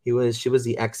 She was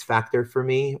the X factor for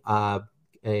me.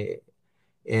 Eh,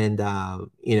 and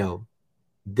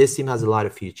this team has a lot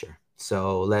of future.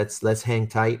 So let's hang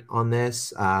tight on this.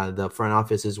 The front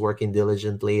office is working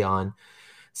diligently on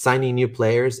signing new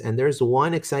players, and there's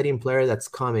one exciting player that's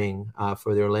coming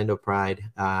for the Orlando Pride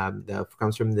that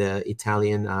comes from the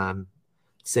Italian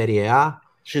Serie A.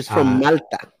 She's from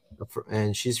Malta.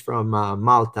 And she's from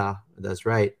Malta. That's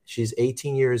right. She's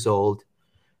 18 years old.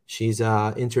 She's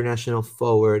international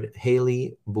forward,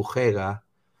 Haley Bujega.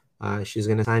 She's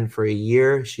going to sign for a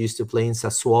year. She used to play in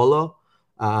Sassuolo,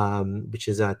 which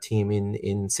is a team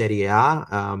in Serie A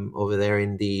over there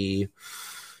in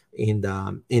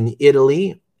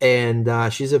Italy.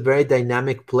 And she's a very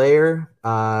dynamic player.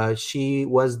 She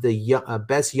was the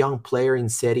best young player in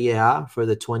Serie A for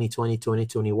the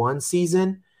 2020-2021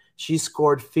 season. She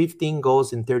scored 15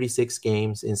 goals in 36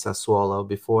 games in Sassuolo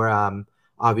before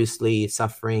obviously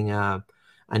suffering an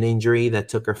injury that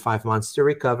took her 5 months to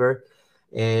recover.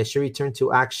 She returned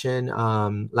to action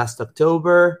last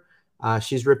October.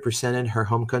 She's represented her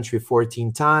home country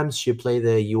 14 times. She played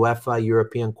the UEFA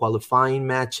European qualifying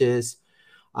matches.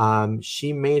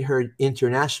 She made her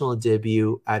international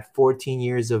debut at 14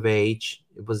 years of age.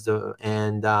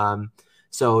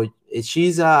 So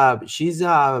she's a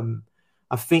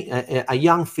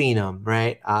young phenom,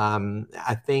 right?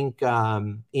 I think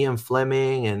Ian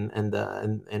Fleming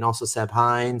and also Seb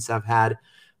Hines have had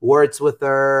words with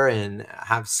her and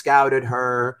have scouted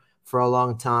her for a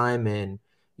long time, and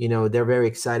they're very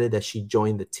excited that she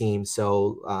joined the team.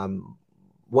 So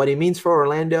what it means for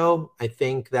Orlando, I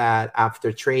think that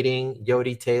after trading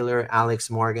Yodi Taylor, Alex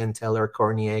Morgan, Taylor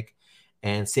Korniak,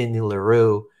 and Sidney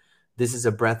Leroux, this is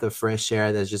a breath of fresh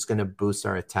air that's just going to boost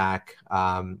our attack,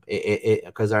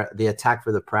 because the attack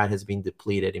for the Pride has been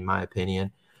depleted, in my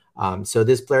opinion. So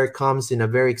this player comes in a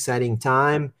very exciting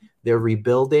time. They're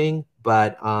rebuilding,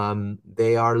 but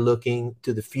they are looking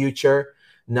to the future,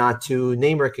 not to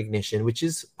name recognition, which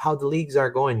is how the leagues are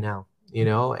going now,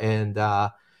 and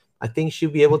I think she'll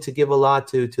be able to give a lot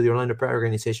to the Orlando Pride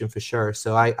organization for sure.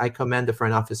 So I commend the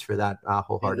front office for that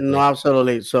wholeheartedly. No,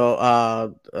 absolutely.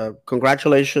 So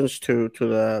congratulations to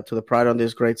the Pride on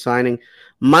this great signing.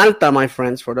 Malta, my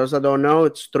friends, for those that don't know,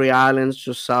 it's 3 islands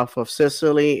just south of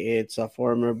Sicily. It's a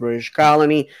former British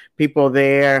colony. People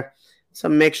there, it's a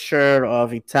mixture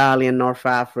of Italian, North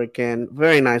African,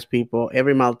 very nice people.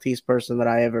 Every Maltese person that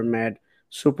I ever met,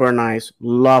 super nice,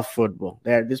 love football.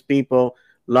 These people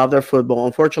love their football.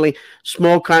 Unfortunately,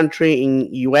 small country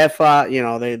in UEFA,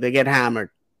 they get hammered.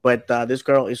 But this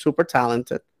girl is super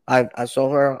talented. I saw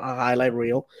her highlight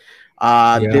reel.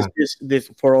 This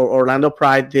for Orlando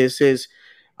Pride. This is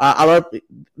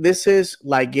This is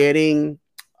like getting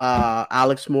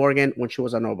Alex Morgan when she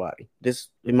was a nobody. This,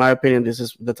 in my opinion, this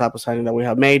is the type of signing that we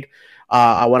have made.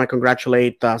 I want to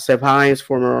congratulate Seb Hines,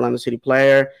 former Orlando City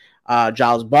player,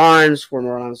 Giles Barnes, former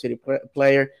Orlando City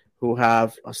player, who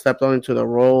have stepped on into the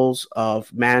roles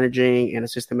of managing and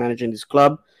assistant managing this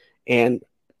club. And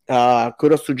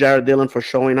kudos to Jared Dillon for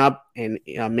showing up and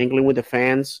mingling with the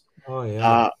fans. Oh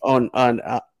yeah.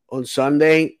 On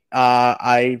Sunday,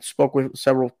 I spoke with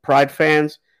several Pride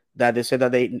fans that they said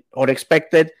that they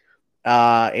unexpected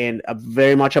and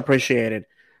very much appreciated.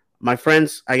 My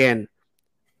friends, again,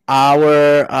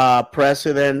 our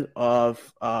president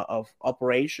of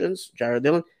operations, Jared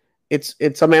Dillon,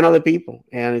 it's a man of the people,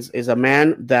 and it's a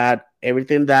man that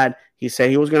everything that he said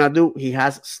he was gonna do, he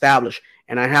has established.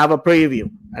 And I have a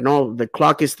preview. I know the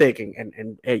clock is ticking,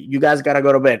 and you guys gotta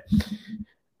go to bed.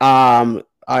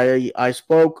 I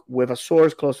spoke with a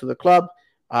source close to the club.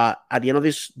 At the end of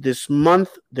this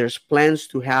month, there's plans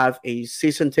to have a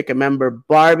season ticket member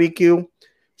barbecue,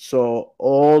 so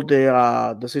all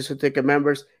the season ticket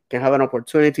members can have an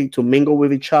opportunity to mingle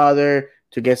with each other,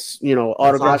 to get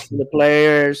autographs from the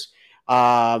players.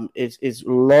 It's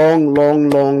long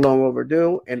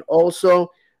overdue, and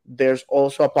also there's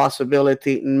also a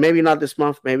possibility, maybe not this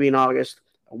month, maybe in August,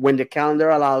 when the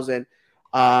calendar allows it,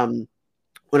 on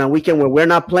a weekend where we're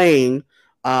not playing,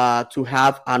 to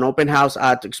have an open house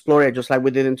at Exploria, just like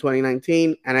we did in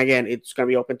 2019. And again, it's going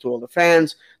to be open to all the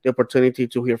fans, the opportunity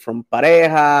to hear from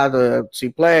pareja, to see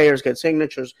players, get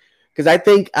signatures. Because I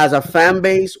think as a fan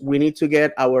base, we need to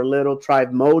get our little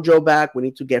tribe mojo back. We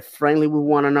need to get friendly with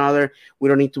one another. We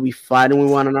don't need to be fighting with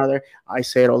one another. I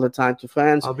say it all the time to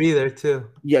fans. I'll be there too.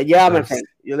 Yeah, my friend.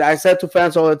 I said to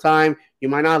fans all the time, you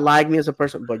might not like me as a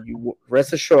person, but you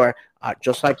rest assured,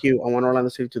 just like you, I want Orlando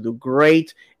City to do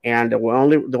great. And the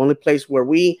only place where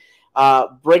we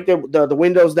break the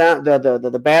windows down,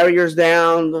 the barriers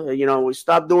down, we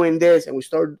stop doing this and we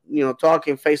start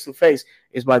talking face to face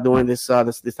is by doing this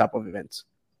type of events.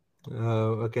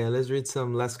 Okay, let's read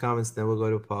some last comments, then we'll go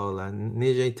to Paula.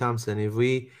 Nijay Thompson, if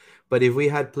we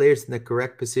had players in the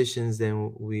correct positions,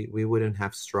 then we wouldn't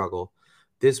have struggle.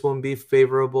 This won't be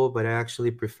favorable, but I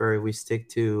actually prefer if we stick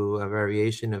to a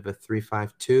variation of a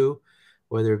 3-5-2,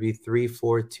 whether it be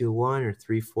 3-4-2-1 or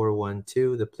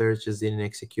 3-4-1-2. The players just didn't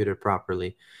execute it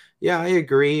properly. Yeah, I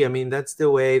agree. I mean, that's the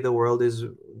way the world is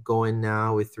going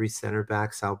now, with 3 center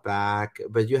backs out back.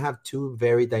 But you have 2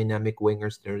 very dynamic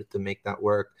wingers in order to make that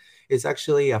work. It's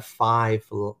actually a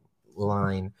 5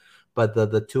 line, but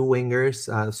the 2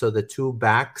 wingers, so the 2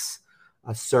 backs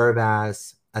serve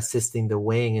as assisting the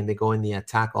wing, and they go in the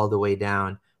attack all the way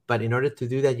down. But in order to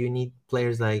do that, you need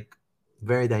players like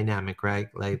very dynamic, right?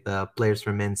 Like the players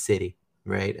from Man City,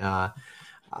 right?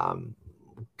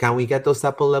 Can we get those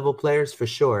type of level players? For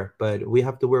sure, but we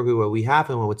have to work with what we have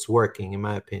and what's working, in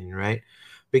my opinion, right?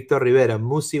 Victor Rivera,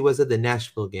 Musi was at the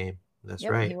Nashville game. That's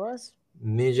right. He was.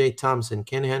 Mijay Thompson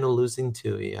can't handle losing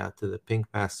to the Pink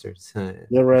Bastards.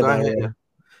 You're right. Go ahead.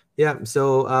 Yeah.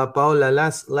 So, Paula,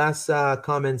 last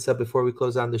comments before we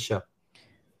close on the show.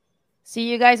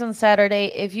 See you guys on Saturday.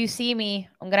 If you see me,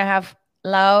 I'm gonna have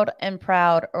loud and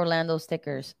proud Orlando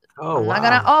stickers. I'm not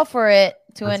gonna offer it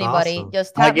to anybody. Awesome.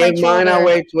 Just I gave mine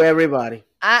away to everybody.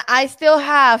 I still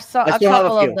have a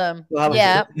couple of them.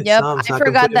 Yeah, yep. I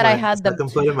forgot that I had them. I can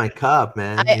put in my cup,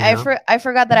 man. I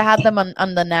forgot that I had them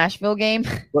on the Nashville game.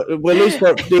 But at least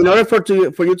in order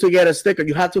for you to get a sticker,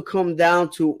 you have to come down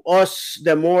to us,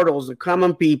 the mortals, the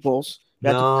common peoples. You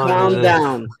have to calm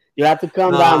down. You have to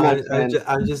calm down, my friend.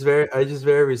 I'm just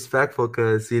very respectful,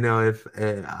 because if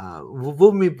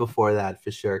we'll meet before that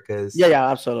for sure. Because yeah,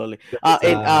 absolutely.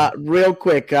 Real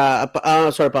quick,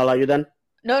 sorry, Paula, are you done?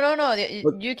 No.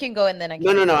 You can go, and then I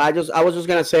can. No. I was just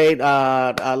gonna say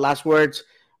last words.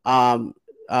 On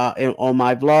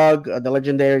my vlog, The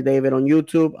Legendary David on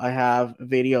YouTube, I have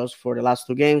videos for the last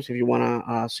 2 games if you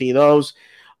wanna see those.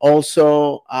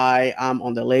 Also, I am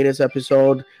on the latest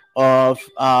episode of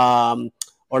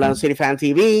Orlando City Fan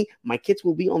TV. My kids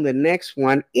will be on the next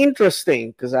one.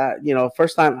 Interesting, because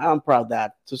first time, I'm proud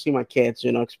to see my kids,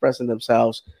 expressing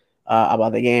themselves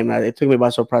about the game. It took me by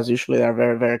surprise. Usually they're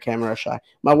very, very camera shy.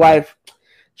 My wife,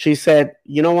 she said,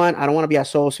 you know what? I don't want to be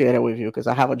associated with you because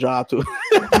I have a job to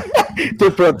to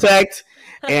protect.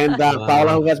 And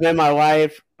Paula, who has met my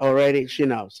wife already, she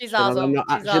knows. She's awesome.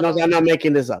 She knows I'm not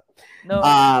making this up.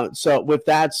 No. So with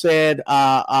that said,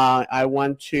 I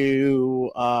want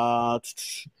to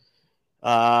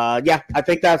I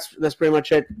think that's pretty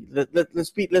much it. Let's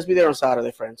be there on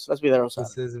Saturday, friends. Let's be there on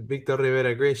Saturday. This is Victor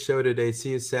Rivera. Great show today.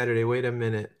 See you Saturday. Wait a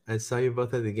minute. I saw you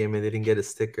both at the game and they didn't get a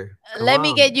sticker. Let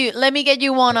me get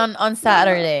you one on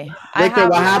Saturday. Victor,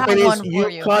 what happened is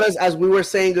you caught us as we were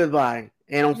saying goodbye.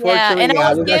 And unfortunately, and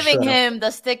I was giving him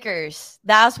the stickers.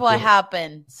 That's what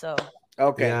happened. So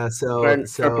okay. Yeah, so we're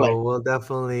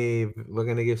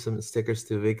gonna give some stickers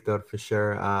to Victor for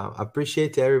sure.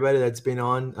 Appreciate to everybody that's been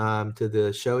on to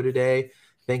the show today.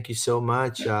 Thank you so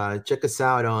much. Check us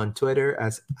out on Twitter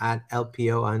as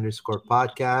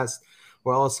 @LPO_podcast.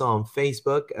 We're also on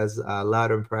Facebook as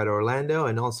Loud and Proud Orlando,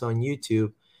 and also on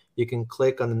YouTube. You can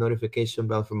click on the notification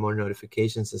bell for more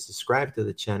notifications and subscribe to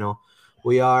the channel.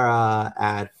 We are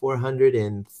at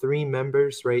 403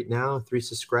 members right now, 3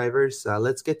 subscribers.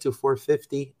 Let's get to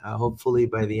 450, hopefully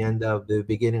by the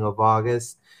beginning of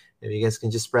August. If you guys can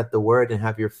just spread the word and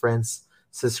have your friends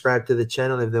subscribe to the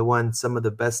channel if they want some of the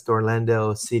best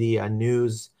Orlando City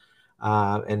news.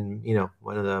 And,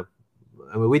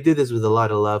 we do this with a lot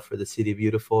of love for the City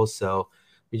Beautiful. So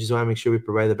we just want to make sure we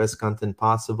provide the best content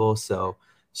possible. So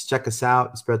just check us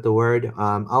out, spread the word.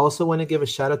 I also want to give a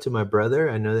shout out to my brother.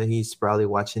 I know that he's probably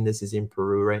watching this. He's in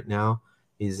Peru right now.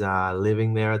 He's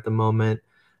living there at the moment.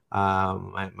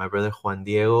 My brother Juan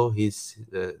Diego, it's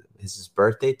his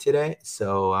birthday today.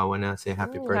 So I want to say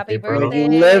happy birthday, bro.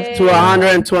 Live to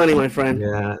 120, my friend.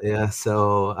 Yeah.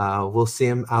 So we'll see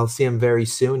him. I'll see him very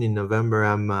soon in November.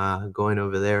 I'm going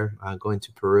over there, going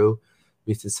to Peru.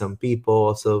 visit some people,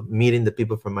 also meeting the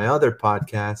people from my other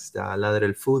podcast, Ladre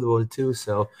el Fútbol, too.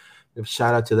 So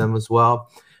shout out to them as well.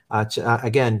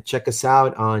 Again, check us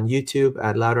out on YouTube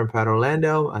at Louder and Proud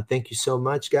Orlando. Thank you so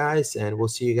much, guys, and we'll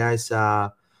see you guys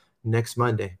next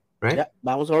Monday, right? Yeah,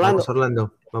 vamos Orlando. Vamos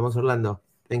Orlando. Vamos Orlando.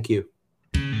 Thank you.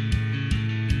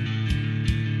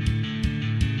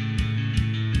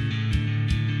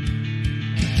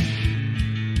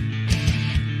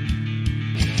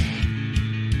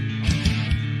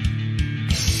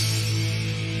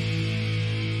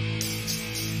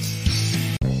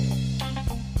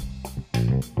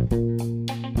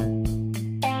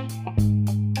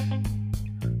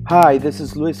 Hi, this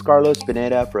is Luis Carlos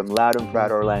Pineda from Loud and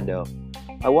Proud Orlando.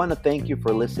 I want to thank you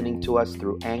for listening to us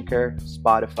through Anchor,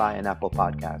 Spotify, and Apple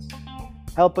Podcasts.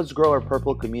 Help us grow our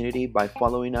Purple community by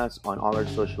following us on all our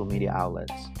social media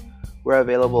outlets. We're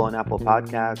available on Apple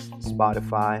Podcasts,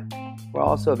 Spotify. We're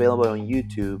also available on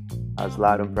YouTube as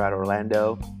Loud and Proud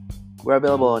Orlando. We're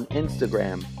available on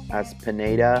Instagram as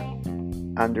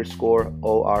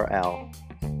Pineda_ORL.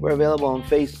 We're available on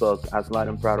Facebook as Loud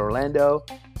and Proud Orlando,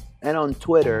 and on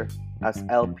Twitter as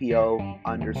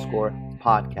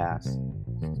LPO_podcast.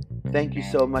 Thank you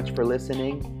so much for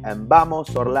listening, and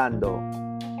vamos Orlando!